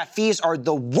 Overdraft fees are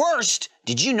the worst.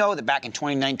 Did you know that back in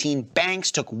 2019,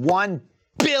 banks took $1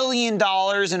 billion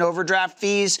in overdraft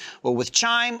fees? Well, with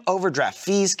Chime, overdraft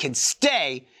fees can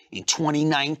stay in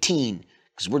 2019.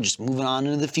 Because we're just moving on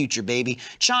into the future, baby.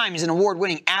 Chime is an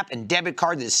award-winning app and debit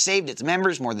card that has saved its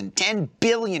members more than $10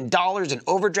 billion in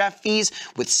overdraft fees.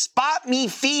 With Spot Me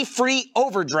fee-free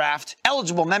overdraft,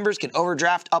 eligible members can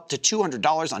overdraft up to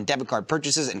 $200 on debit card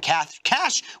purchases and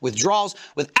cash withdrawals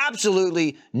with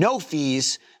absolutely no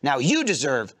fees. Now you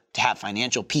deserve to have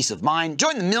financial peace of mind.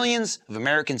 Join the millions of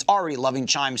Americans already loving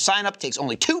Chime. Sign up takes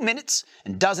only 2 minutes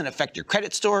and doesn't affect your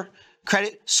credit score,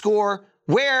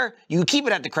 where you can keep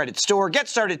it at the credit store. Get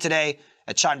started today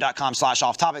at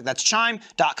chime.com/off-topic. That's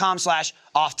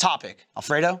chime.com/off-topic.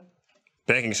 Alfredo?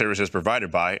 Banking services provided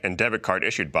by and debit card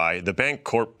issued by the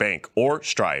Bancorp Bank or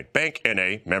Stride Bank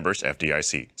N.A. members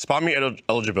FDIC. Spot Me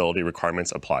eligibility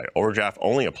requirements apply. Overdraft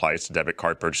only applies to debit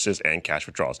card purchases and cash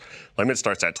withdrawals. Limit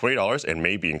starts at $20 and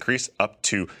may be increased up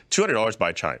to $200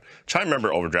 by Chime. Chime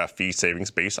member overdraft fee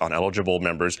savings based on eligible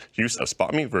members' use of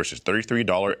Spot Me versus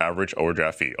 $33 average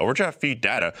overdraft fee. Overdraft fee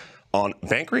data on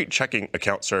Bankrate checking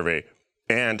account survey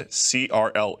and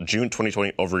CRL June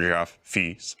 2020 overdraft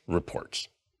fees reports.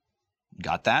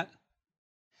 Got that?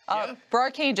 For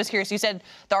Arcane, just curious, you said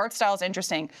the art style is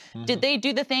interesting. Did they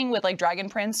do the thing with like Dragon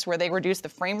Prince where they reduced the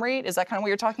frame rate? Is that kind of what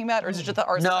you're talking about? Or is it just the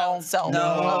art style itself?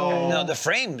 No, the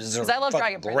frames are I love fucking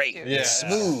Dragon Prince, great. too. It's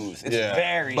smooth. It's Yeah.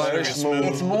 very Butter smooth.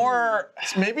 smooth. It's more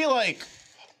Maybe like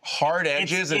hard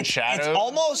edges and shadows. It's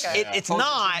almost. Okay. It's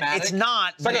not. It's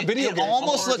not. like a video it game. almost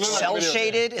Almost looks like a cell video game.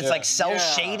 shaded. It's Yeah. like cell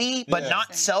shady, but Yeah.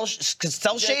 not cell. Because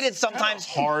cell shaded sometimes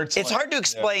hard to, It's like- hard to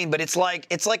explain, but it's like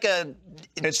a.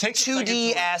 It takes a second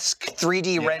 2D-esque,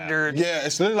 3D rendered. Yeah,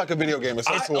 it's literally like a video game. It's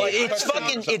so cool. It's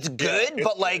fucking, it's good,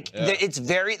 but like,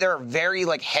 there are very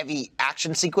like heavy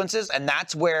action sequences, and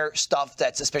that's where stuff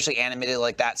that's especially animated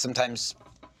like that sometimes,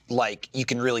 like, you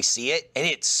can really see it, and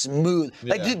it's smooth.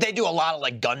 Like, Yeah. they do a lot of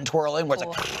like gun twirling where it's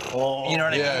like, you know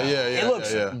what I mean? Yeah, It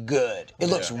looks good. It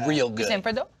looks real good.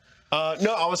 Sanfredo?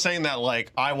 No, I was saying that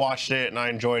like I watched it and I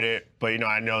enjoyed it, but you know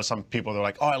I know some people they're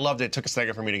like, oh, I loved it. It took a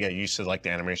second for me to get used to like the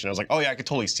animation. I was like, oh yeah, I could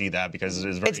totally see that because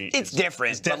it's very. It's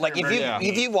different, but like very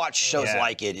if you watch shows Yeah.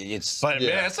 like it, it's. But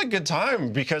man, it's a good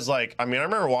time because like I mean I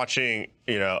remember watching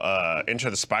Into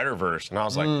the Spider-Verse and I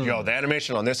was like, yo, the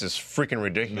animation on this is freaking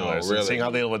ridiculous. really? And seeing how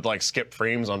they would like skip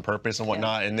frames on purpose and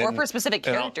whatnot, and then Or for specific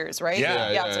you know, characters, right? Yeah,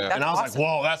 it's like, that's and I was awesome. like,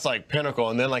 whoa, that's like pinnacle.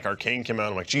 And then like Arcane came out,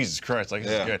 I'm like, Jesus Christ, like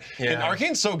this is good. And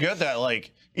Arcane's so good that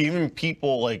like even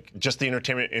people like just the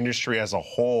entertainment industry as a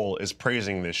whole is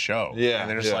praising this show. Yeah, and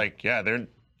they're just yeah. like, yeah, they're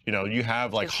you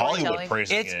have like Good Hollywood storytelling.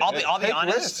 praising It's. it. I'll be Take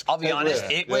honest. risks. I'll be Take honest.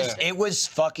 risks. It was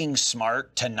fucking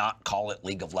smart to not call it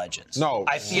League of Legends. No.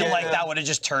 I feel like that would have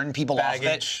just turned people off of it.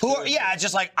 Baggage. It's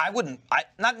just like I wouldn't.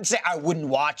 Not to say I wouldn't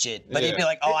watch it, but it'd be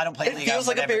like, oh, I don't play It League. feels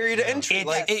like a barrier to entry.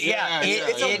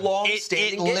 It's a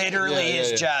long-standing It game. literally Yeah,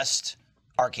 is yeah. just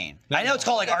Arcane. I know it's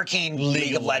called like Arcane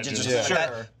League of Legends or something like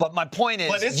that, but my point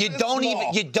But is it's you don't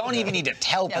small. even need to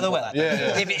tell people that.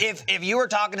 Yeah, yeah. If you were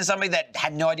talking to somebody that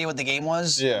had no idea what the game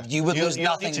was, Yeah. you would lose you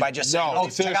don't nothing need to. by just saying, No, oh, check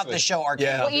out seriously. this show Arcane.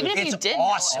 Yeah. Well, even if it's you did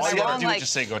awesome. know All you gotta wrong, do is like,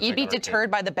 just say, go you'd check be out Arcane.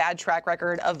 deterred by the bad track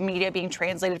record of media being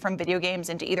translated from video games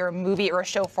into either a movie or a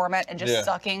show format and just Yeah.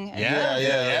 sucking. And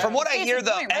Yeah. From what I Case hear, in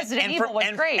though, point, Resident Evil was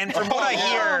great. and from what I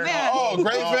hear, man. Oh,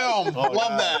 great film.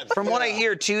 Love that. from what I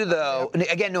hear too, though, and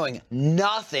again knowing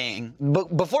nothing,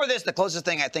 but before this, the closest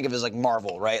thing I think of is like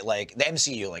Marvel, right? Like the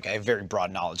MCU. Like I have very broad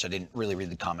knowledge. I didn't really read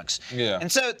the comics. Yeah. And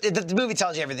so the movie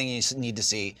tells you everything you need to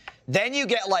see. Then you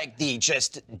get like the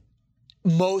just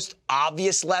most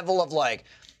obvious level of like.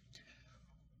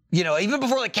 You know, even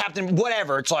before like Captain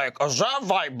whatever, it's like, is that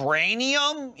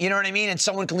vibranium? You know what I mean? And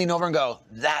someone can lean over and go,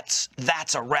 that's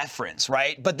a reference,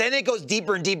 right? But then it goes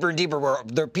deeper and deeper and deeper where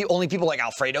only people like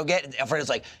Alfredo get. And Alfredo's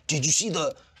like, did you see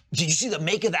the did you see the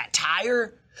make of that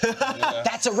tire?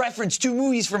 That's a reference to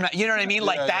movies from, you know what I mean?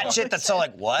 Like that shit that's so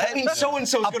like, what? I mean,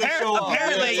 so-and-so's going to show up.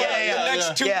 Apparently, The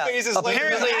next 2 phases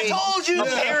apparently, later. I told you.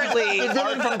 Apparently. The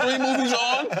villain from 3 movies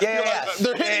on.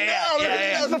 They're hitting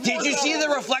now. Did you see the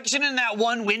reflection in that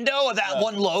one window of that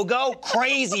one logo?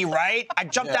 Crazy, right? I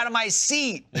jumped out of my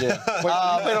seat. Yeah.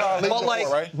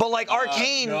 But like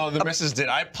Arcane. No, the missus did.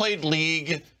 I played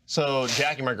League. So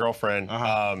Jackie, my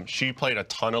girlfriend, she played a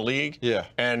ton of League. Yeah.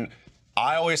 And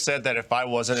I always said that if I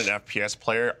wasn't an FPS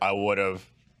player, I would have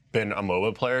been a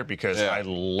MOBA player because I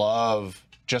love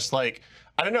just like,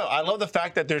 I don't know, I love the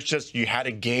fact that there's just, you had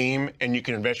a game and you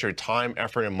can invest your time,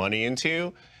 effort, and money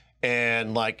into.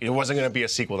 And like it wasn't gonna be a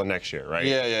sequel the next year, right?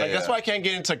 That's why I can't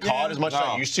get into COD as much as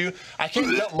I used to. I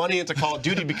can't dump money into Call of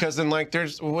Duty because then like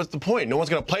what's the point? No one's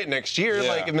gonna play it next year,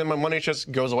 like, and then my money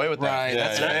just goes away with that. Right,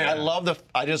 that's fair.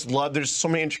 I just love. There's so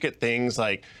many intricate things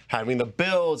like having the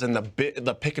builds and the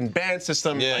pick and ban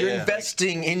system. You're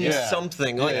investing in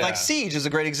something. Like Siege is a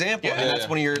great example, and that's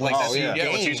one of your like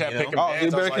when Siege had pick and Oh, bans,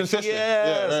 you're very I was consistent.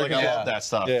 like, I love that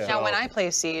stuff. Now, when I play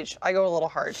Siege, I go a little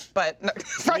hard, but I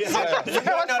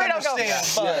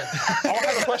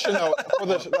have a question though. For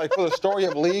the story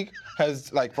of League,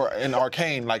 in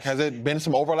Arcane, has it been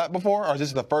some overlap before, or is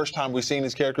this the first time we've seen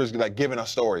these characters like given a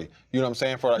story? You know what I'm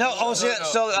saying? Well,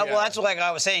 that's what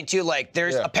I was saying too. Like,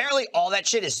 there's apparently all that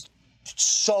shit is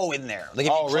so in there. Like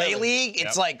if you play League,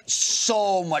 it's like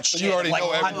so much shit. You already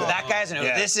know everything. That guy's know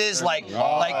this is like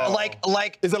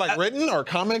is it like written or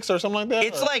comics or something like that?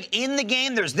 It's like in the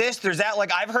game. There's this, there's that.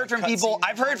 Like I've heard from people.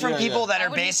 That are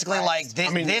basically like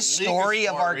this story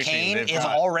of Arcane is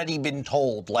already been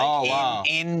told. Like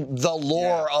in the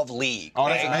lore of League.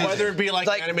 Right? Whether it be like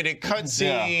an animated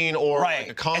cutscene or like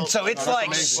a console. And so it's like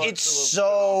it's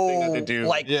so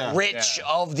like rich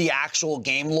of the actual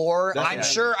game lore. I'm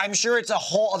sure it's a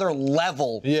whole other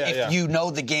level if you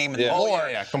know the game and the lore.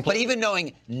 But even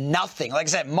knowing nothing, like I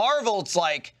said, Marvel, it's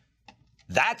like,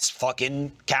 that's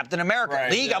fucking Captain America.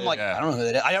 Right, League, I'm like, I don't know who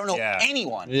that is. I don't know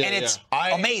anyone. And it's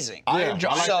amazing.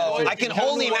 I can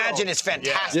only imagine it's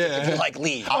fantastic if you like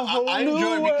League. I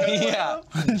enjoy it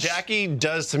because Jackie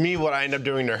does to me what I end up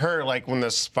doing to her. Like when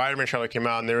the Spider-Man trailer came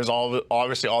out and there was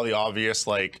obviously all the obvious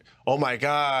like, oh my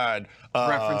God.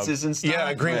 References and stuff.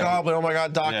 Yeah, Green Goblin, oh my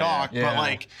God, Doc Ock. But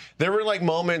like, there were like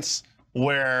moments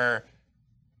where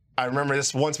I remember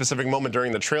this one specific moment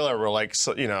during the trailer where like,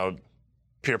 so, you know,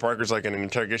 Peter Parker's like in an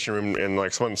interrogation room and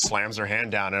like someone slams their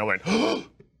hand down and I went,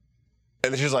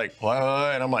 and then she's like, what?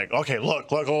 And I'm like, okay, look,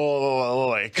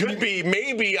 it could be,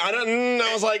 maybe. I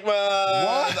was like,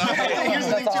 what? Here's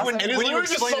the thing too, and it's literally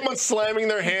just someone slamming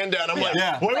their hand down. I'm like,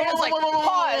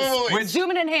 pause, zoom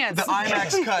and enhance. The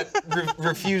IMAX cut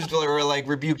refused or like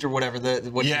rebuked or whatever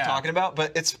what you're talking about,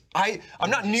 but I'm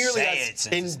not nearly as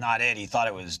it's not it. He thought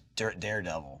it was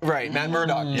Daredevil. Right, Matt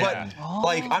Murdock. But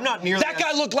like, I'm not nearly. That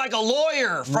guy looked like a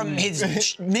lawyer from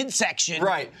his midsection.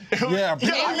 Right. Yeah.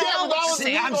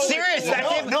 I'm serious. That's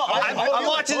him. No, I'm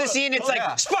watching the scene. It's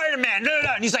like Spider-Man.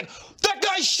 And he's like, that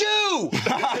guy's shoe.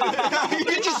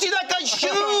 Did you see that guy's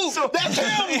shoe? That's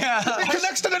him. It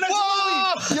connects to the next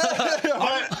movie.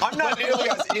 I'm not nearly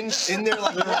as in there.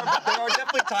 Like there are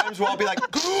definitely times where I'll be like,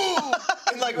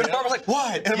 and like when Barbara's like,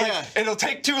 what? And I'm like, it'll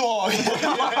take too long. You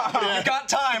got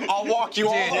time? I'll walk you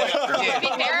all the way.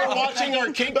 We're watching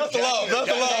Arcane. That's the love. That's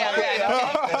the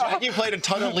love. Jackie played a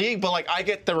ton of League, but like I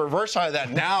get the reverse side of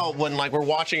that now when like we're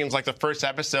watching it's like the first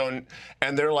episode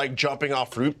and they're like jumping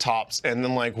off rooftops and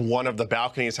then like one of the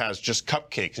balconies has just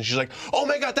cupcakes and she's like, oh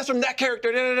my God, that's from that character.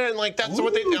 And like that's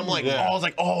what they. I'm like, I was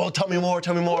like, oh, tell me more.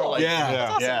 Like,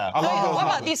 Awesome. What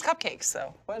about these cupcakes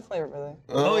though? What flavor were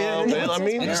they? Oh yeah, I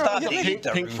mean,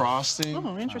 pink frosting.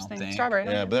 Oh, interesting. Strawberry.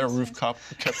 Yeah, but they're roof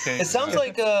cupcakes. It sounds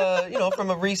like from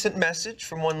a recent message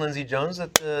from one Lindsay Jones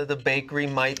that the bakery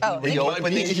might be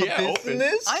reopening for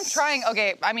business. I'm trying.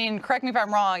 Okay, I mean, correct me if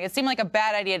I'm wrong. It seemed like a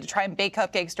bad idea to try and bake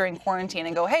cupcakes during quarantine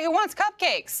and go, hey, who wants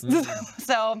cupcakes?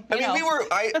 So I mean,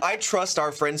 I trust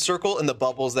our friend circle and the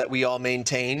bubbles that we all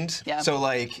maintained. Yeah. So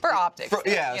like for optics.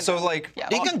 So like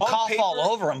you can cough all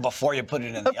over them before you put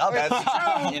it in the oven. That's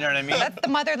true. You know what I mean? That's the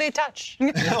motherly touch.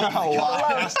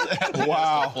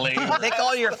 Wow. Lick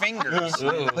all your fingers.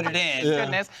 Put it in.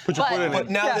 Goodness. Put your foot in But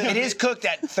it. now It is cooked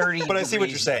at 30 But I see what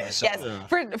you're saying. So. Yes,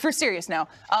 for serious now.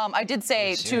 I did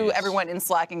say to everyone in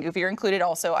Slack, and Goofy, you're included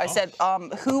also, I said,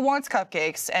 who wants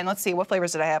cupcakes? And let's see, what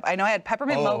flavors did I have? I know I had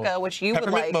peppermint mocha, which you would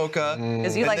like. Peppermint mocha.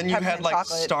 Because you like and then you had like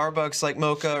chocolate. Starbucks like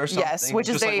mocha or something. Yes, which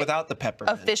is just like without the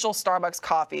peppermint. official Starbucks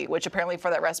coffee, which apparently for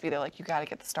that recipe, they're like, you got to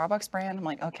get the Starbucks brand. I'm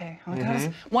like, okay.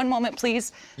 One moment,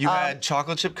 please. You had had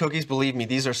chocolate chip cookies. Believe me,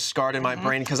 these are scarred in my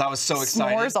brain because I was so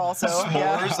excited. S'mores also. S'mores.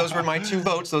 Yeah. Those were my 2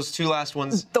 votes. Those 2 last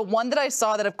ones. The one that I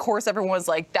saw that, of course, everyone was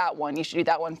like, that one, you should do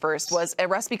that one first, was a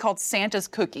recipe called Santa's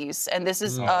Cookies. And this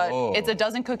is, it's a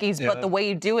dozen cookies, but the way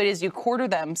you do it is you quarter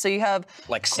them. So you have...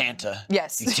 Like Santa.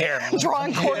 Yes. You tear him.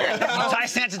 Drawing quarter. You tie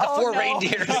Santa to 4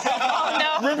 reindeers.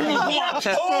 Oh, no.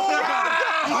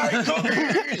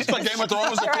 It's like Game of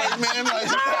Thrones, the Right. plate man,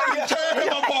 like tear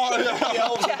him apart. The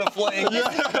elves with the flame.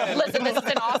 Listen, this is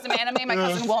an awesome anime. My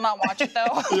cousin will not watch it,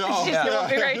 though. She will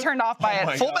be very turned off by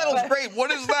it. Full Metal's great.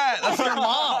 What is that? That's your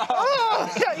mom.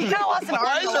 Yeah, you kind of lost an arm.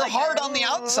 Why is but, her like, heart on the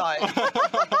outside?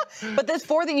 But this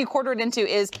 4 that you quarter it into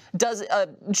is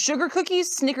sugar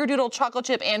cookies, snickerdoodle, chocolate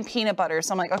chip, and peanut butter.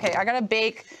 So I'm like, okay, I gotta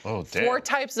bake 4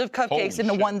 types of cupcakes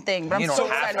into one thing. But I'm so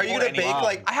excited. Are you for gonna it. bake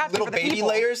like I have to little for the baby people.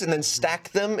 layers and then stack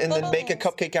them and then bake a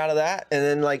cupcake out of that? And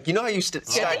then like, you know how you stack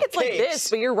I think it's like cakes? this,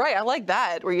 but you're right. I like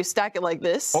that, where you stack it like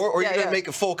this. Or Yeah, you're yeah. gonna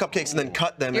make full cupcakes and then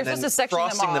cut them You're and then supposed to section them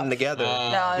frosting them off. together.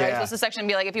 No, you're supposed to section and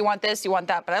be like, if you want this, you want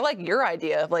that. But I like your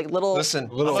idea of like little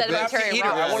sedimentary eater.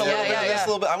 I want a little bit of this, yeah. a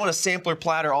little bit. I want a sampler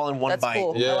platter all in one That's bite.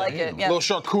 cool. I like it. Yeah.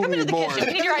 Little charcuterie board. We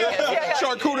need your ideas. Yeah.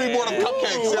 Charcuterie board of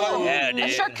cupcakes. Yeah, A dude.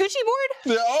 charcuterie board?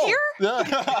 Yeah, oh, Here?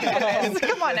 yeah.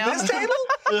 Come on now. This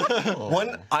table?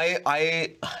 One,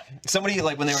 somebody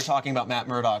like when they were talking about Matt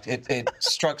Murdock, it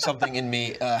struck something in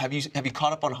me. Have you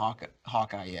caught up on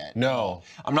Hawkeye yet? No.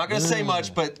 I'm not gonna say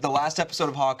much, but the last episode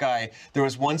of Hawkeye, there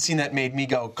was one scene that made me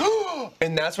go,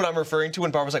 and that's what I'm referring to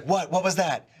when Barbara's like, what? What was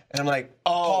that? And I'm like,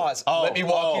 pause. Let me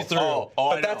walk you through.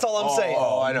 But that's all I'm saying.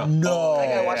 Oh, I know. No. I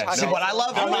gotta watch Hawkeye. See, what I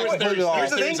love. Here's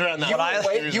the thing. around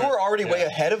that. You were already way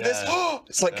ahead of this.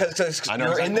 It's like because I know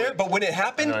you're in exactly there, but when it I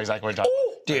happened, know exactly what you're talking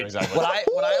about. Dude, Exactly. what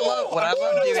I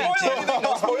love doing too.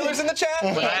 no spoilers in the chat.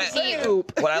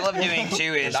 What I love doing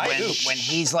too is when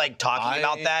he's like talking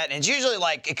about that, and it's usually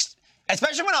like,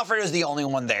 especially when Alfredo's the only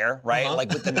one there, right?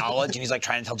 Like with the knowledge, and he's like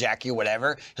trying to tell Jackie or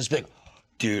whatever. He'll just be like,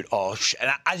 dude, oh shit.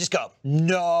 And I just go,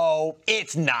 no,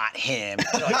 it's not him.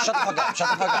 They're like, shut the fuck up,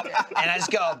 shut the fuck up. And I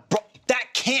just go, bro, that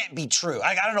can't be true.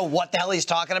 Like, I don't know what the hell he's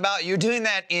talking about. You're doing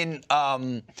that in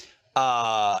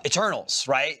Eternals,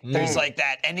 right? There's like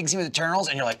that ending scene with Eternals,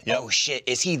 and you're like, oh shit,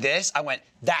 is he this? I went,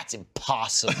 that's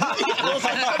impossible.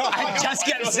 I just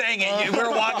kept saying it. We were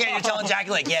walking, and you're telling Jackie,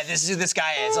 like, yeah, this is who this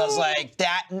guy is. I was like,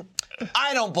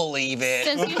 I don't believe it.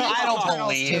 Since you I don't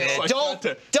Eternals believe too.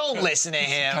 it. Don't listen to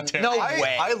him. No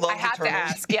way. I love I have to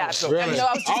Eternals. ask, yeah. Really? No,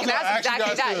 I was just I was gonna gonna ask ask you exactly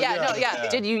guys that. too, Yeah, no, yeah.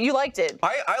 Did you liked it?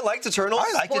 I liked Eternals.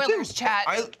 I liked it too. Spoilers, chat.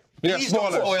 Yeah, Please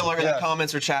don't spoilers. spoiler in Yeah. the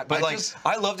comments or chat. But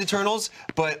I loved Eternals.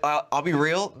 But I'll be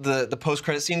real, the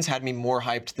post-credit scenes had me more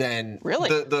hyped than Really?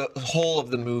 the whole of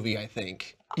the movie. I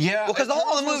think. Yeah. Well, because the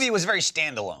whole of the movie was very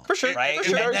standalone. For sure, Right? for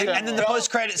sure. And then the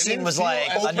post-credit scene was like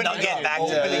a opening nugget up. back to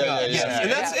Opening the up. Yeah.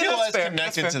 And that's, It feels that's fair.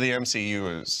 connected That's to fair. the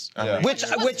MCU is.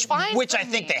 Which fine I for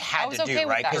think me. they I had was to okay do, with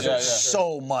right? that. Because Yeah, there's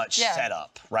so much Yeah.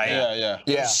 setup, right? Yeah.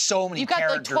 There's so many You've got like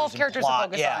characters 12 and characters plot.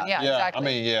 to focus on. Yeah, Yeah, exactly. I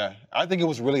mean, yeah. I think it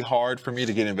was really hard for me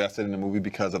to get invested in the movie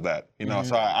because of that. You know,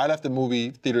 so I left the movie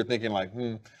theater thinking like,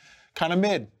 kind of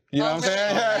mid. You know what I'm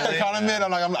saying? Yeah, kind of mid.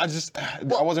 I'm like,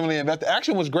 I wasn't really invested. The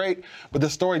action was great, but the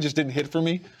story just didn't hit for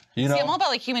me. You know? See, I'm all about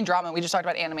like human drama. We just talked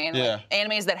about anime, and like,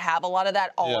 animes that have a lot of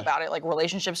that, all about it, like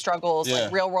relationship struggles,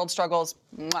 like real world struggles.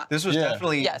 Mwah. This was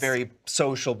definitely Yes. very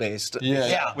social based.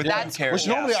 Yeah. With That's them characters.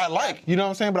 Which normally I like. You know what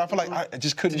I'm saying? But I feel like I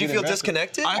just couldn't. Did you get feel invested.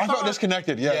 disconnected? I felt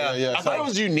disconnected. Yeah. I thought it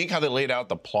was unique how they laid out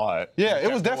the plot. Yeah,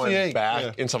 it was Kept going definitely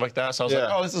back and stuff like that. So I was like,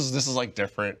 Yeah. oh, this is like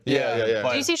different. Yeah. But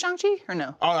Did you see Shang-Chi or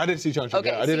no? Oh, I didn't see Shang-Chi. Okay,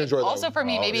 Yeah, I did see, enjoy that. Also one. for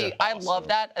me, maybe yeah. I love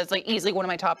that. It's like easily one of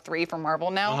my top 3 from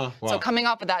Marvel now. Wow. So coming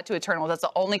off of that to Eternals, that's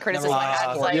the only criticism I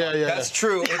had. It's like, Yeah. That's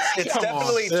true. It's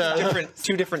definitely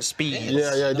two different speeds.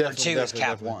 Yeah, definitely. Number 2 is definitely, Cap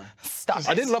definitely. 1. stop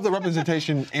I it. did love the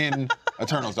representation in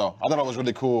Eternals, though. I thought it was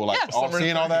really cool. Like,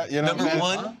 seeing all that, you know Number what I'm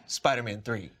saying? 1, Spider-Man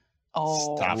 3.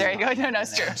 Oh, Stop there it. you go. No,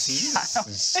 it's true.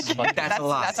 That's a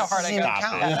lot. That's how hard I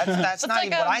go. That's not like,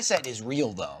 even what I said is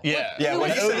real, though. Yeah.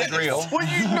 What you said is real. What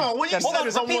you said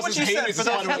is almost as heinous as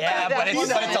Spider-Man. Yeah, but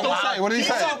it's a lot. What did he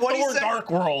say? Thor Dark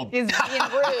World. He's being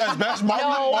rude. Best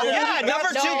Marvel? No. Yeah, number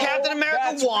 2, No. Captain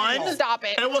America 1. Stop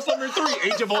it. And what's number 3?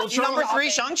 Age of Ultron. Number 3,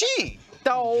 Shang-Chi.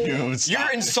 No.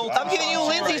 You're insulting. I'm giving you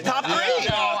Lindsay's top 3.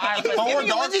 I'm giving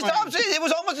you Lindsay's top 3. It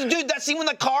was almost, dude, that scene when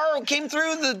the car came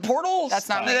through the portal. That's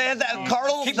not They had that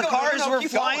the cars were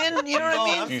flying, you know what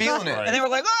I I'm mean? feeling it. And they were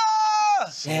like,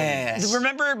 ah! Yes.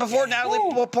 Remember before Natalie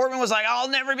Portman was like, I'll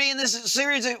never be in this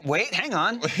series. Wait, hang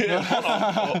on.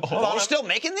 Hold on. We're still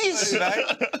making these?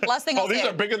 Last thing I'll these say.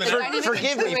 are bigger than the ever. dynamic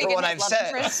Forgive between me for Druig what and I've his love said.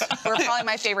 interests were probably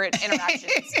my favorite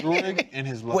interactions. Druig and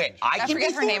his love. Wait, I I can forget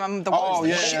be her Thor? name. I'm the Oh,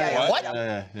 worst. yeah. What?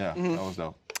 Yeah. That was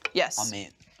dope. Yes. I mean,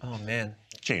 Oh man.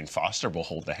 Jane Foster will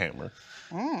hold the hammer.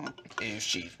 If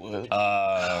she would.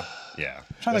 Yeah.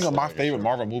 I'm trying to think of my favorite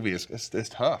Marvel movie. It's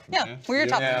tough. Yeah, Man. we're your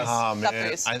top Yeah. threes. Oh Top man.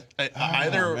 threes.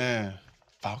 Either Man.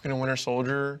 Falcon and Winter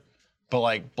Soldier, but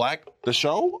like Black. The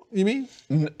show? You mean?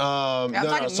 No,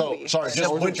 talking so movie. sorry,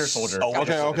 just Winter Soldier. Oh,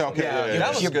 Okay. Yeah.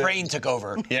 That was Your good. brain took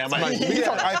over. Yeah, We can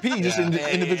talk IP, just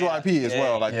individual IP as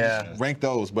well. Like Yeah. just rank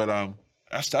those, but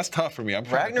that's tough for me. I'm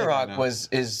trying to think right Ragnarok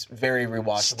now. is very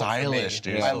rewatchable. Stylish, for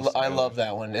me. dude. I love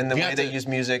that one, and the You way have they to- use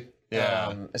music.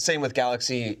 Yeah. Same with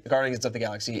Guardians of the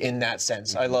Galaxy. In that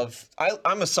sense,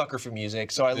 I'm a sucker for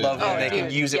music, so I love when they can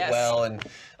dude, use it yes. well. And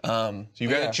So you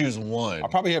got to choose one. I'll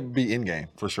probably have to be Endgame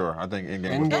for sure. I think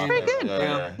Endgame was Endgame? my That's favorite.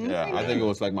 pretty good. Yeah. I think it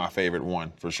was like my favorite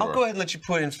one for sure. I'll go ahead and let you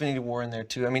put Infinity War in there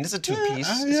too. I mean, it's a two-piece.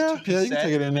 Yeah, you can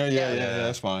take it in there. Yeah,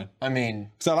 that's fine. I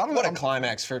mean, So a lot of what a them-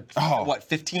 climax for Oh. what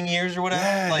 15 years or whatever.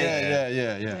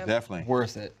 Yeah, definitely.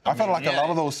 Worth it. I felt like a lot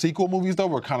of those sequel movies though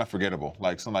were kind of forgettable.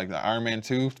 Like some like the Iron Man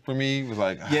 2 for me was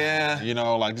like, Yeah. you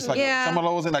know, like just like Yeah. some of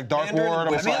those in like Dark Mandarin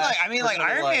World. was I mean, like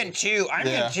Personally, Iron like- Man 2. Iron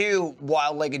Yeah. Man 2,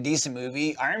 while like a decent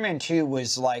movie, Iron Man 2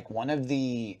 was like one of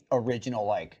the original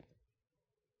like.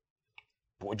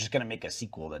 We're just gonna make a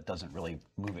sequel that doesn't really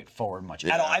move it forward much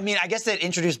at all. I mean, I guess it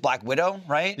introduced Black Widow,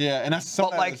 right? Yeah, and that's But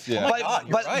something like, yeah.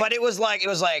 but it was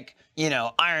like you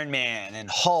know Iron Man and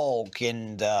Hulk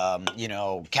and you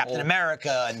know Captain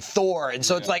America and Thor, and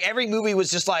so it's like every movie was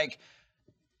just like,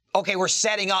 okay, we're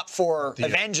setting up for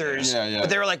Avengers, Yeah. but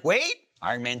they were like, wait,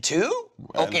 Iron Man 2?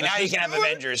 Okay, now you can have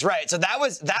Avengers, right? So that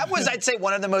was I'd say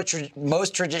one of the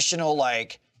most traditional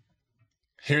like.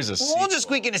 Here's a We'll just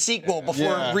squeak in a sequel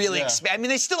before really expand. I mean,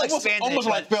 they still expanded almost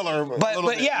it, like filler, a little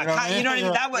But bit, yeah, you know what I mean? you know what I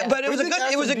mean. That was, Yeah. but it was a We good.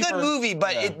 did It was a have good some movie.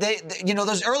 But deeper- you know,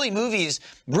 those early movies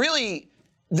really.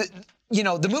 You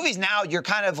know, the movies now, you're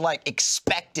kind of like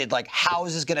expected, like, how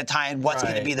is this going to tie in? What's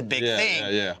going to be the big thing?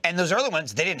 Yeah. And those early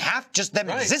ones, they didn't have, just them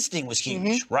existing was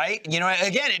huge, right? You know,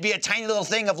 again, it'd be a tiny little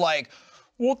thing of like,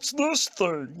 what's this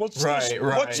thing? What's this? Right,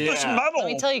 What's this yeah. metal? Let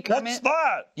me tell you, Kermit. What's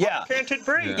that? Yeah. Can't it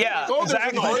breathe? Yeah,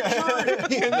 exactly. Wow,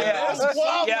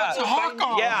 Yeah. that's a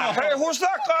Hawkeye. Yeah. Hey, who's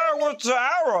that guy with the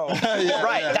arrow?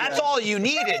 Right. That's all you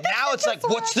needed. Now it's like,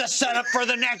 what's the setup for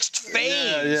the next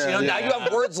phase? You know, now you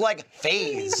have words like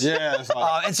phase. Yeah, it's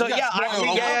like, And so you got spoiled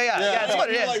almost. that's what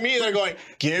it You're is. like me, they're going,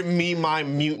 give me my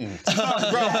mutant.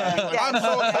 I'm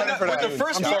so excited for that. The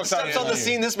first I'm so few excited steps for on the that.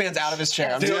 scene, this man's out of his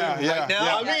chair. I'm telling you right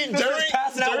now. I mean, This is during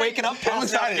passing out, waking up. I'm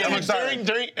excited. I'm excited.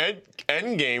 During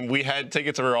Endgame, we had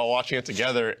tickets. We were all watching it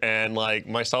together, and like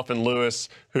myself and Lewis,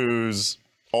 who's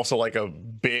also like a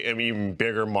big, I mean, even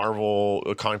bigger Marvel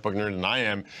comic book nerd than I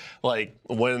am. Like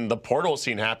when the portal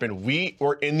scene happened, we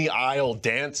were in the aisle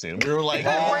dancing. We were like,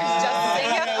 Where's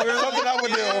Justin? We were something I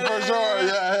would do for sure.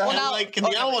 Yeah. and like in the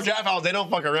Animal Draft House, they don't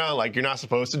fuck around. Like you're not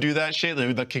supposed to do that shit.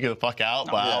 They'll kick you the fuck out.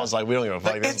 But I was like, we don't give a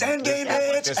fuck. It's Endgame,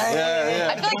 bitch.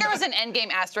 Yeah. I feel like there was an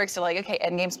Endgame asterisk to like, okay,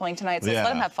 Endgame's playing tonight, so let's let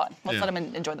them have fun. Let's let them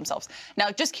enjoy themselves.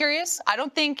 Now, just curious, I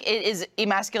don't think it is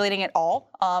emasculating at all.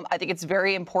 I think it's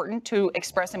very important to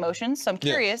express emotions. So I'm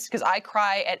curious because I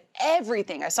cry at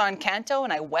everything. I saw Encanto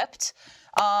and I wept.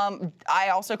 I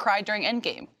also cried during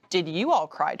Endgame. Did you all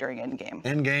cry during Endgame?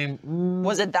 Endgame.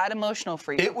 Was it that emotional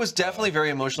for you? It was definitely very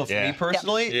emotional for me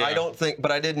personally. Yeah. I don't think, but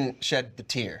I didn't shed the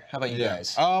tear. How about you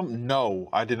guys? No,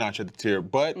 I did not shed the tear,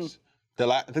 but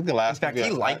I think the last. In fact,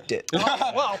 he liked it.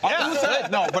 Well, yeah.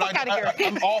 No, but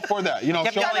I'm all for that. You know,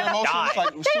 showing your emotions like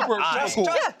super cool.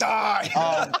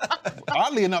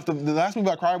 Oddly enough, the last movie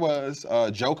I cried was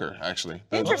Joker. Actually,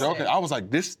 the Joker. I was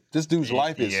like, this dude's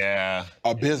life is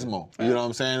abysmal. You know what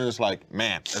I'm saying? It's like,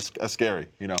 man, that's scary.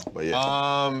 You know, but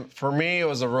yeah. For me, it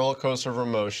was a roller coaster of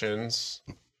emotions.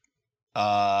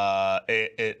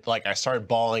 It like I started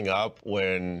bawling up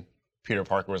when Peter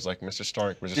Parker was like, Mr.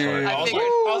 Stark, Mr. Stark. I was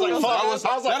like,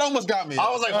 fuck. That almost got me. I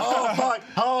was like,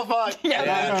 oh fuck.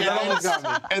 That almost got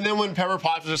me. And then when Pepper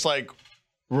Potts was just like,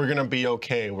 we're gonna be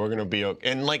okay. We're gonna be okay.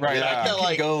 And like, I felt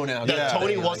like go now.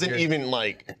 Tony wasn't even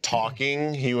like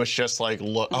talking. He was just like,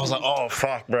 look. I was like, oh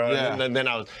fuck, bro. Yeah. And then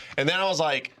I was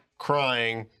like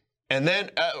crying. And then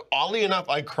oddly enough,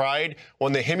 I cried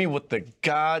when they hit me with the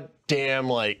goddamn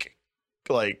like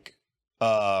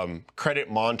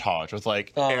credit montage with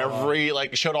like every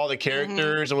like showed all the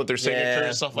characters and what their signature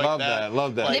and stuff like that.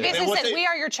 Love that. They Like, basically and what said, "We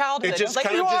are your childhood." It just like,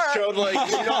 kind of you just are. showed like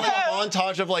you know like a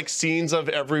montage of like scenes of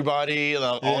everybody,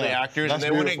 all the actors, that's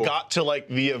and then when beautiful. it got to like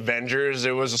the Avengers,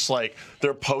 it was just like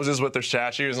their poses with their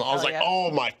statues, and I was like, oh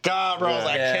my god, bro! I was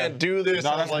like, I can't do this. No,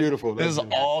 I was that's like, beautiful. This is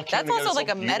all. That's also like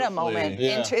a meta moment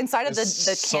inside of the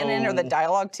It's canon or the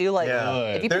dialogue too. Like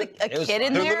if you put a kid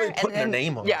in they're there, literally putting their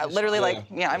name on it. Yeah, literally like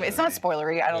I mean, it's not spoiler.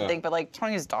 spoilery, I don't think, but like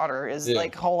Tony's daughter is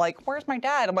like whole like, where's my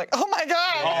dad? I'm like, oh my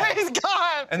god, he's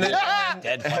gone. And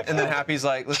then Happy's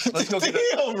like, let's go get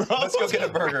a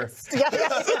burger.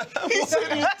 He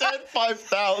said he's dead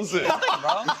 5,000.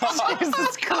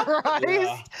 Jesus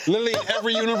Christ. Literally in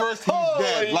every universe, he's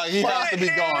dead. Like he has to be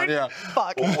gone. Yeah.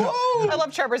 Fuck. I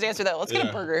love Trevor's answer though. Let's get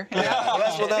a burger.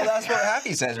 That's what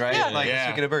Happy says, right? Yeah. Like, let's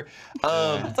go get a burger.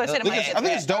 That's what I said in my I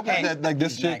think it's dope that like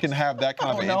this shit can have that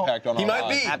kind of an impact on He our might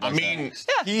lives. be. I mean,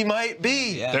 He might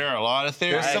be. there are a lot of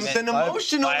theories. There's something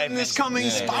emotional in this coming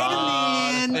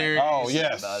Spider-Man. Oh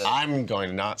yes. I'm going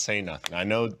to not say nothing. I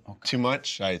know too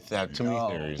much. I have too many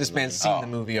theories. This man's seen the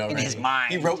movie already. his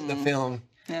mind. He wrote the film.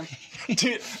 Yeah.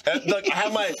 Dude, look,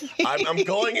 I'm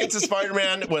going into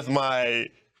Spider-Man with my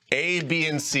A, B,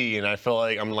 and C, and I feel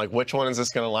like I'm like, which one is this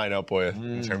gonna line up with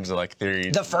in terms of like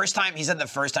theories? The first time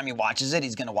he watches it,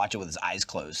 he's gonna watch it with his eyes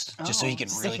closed, just so he can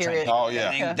just really to try hear to. it. Oh,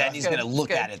 yeah. And then he's gonna look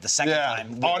at it the second Yeah.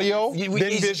 time. Audio, then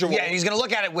visual. Yeah, he's gonna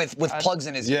look at it with plugs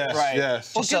in his Yes. ears. Right.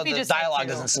 Yes. Well, Just so Goofy the just said dialogue too.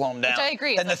 doesn't slow him down. Which I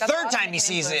agree. Then the It's like, third that's time why he it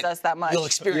sees it, influence us that much. you'll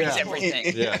experience Yeah.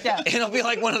 everything. Yeah. Yeah. It'll be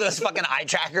like one of those fucking eye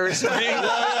trackers. It's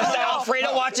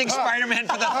Alfredo watching Spider-Man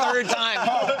for the third time.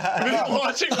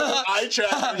 watching eye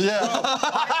trackers.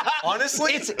 Yeah.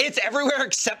 Honestly, It's everywhere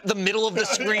except the middle of the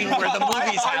screen where the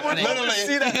movie's happening. Literally.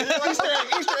 see that. Easter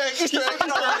egg. He's looking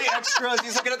at all the extras.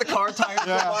 He's looking at the car tires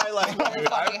go by.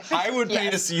 Like, I would pay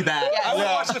to see that. Yes. I would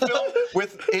Yeah. watch the film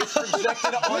with it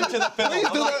projected onto the film. Please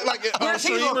do that like on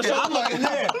stream or something. I'm looking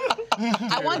there.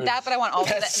 I want that, but I want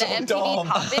also the That's so MTV dumb.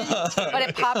 pop-in, but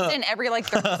it pops in every like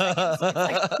 30 seconds.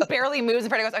 It's like barely moves, and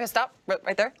Freddie goes, okay, stop,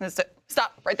 right there.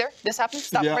 Stop, right there. This happened.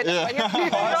 Stop, Yeah, right there. yeah. Right here.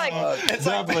 You're like, It's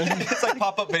like, it's like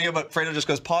pop-up video, but Fredo just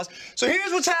goes pause. So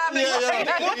here's what's happening. Look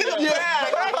at the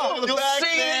back. You'll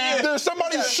see it. There's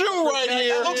somebody's shoe right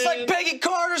here. It looks like Peggy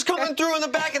Carter's coming through in the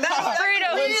back, and that's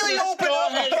Fredo, really open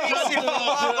up.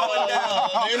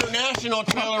 The international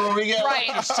trailer where we get Right.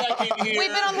 like a second here. we've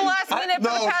been on the last minute for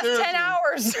No, the past seriously. 10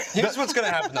 hours. Here's what's gonna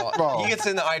happen though. Bro. He gets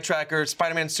in the eye tracker,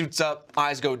 Spider-Man suits up,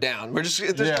 eyes go down. There's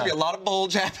gonna be a lot of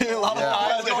bulge happening, a lot of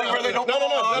eyes going where they don't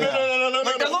belong.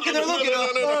 Like, they're looking.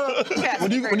 Yes,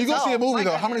 When you go see a movie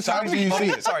though, how many times do you see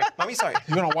it? Mommy, sorry.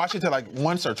 You gonna watch it to like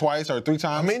once or twice or three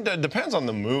times? I mean, it depends on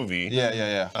the movie.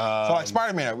 Yeah. So like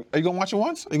Spider-Man, are you gonna watch it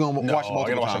once? Or are you gonna watch it multiple I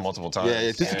gotta times? watch it multiple times.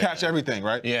 Yeah, just to catch everything,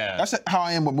 right? Yeah. That's how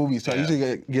I am with movies too. I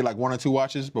usually get like one or two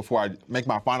watches before I make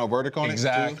my final verdict on it.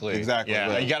 Exactly. Too. Exactly.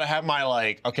 Yeah. You gotta have my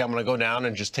like, okay, I'm gonna go down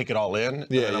and just take it all in.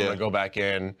 Yeah, And then I'm yeah. gonna go back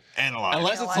in. Analyze.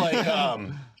 Unless it's like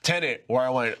Tenet, where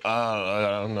I went,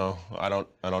 I don't know. I don't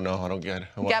know. I don't get it.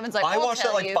 Gavin's like, I I'll watched that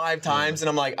tell like you. 5 times, and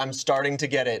I'm like, I'm starting to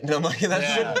get it, and I'm like,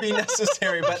 that shouldn't be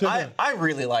necessary, but I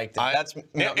really liked it. That's it's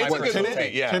my a good first movie,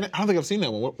 take. yeah. Tenet? I don't think I've seen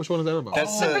that one. Which one is that about?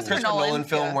 That's a Christopher Nolan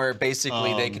film yeah. where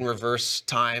basically they can reverse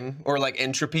time or like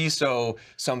entropy, so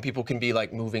some people can be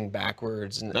like moving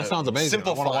backwards. And, That sounds amazing.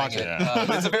 I wanna Simplifying watch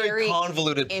it. It's a very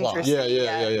convoluted plot. Interesting.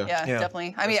 Yeah. Yeah,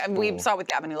 definitely. I mean, we saw it with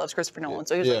Gavin, who loves Christopher Nolan,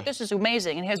 so he was like, this is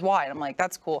amazing, and here's why. And I'm like,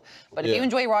 that's cool. But if you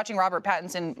enjoy watching Robert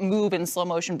Pattinson move in slow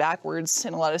motion backwards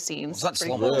in a lot of scenes, It's not pretty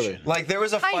slow cool. motion. Really? Like there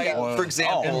was a fight, of. for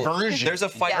example. inversion. There's a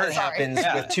fight Yeah, that sorry. happens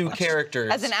with 2 characters.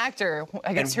 As an actor,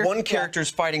 I guess And you're one character's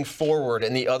fighting forward,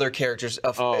 and the other character's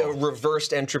a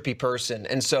reversed entropy person,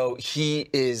 and so he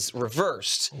is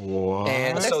reversed. What?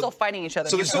 And They're still fighting each other.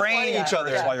 So they're still fighting each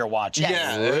other. While you're watching.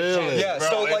 Yes. Really? Yeah. Bro,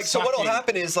 So it's what'll sucking.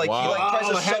 happen is like he like Wow. tries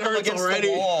to My shove head him hurts against already.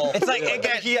 the wall. It's like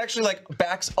he actually like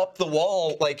backs up the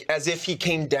wall like as if he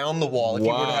came down the wall. If he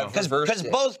would have reversed Because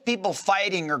it. both people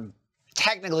fighting are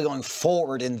technically going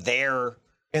forward in their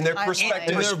in their In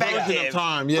perspective. their version of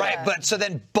time, yeah. Right, but so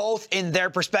then both in their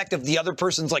perspective, the other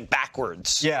person's like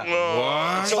backwards. Yeah.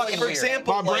 What? So like fucking for weird.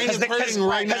 example, My brain like, is hurting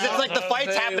right now. Because it's like the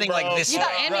fight's happening like this. You got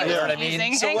way. Andy You know what I amazing.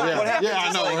 mean? So Hang what, on. what happens Yeah, I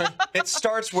is, know, like, right? it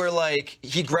starts where like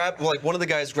he one of the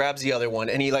guys grabs the other one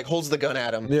and he like holds the gun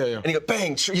at him. Yeah, yeah. And he goes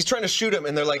bang. He's trying to shoot him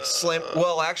and they're like slam.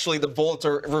 Well, actually the bullets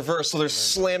are reversed, so they're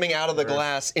slamming out of the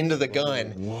glass into the gun.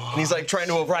 And he's like trying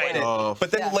to avoid it.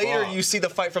 But then later you see the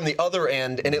fight from the other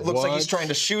end and it looks like he's What? trying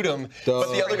to shoot him,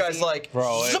 but the other guy's like,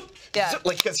 zip, Yeah. zip,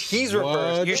 like because he's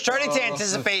reversed. You're starting to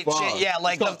anticipate shit. Yeah,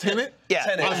 like It's called Tenet? Yeah,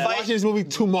 Tenet. the I'm fight. watching this movie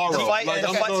tomorrow. The fight, Like, the,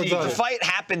 I'm fight, so the excited. fight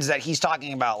happens that he's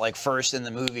talking about like first in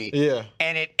the movie. Yeah.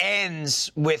 And it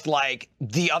ends with like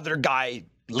the other guy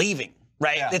leaving,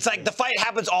 right? Yeah. It's like the fight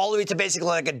happens all the way to basically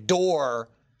like a door.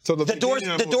 So the doors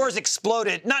beginning of the doors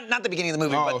exploded. Not the beginning of the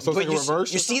movie, Oh, but, so it's but like a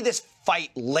reverse you or see this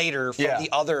fight later from the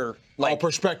other like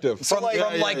perspective. from like-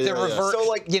 the reverse. So,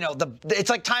 like- you know, it's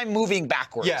like time moving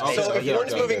backwards. Yeah. So basically. if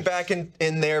one's moving back in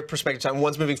their perspective time,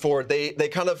 one's moving forward. They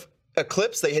kind of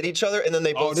eclipse, they hit each other, and then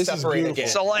they both this is separate beautiful. again.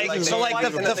 So like, they the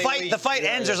and then they fight, leave. the fight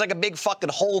ends. There's like a big fucking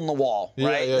hole in the wall,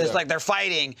 right? yeah, It's yeah. like they're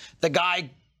fighting.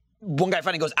 One guy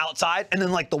finally goes outside, and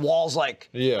then like the wall's like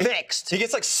fixed. He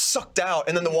gets like sucked out,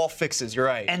 and then the wall fixes. You're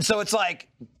right. And so it's like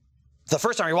the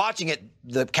first time you're watching it,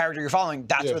 the character you're following,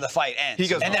 that's where the fight ends. He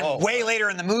goes, and then "Oh, way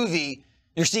later in the movie,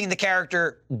 you're seeing the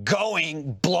character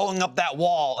blowing up that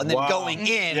wall, and then going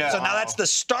in. Yeah. So now that's the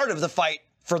start of the fight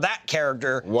for that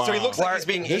character. Wow. So he looks like he's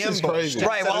being This is ambushed. crazy.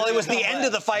 Right, well, it was the end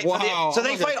of the fight. Wow, So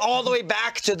they okay. fight all the way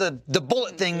back to the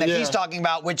bullet thing that he's talking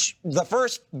about, which the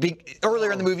first,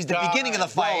 earlier in the movie is the beginning of the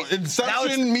fight. Bro,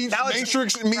 Inception meets now it's-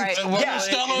 Matrix meets Right.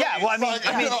 Interstellar. Yeah, well,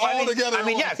 all together.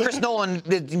 Chris Nolan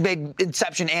made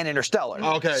Inception and Interstellar.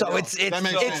 Okay, so yeah. it's That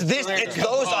makes sense. it's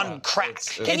those on crack.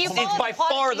 Can you It's follow by the plot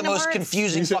far the Kingdom most Hearts?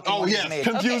 confusing fucking Oh movie yes, made.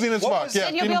 confusing as fuck. Yeah,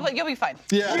 And you'll be fine.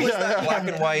 yeah, What was that yeah. black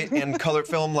and white and colored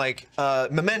film like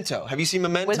Memento? Have you seen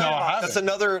Memento? Wizard of Oz. That's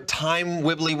another time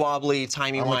wibbly wobbly,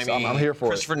 timey-wimey I'm here for it.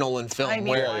 Christopher Nolan film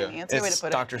where Timey-wimey, that's a good way to it's put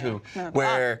it. Doctor Who, No.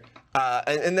 where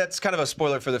and that's kind of a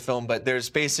spoiler for the film, but there's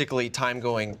basically time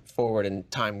going forward and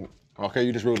time. Okay,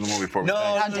 you just ruined the movie for me. No,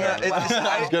 How dare you.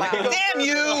 Damn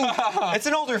you! It's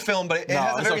an older film, but it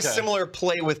has a it's very okay. similar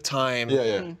play with time,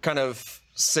 kind of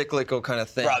cyclical kind of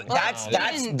thing. Bro, that's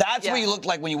yeah. what you look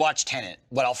like when you watch Tenet.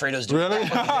 What Alfredo's doing. Really?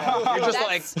 You're just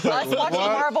like. Us watching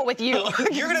Marvel with you.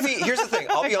 You're gonna be. Here's the thing.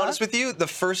 I'll be honest with you. The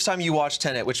first time you watch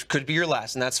Tenet, which could be your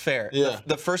last, and that's fair. Yeah.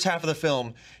 The first half of the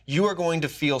film, you are going to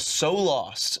feel so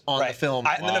lost on the Right. film,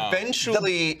 and then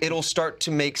eventually it'll start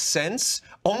to make sense.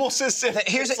 Almost as if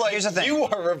Here's it's the like thing. you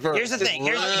are reversed. Here's the thing.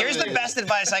 Here's the best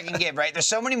advice I can give. Right? There's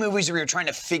so many movies where you're trying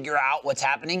to figure out what's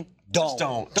happening. Don't.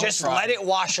 Just try. let it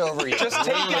wash over you. Just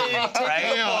take it in.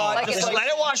 Right? Like Just it's like- let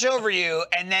it wash over you,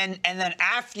 and then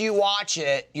after you watch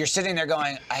it, you're sitting there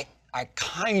going, I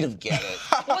kind of get it.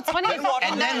 What's funny is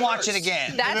And then watch it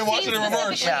again. That then watch scene it in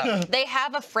reverse. specifically, they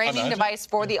have a framing device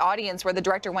for the audience where the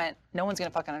director went, no one's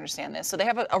gonna fucking understand this. So they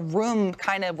have a room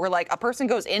kind of where like a person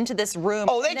goes into this room.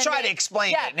 Oh, they and then try to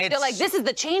explain yeah, it, and they're it's- like, this is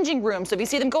the changing room. So if you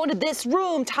see them go into this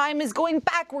room, time is going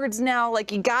backwards now.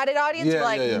 Like, you got it, audience? Yeah, You're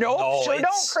like, yeah, yeah. nope, No, sure don't,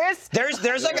 it's- Chris.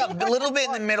 There's like a little bit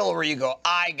in the middle where you go,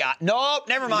 nope,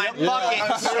 never mind, fuck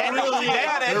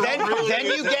it. Then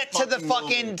you get to the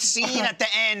fucking scene at the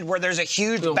end where there's a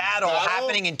huge battle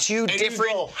happening in two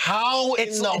different. How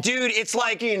It's in the dude. It's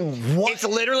like what? it's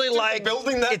literally like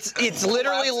building that it's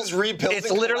literally collapses, rebuilding,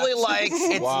 it's literally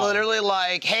collapses. like literally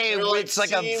like hey, like it's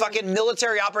like a team- fucking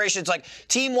military operation. It's like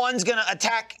team one's gonna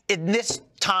attack in this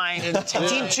time, and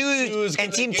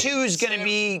team two's gonna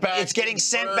be it's getting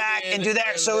sent back and do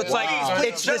that. So it's like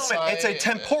it's this. Gentlemen, it's a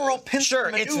temporal pinch.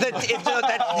 Sure, that's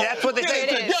what they say.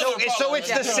 It is. So it's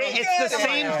the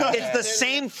same. It's the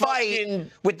same fight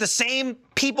with the same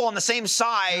people on the same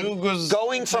side,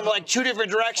 going from like two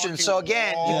different directions. So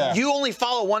again, you only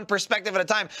follow one perspective at a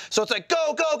time. So it's like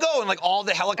go, go, go, and like all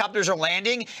the helicopters are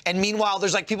landing, and meanwhile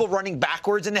there's like people running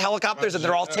backwards in the helicopters, and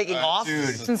they're all taking off.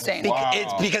 It's insane.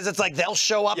 It's because it's like they'll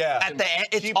show up at the end.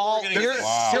 It's all you're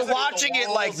watching it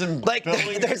like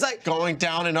there's like going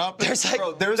down and up.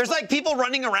 there's like people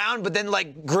running around, but then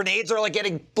like grenades are like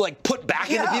getting like put back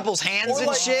into people's hands Or and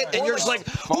like- shit, and or you're like- just like,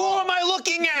 who am I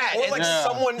looking at? Or And- like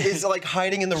someone is like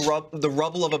hiding in the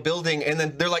rubble of a building, and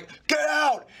then they're like, "Get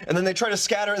out!" And then they try to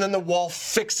scatter, and then the wall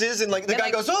fixes, and like the It, guy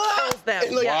like, goes, "Ah!" kills them.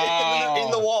 And, like, Yeah. and they're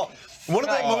in the wall. One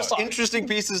of the most interesting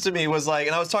pieces to me was like,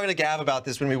 and I was talking to Gav about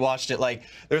this when we watched it. Like,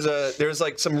 there's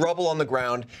like some rubble on the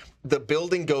ground. The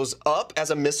building goes up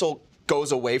as a missile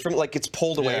goes away from it, like it's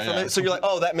pulled away from it. So you're like,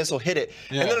 oh, that missile hit it.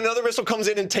 And then another missile comes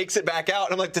in and takes it back out.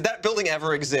 And I'm like, did that building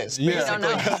ever exist? Yeah. don't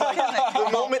know. The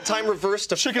moment time reversed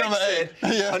to Chicken fix on the it,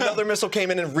 egg. Yeah. another missile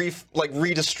came in and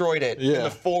re-destroyed it in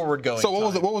the forward going. So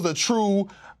what was the true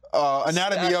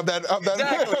anatomy of that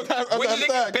Exactly. When did it get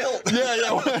stack? built?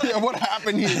 Yeah. What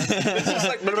happened here? It's just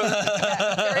like,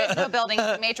 There is no building.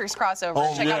 It's a Matrix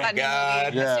crossover. Check out that new movie. Yeah.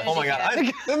 as soon as oh my you god.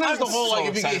 can. Then there's the whole so like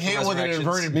if you get excited for hit with an Resurrections.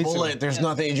 inverted Me too. bullet, there's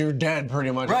nothing. You're dead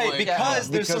pretty much. Right, Like, because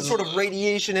there's some sort of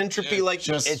radiation entropy, like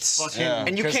just fucking.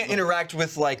 and you can't interact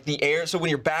with like the air. So when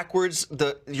you're backwards,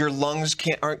 your lungs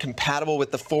aren't compatible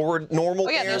with the forward normal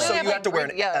yeah, air. they So have, you like, have to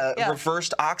wear a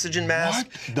reversed oxygen mask.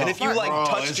 And if you like Bro,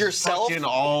 touched it's yourself, fucking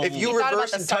all- if you You thought about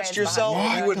reversed the and touched science yourself,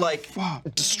 behind you would like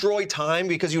destroy time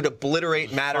because you would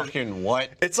obliterate matter. Fucking what?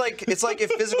 It's like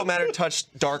if physical matter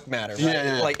touched dark matter, right?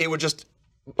 Yeah. Like it would just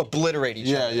obliterate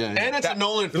each other. Yeah. And it's a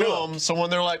Nolan film, so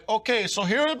when they're like, okay, so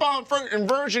here's about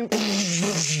inversion.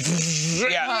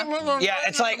 yeah,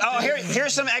 it's like, oh,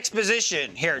 here's some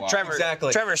exposition. Here, Trevor.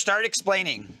 Exactly. Trevor, start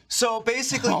explaining. So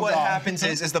basically, what God. happens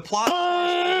is the plot.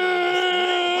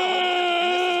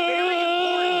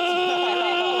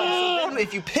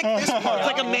 if you pick this part, It's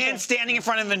like a man standing in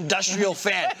front of an industrial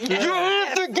fan. You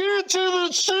have to get to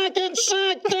the second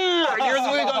sector. You're the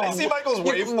way going. see Michael's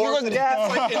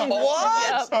waveform.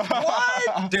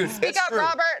 What? Dude, Speak up,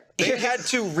 Robert. They had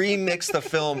to remix the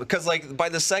film because, like, by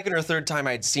the second or third time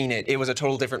I'd seen it, it was a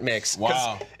total different mix. 'Cause-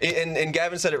 Wow. And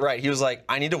Gavin said it right. He was like,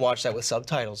 I need to watch that with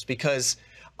subtitles because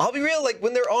I'll be real. Like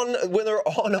when they're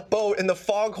on a boat and the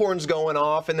foghorn's going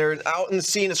off and they're out in the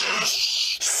sea and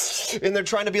it's and they're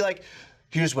trying to be like,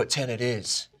 here's what Tenet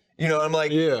is. You know, I'm like,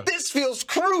 this feels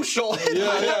crucial.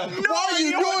 Why are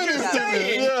you doing this to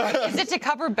me? Is it to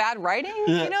cover bad writing?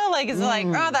 You know, like is it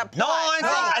like that? No,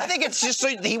 plot? I think it's just so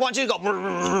he wants you to go in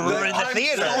the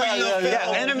theater.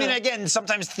 And I mean, again,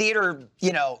 sometimes theater,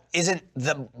 you know, isn't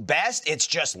the best. It's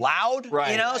just loud,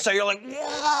 Right. you know. So you're like,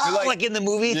 like in the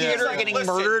movie theater, like, getting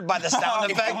listen, murdered by the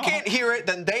sound If effect. you can't hear it,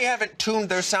 then they haven't tuned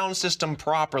their sound system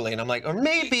properly. And I'm like, or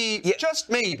maybe, just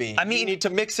maybe, I mean, you need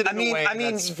to mix it in a way. I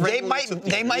mean, that's they friendly might to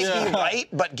be right,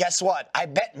 but guess what? I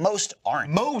bet most aren't.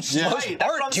 Most right, that's what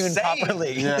aren't I'm tuned saying.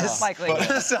 properly. Yeah. Likely.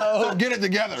 So get it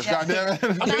together,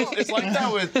 goddammit. I mean, it's like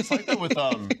that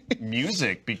with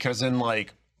music because in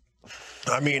like.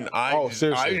 I mean, I would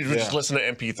just listen to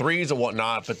MP3s and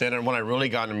whatnot, but then when I really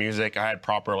got into music, I had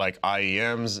proper like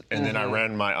IEMs, and then I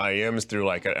ran my IEMs through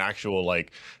like an actual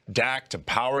like DAC to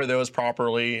power those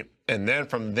properly, and then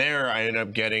from there I ended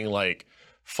up getting like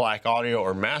FLAC audio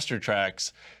or master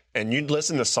tracks, and you'd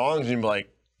listen to songs and you'd be like,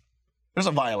 there's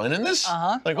a violin in this?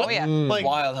 Like what? Oh, yeah. Like,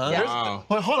 Wild, huh? Wow.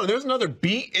 Wait, hold on, there's another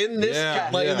beat in this,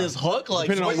 in this hook? Like,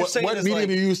 Depending on you're what saying is, medium like-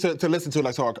 you use to listen to,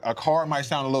 like, so a car might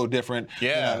sound a little different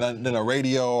than a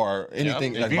radio or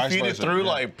anything, If like you vice feed it versa. through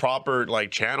like proper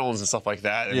like channels and stuff like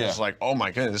that, and it's like, oh my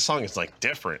goodness, this song is like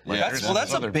different. Like, That's- there's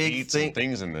that's a other big beats thing. and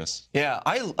things in this. Yeah,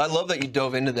 I love that you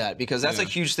dove into that because that's a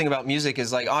huge thing about music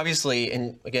is like obviously,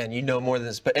 and again, you know more than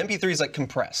this, but MP3 is like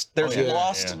compressed. There's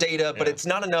lost data, but it's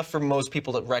not enough for most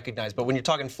people to recognize. But when you're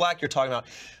talking FLAC, you're talking about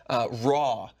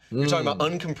raw. You're talking about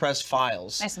uncompressed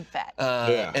files. Nice and fat.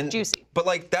 And Juicy. But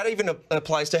like that even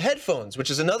applies to headphones,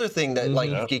 which is another thing that like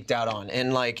you've geeked out on.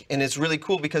 And it's really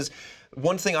cool because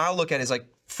one thing I'll look at is like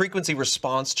frequency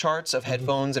response charts of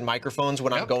headphones and microphones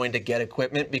when I'm going to get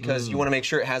equipment because you want to make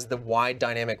sure it has the wide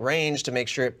dynamic range to make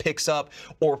sure it picks up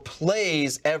or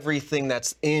plays everything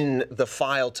that's in the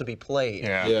file to be played.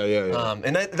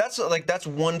 And that's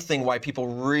one thing why people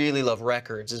really love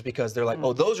records is because they're like,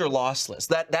 oh, those are lossless.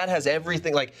 That has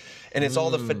everything like, and it's all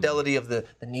the fidelity of the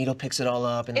needle picks it all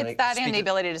up. And It's like, that and the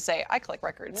ability to say, I collect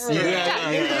records. It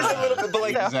is a little bit, but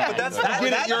like, but that's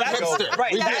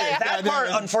That part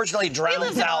unfortunately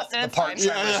drowns out the part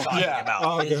Trevor's talking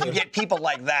about. You get people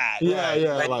like that.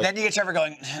 But then you get Trevor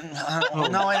going,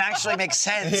 no, it actually makes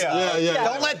sense.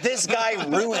 Don't let this guy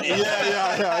ruin it.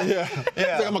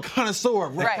 It's like I'm a connoisseur.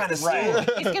 Right.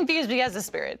 He's confused, but he has the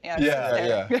spirit.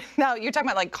 Now you're talking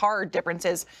about like car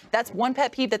differences. That's one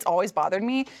pet peeve that's always bothered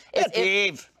me. Is Pet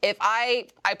peeve. If I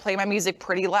play my music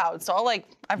pretty loud, so I'll like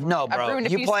I've ruined a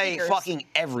few You play speakers. fucking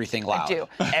everything loud. I do.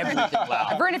 Everything loud.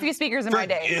 I've ruined a few speakers in my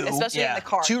day, especially in the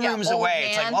car. Two rooms old away.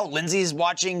 It's man. like, oh, Lindsay's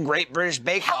watching Great British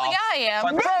Bake Off. Hell yeah, I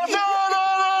am. Like,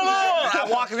 I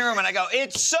walk in the room and I go,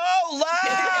 it's so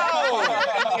loud.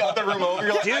 the other room over.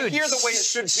 You're like, I Dude, hear the way it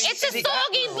should be. It's a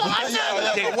soggy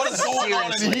blossom. Dude, what is going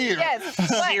on in here? Yes. But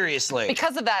Seriously.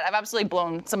 Because of that, I've absolutely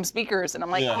blown some speakers, and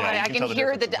I'm like, I can can tell the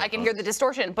hear difference I can hear the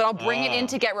distortion, but I'll bring it in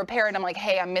to get repaired, and I'm like,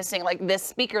 hey, I'm missing like this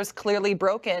speaker's clearly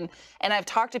broken, and I've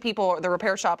talked to people at the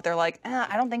repair shop. They're like,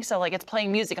 I don't think so. Like it's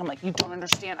playing music. I'm like, you don't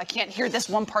understand. I can't hear this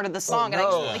one part of the song, and I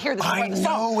just want to hear this part of the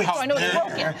song. So I know it's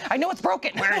broken. I know it's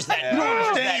broken. Where's that?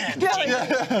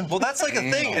 Where's Well, that's like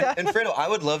a thing. And Fredo, I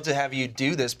would love to have you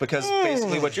do this because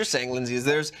basically what you're saying, Lindsay, is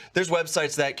there's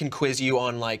websites that can quiz you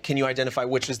on like, can you identify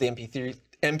which is the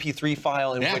MP3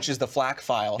 file and which is the FLAC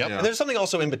file. And there's something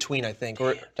also in between, I think,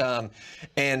 or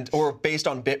based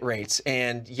on bit rates.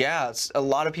 And a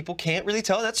lot of people can't really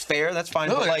tell. That's fair. That's fine.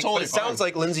 No, but, it's totally but it sounds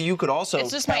like Lindsay, you could also.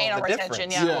 It's just my tell anal the retention.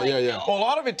 difference. Well, a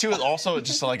lot of it too is also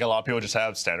just like a lot of people just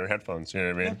have standard headphones. You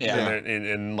know what I mean?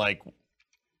 And like,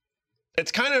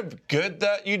 it's kind of good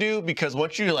that you do because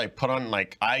once you like put on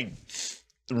like I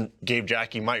gave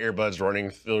Jackie my earbuds running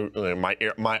through my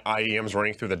IEMs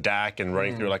running through the DAC and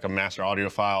running through like a master audio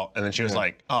file, and then she was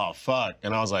like, "Oh fuck,"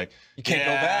 and I was like, You can't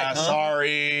go back, huh?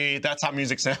 Sorry, that's how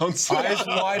music sounds. Eyes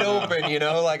wide open, you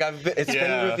know, like it's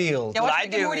been revealed. Yeah, watch I Rick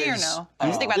and do Morty or is- no? I'm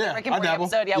just thinking about the Rick and I Morty dabble.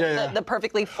 episode. With the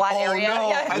perfectly flat area. No,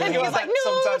 Yeah. I And think he was about like, that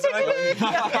no. sometimes. And I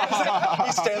go,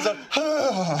 he stands up.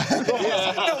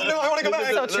 No, I want to go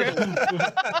back. So true.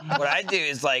 What I do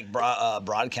is like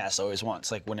broadcast always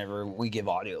once, like whenever we give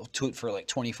audio to it for like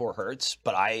 24 hertz,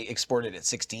 but I export it at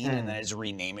 16 and then I just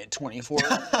rename it 24 see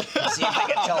if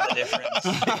I can tell the difference.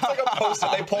 It's like a post-it.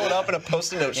 They pull it up and a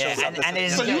post-it note shows up. and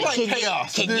it's So you like can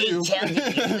chaos, Can do you you? tell the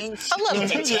difference? A little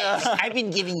bit. Yeah. I've been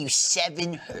giving you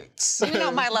 7 hertz. You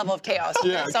know my level of chaos.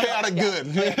 Yeah, Some- chaotic yeah. good.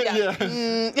 Yeah.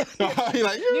 You're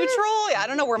like, Neutral. Yeah, I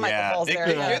don't know where Michael falls there.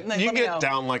 Yeah, You let me get know.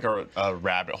 down like a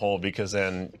rabbit hole because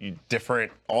then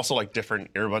different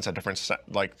earbuds have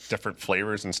different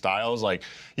flavors and styles. Like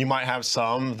you might have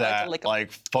some that lick 'em.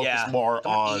 like focus Yeah. more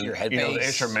Don't on eat your the head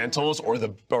bass. instrumentals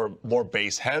or more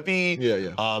bass heavy.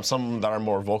 Yeah. Some that are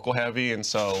more vocal heavy, and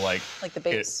so like Like the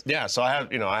bass. So I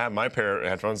have my pair of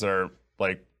headphones that are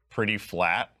like pretty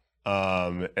flat.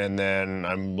 And then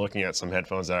I'm looking at some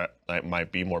headphones that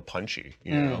might be more punchy,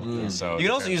 you know. So You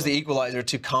can also use the equalizer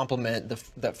to complement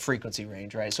that frequency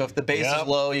range, right? So if the bass Yep. is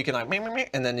low, you can like, meh, meh, meh,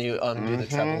 and then you undo the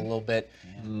treble a little bit.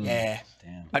 Yeah.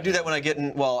 Damn. I do that when I get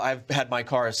in. Well, I've had my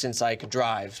car since I could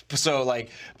drive. So like,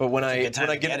 but when I good time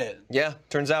when I to get it. yeah,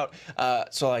 turns out.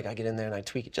 So like, I get in there and I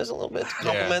tweak it just a little bit to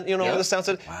complement, the sound.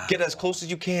 So get as close as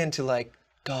you can to like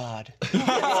God.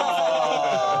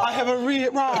 I have a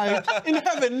ride in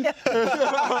heaven.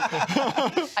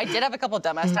 I did have a couple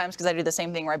dumbass times because I do the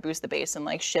same thing where I boost the bass and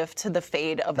like shift the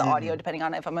fade of the audio depending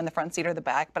on if I'm in the front seat or the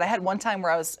back. But I had one time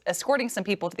where I was escorting some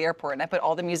people to the airport and I put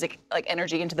all the music like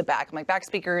energy into the back. I'm like, back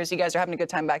speakers, you guys are having a good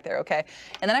time back there, okay?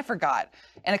 And then I forgot.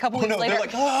 And a couple weeks later, they're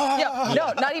like, "Ah." yeah,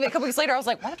 no, not even a couple weeks later, I was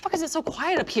like, why the fuck is it so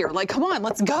quiet up here? Like, come on,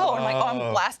 let's go. And I'm like, oh,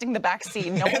 I'm blasting the back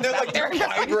seat. No one's And they're back like, there. they're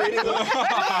vibrating.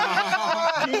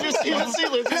 you just see Lindsay.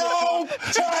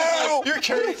 You're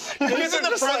carrying. He's in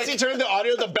the front seat, turning the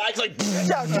audio. The back's like.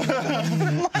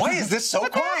 Why is this so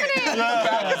quiet?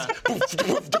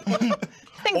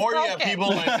 Thing's Or you have broken. people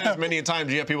like there's many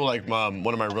times you have people like one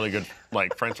of my really good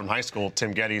like friends from high school,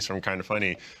 Tim Geddes from Kind of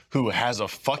Funny, who has a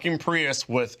fucking Prius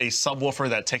with a subwoofer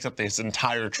that takes up his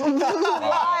entire trunk.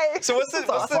 Why? So what's the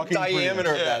Fucking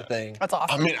diameter of that thing? That's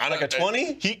awesome. I mean, I Like a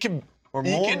 20? He can. Or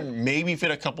he more? can maybe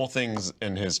fit a couple things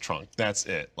in his trunk. That's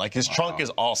it. Like his trunk is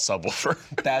all subwoofer.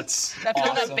 That's That's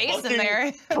got awesome. that bass in Fucking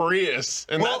there. Prius,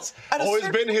 and Well, that's at a always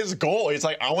certain- been his goal. He's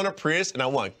like, I want a Prius, and I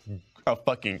want a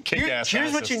fucking kick-ass.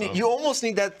 Here's sound what you need. system. You almost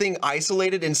need that thing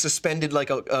isolated and suspended like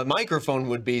a microphone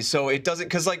would be, so it doesn't.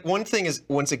 Because like one thing is,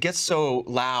 once it gets so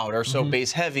loud or so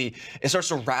bass heavy, it starts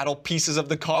to rattle pieces of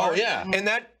the car. Oh, yeah. And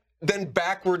that then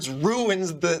backwards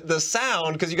ruins the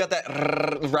sound because you got that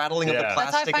rattling of the Yeah.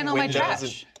 plastic. That's how I find and all my windows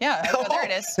trash. Yeah, oh, there it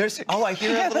is. I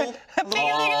hear a little.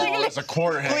 Oh, it's a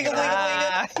quarter hanging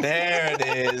out. There it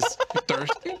is.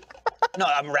 Thirsty? No,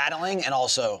 I'm rattling and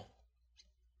also.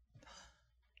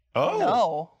 Oh.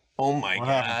 No. Oh my God.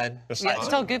 Yeah, just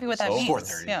tell Goofy what that means.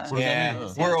 4:30. Yeah.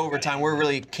 Yeah, we're overtime. We're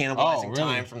really cannibalizing really?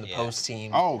 time from the post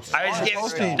team. Oh, I was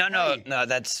supposed giving, to. no,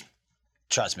 that's.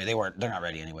 Trust me, they're not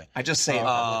ready anyway. I just say it.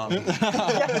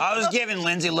 I was giving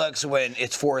Lindsay looks when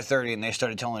it's 4:30 and they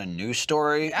started telling a news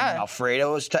story. Yeah. And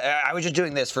Alfredo was. I was just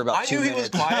doing this for about I 2 knew he minutes.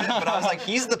 was quiet, but I was like,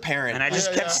 he's the parent. And I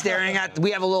just kept staring at.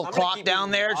 We have a little gonna clock keep down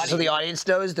it there, just so the audience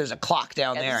knows. There's a clock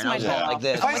down Yeah, there, this and I was is going my like job.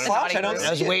 this. If I It's slouch, I naughty don't group. I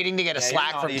was see it. waiting to get a Yeah,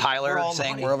 slack you're from naughty. Tyler We're all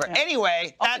saying naughty. we're over.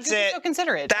 Anyway, Also, that's Goofy's it. so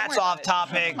considerate. Don't That's worry off about it.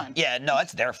 topic. Come on. Yeah, no,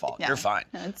 it's their fault. Yeah. You're fine.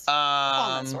 No, it's fall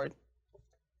on that sword.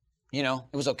 You know,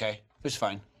 it was okay. It was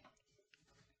fine.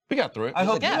 We got through it. I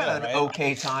hope Yeah. you had an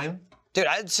okay time. Dude,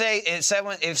 I'd say if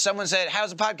someone said,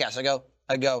 "How's the podcast?" I'd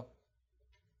go,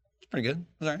 "It's pretty good." It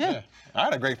was all right. Yeah. I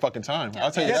had a great fucking time.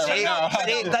 I'll tell you that right See, now.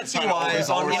 see, that's wise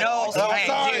on you know. Oh, hey,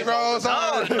 sorry, dude, bro.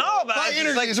 Sorry. No, but High it's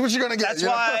energy like, is what you're gonna get. that's you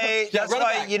know? why. That's run it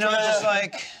why back. you know, just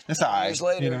like It's all right. years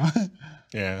later. You know?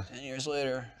 Yeah. 10 years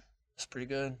later, it's pretty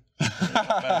good.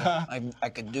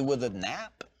 I could do with a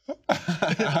nap.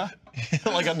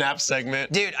 Like a nap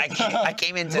segment. Dude, I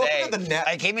came in today. Welcome to the Nap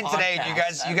I came in today, and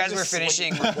Podcast. you guys were Just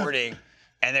finishing recording,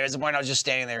 and there was a point I was just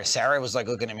standing there. Sarah was like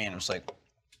looking at me, and I was like,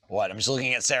 "What?" I'm just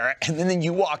looking at Sarah, and then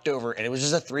you walked over, and it was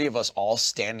just the three of us all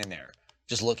standing there,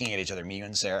 just looking at each other, me you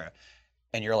and Sarah,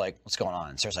 and you're like, "What's going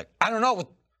on?" And Sarah's like, "I don't know.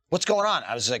 What's going on?"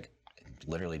 I was like,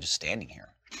 "Literally just standing here,"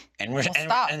 and we're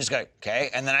stop. and just go, "Okay,"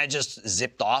 and then I just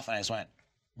zipped off, and I just went,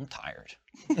 "I'm tired."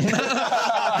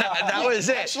 That was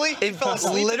it. Actually, it fell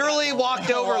asleep literally in that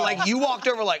walked over like you walked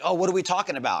over like, "Oh, what are we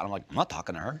talking about?" I'm like, "I'm not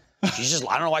talking to her. She's just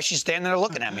I don't know why she's standing there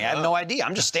looking at me. I have no idea.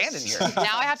 I'm just standing here."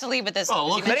 Now I have to leave with this. Oh,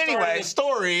 look, But anyway, the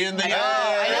story and the. I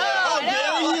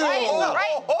know.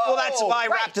 Right. well, that's why I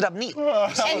wrapped it up neat.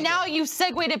 And now you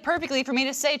segued it perfectly for me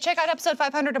to say, check out episode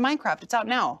 500 of Minecraft. It's out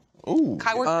now. Ooh.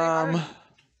 Kai worked very hard.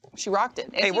 She rocked it.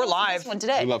 Hey, we're live. This one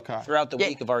today. We love Kai. Throughout the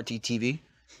week of RTTV.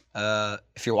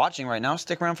 If you're watching right now,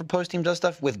 stick around for Post Team Does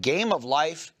Stuff with Game of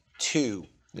Life 2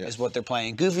 is what they're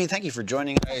playing. Goofy, thank you for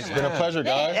joining us. It's been a pleasure,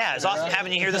 guys. Yeah, it's awesome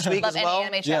having you here this week Love as well.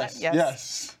 anime chat.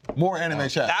 Yes. More anime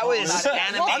chat. That was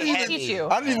anime I didn't heavy. teach you.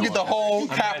 I didn't even get the whole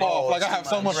cap off. Like I have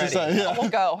so much to say. Yeah. We'll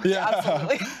go. Yeah.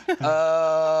 Absolutely.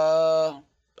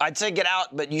 I'd say get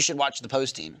out, but you should watch the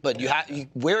post team. But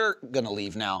we're gonna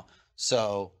leave now,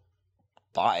 so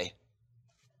bye.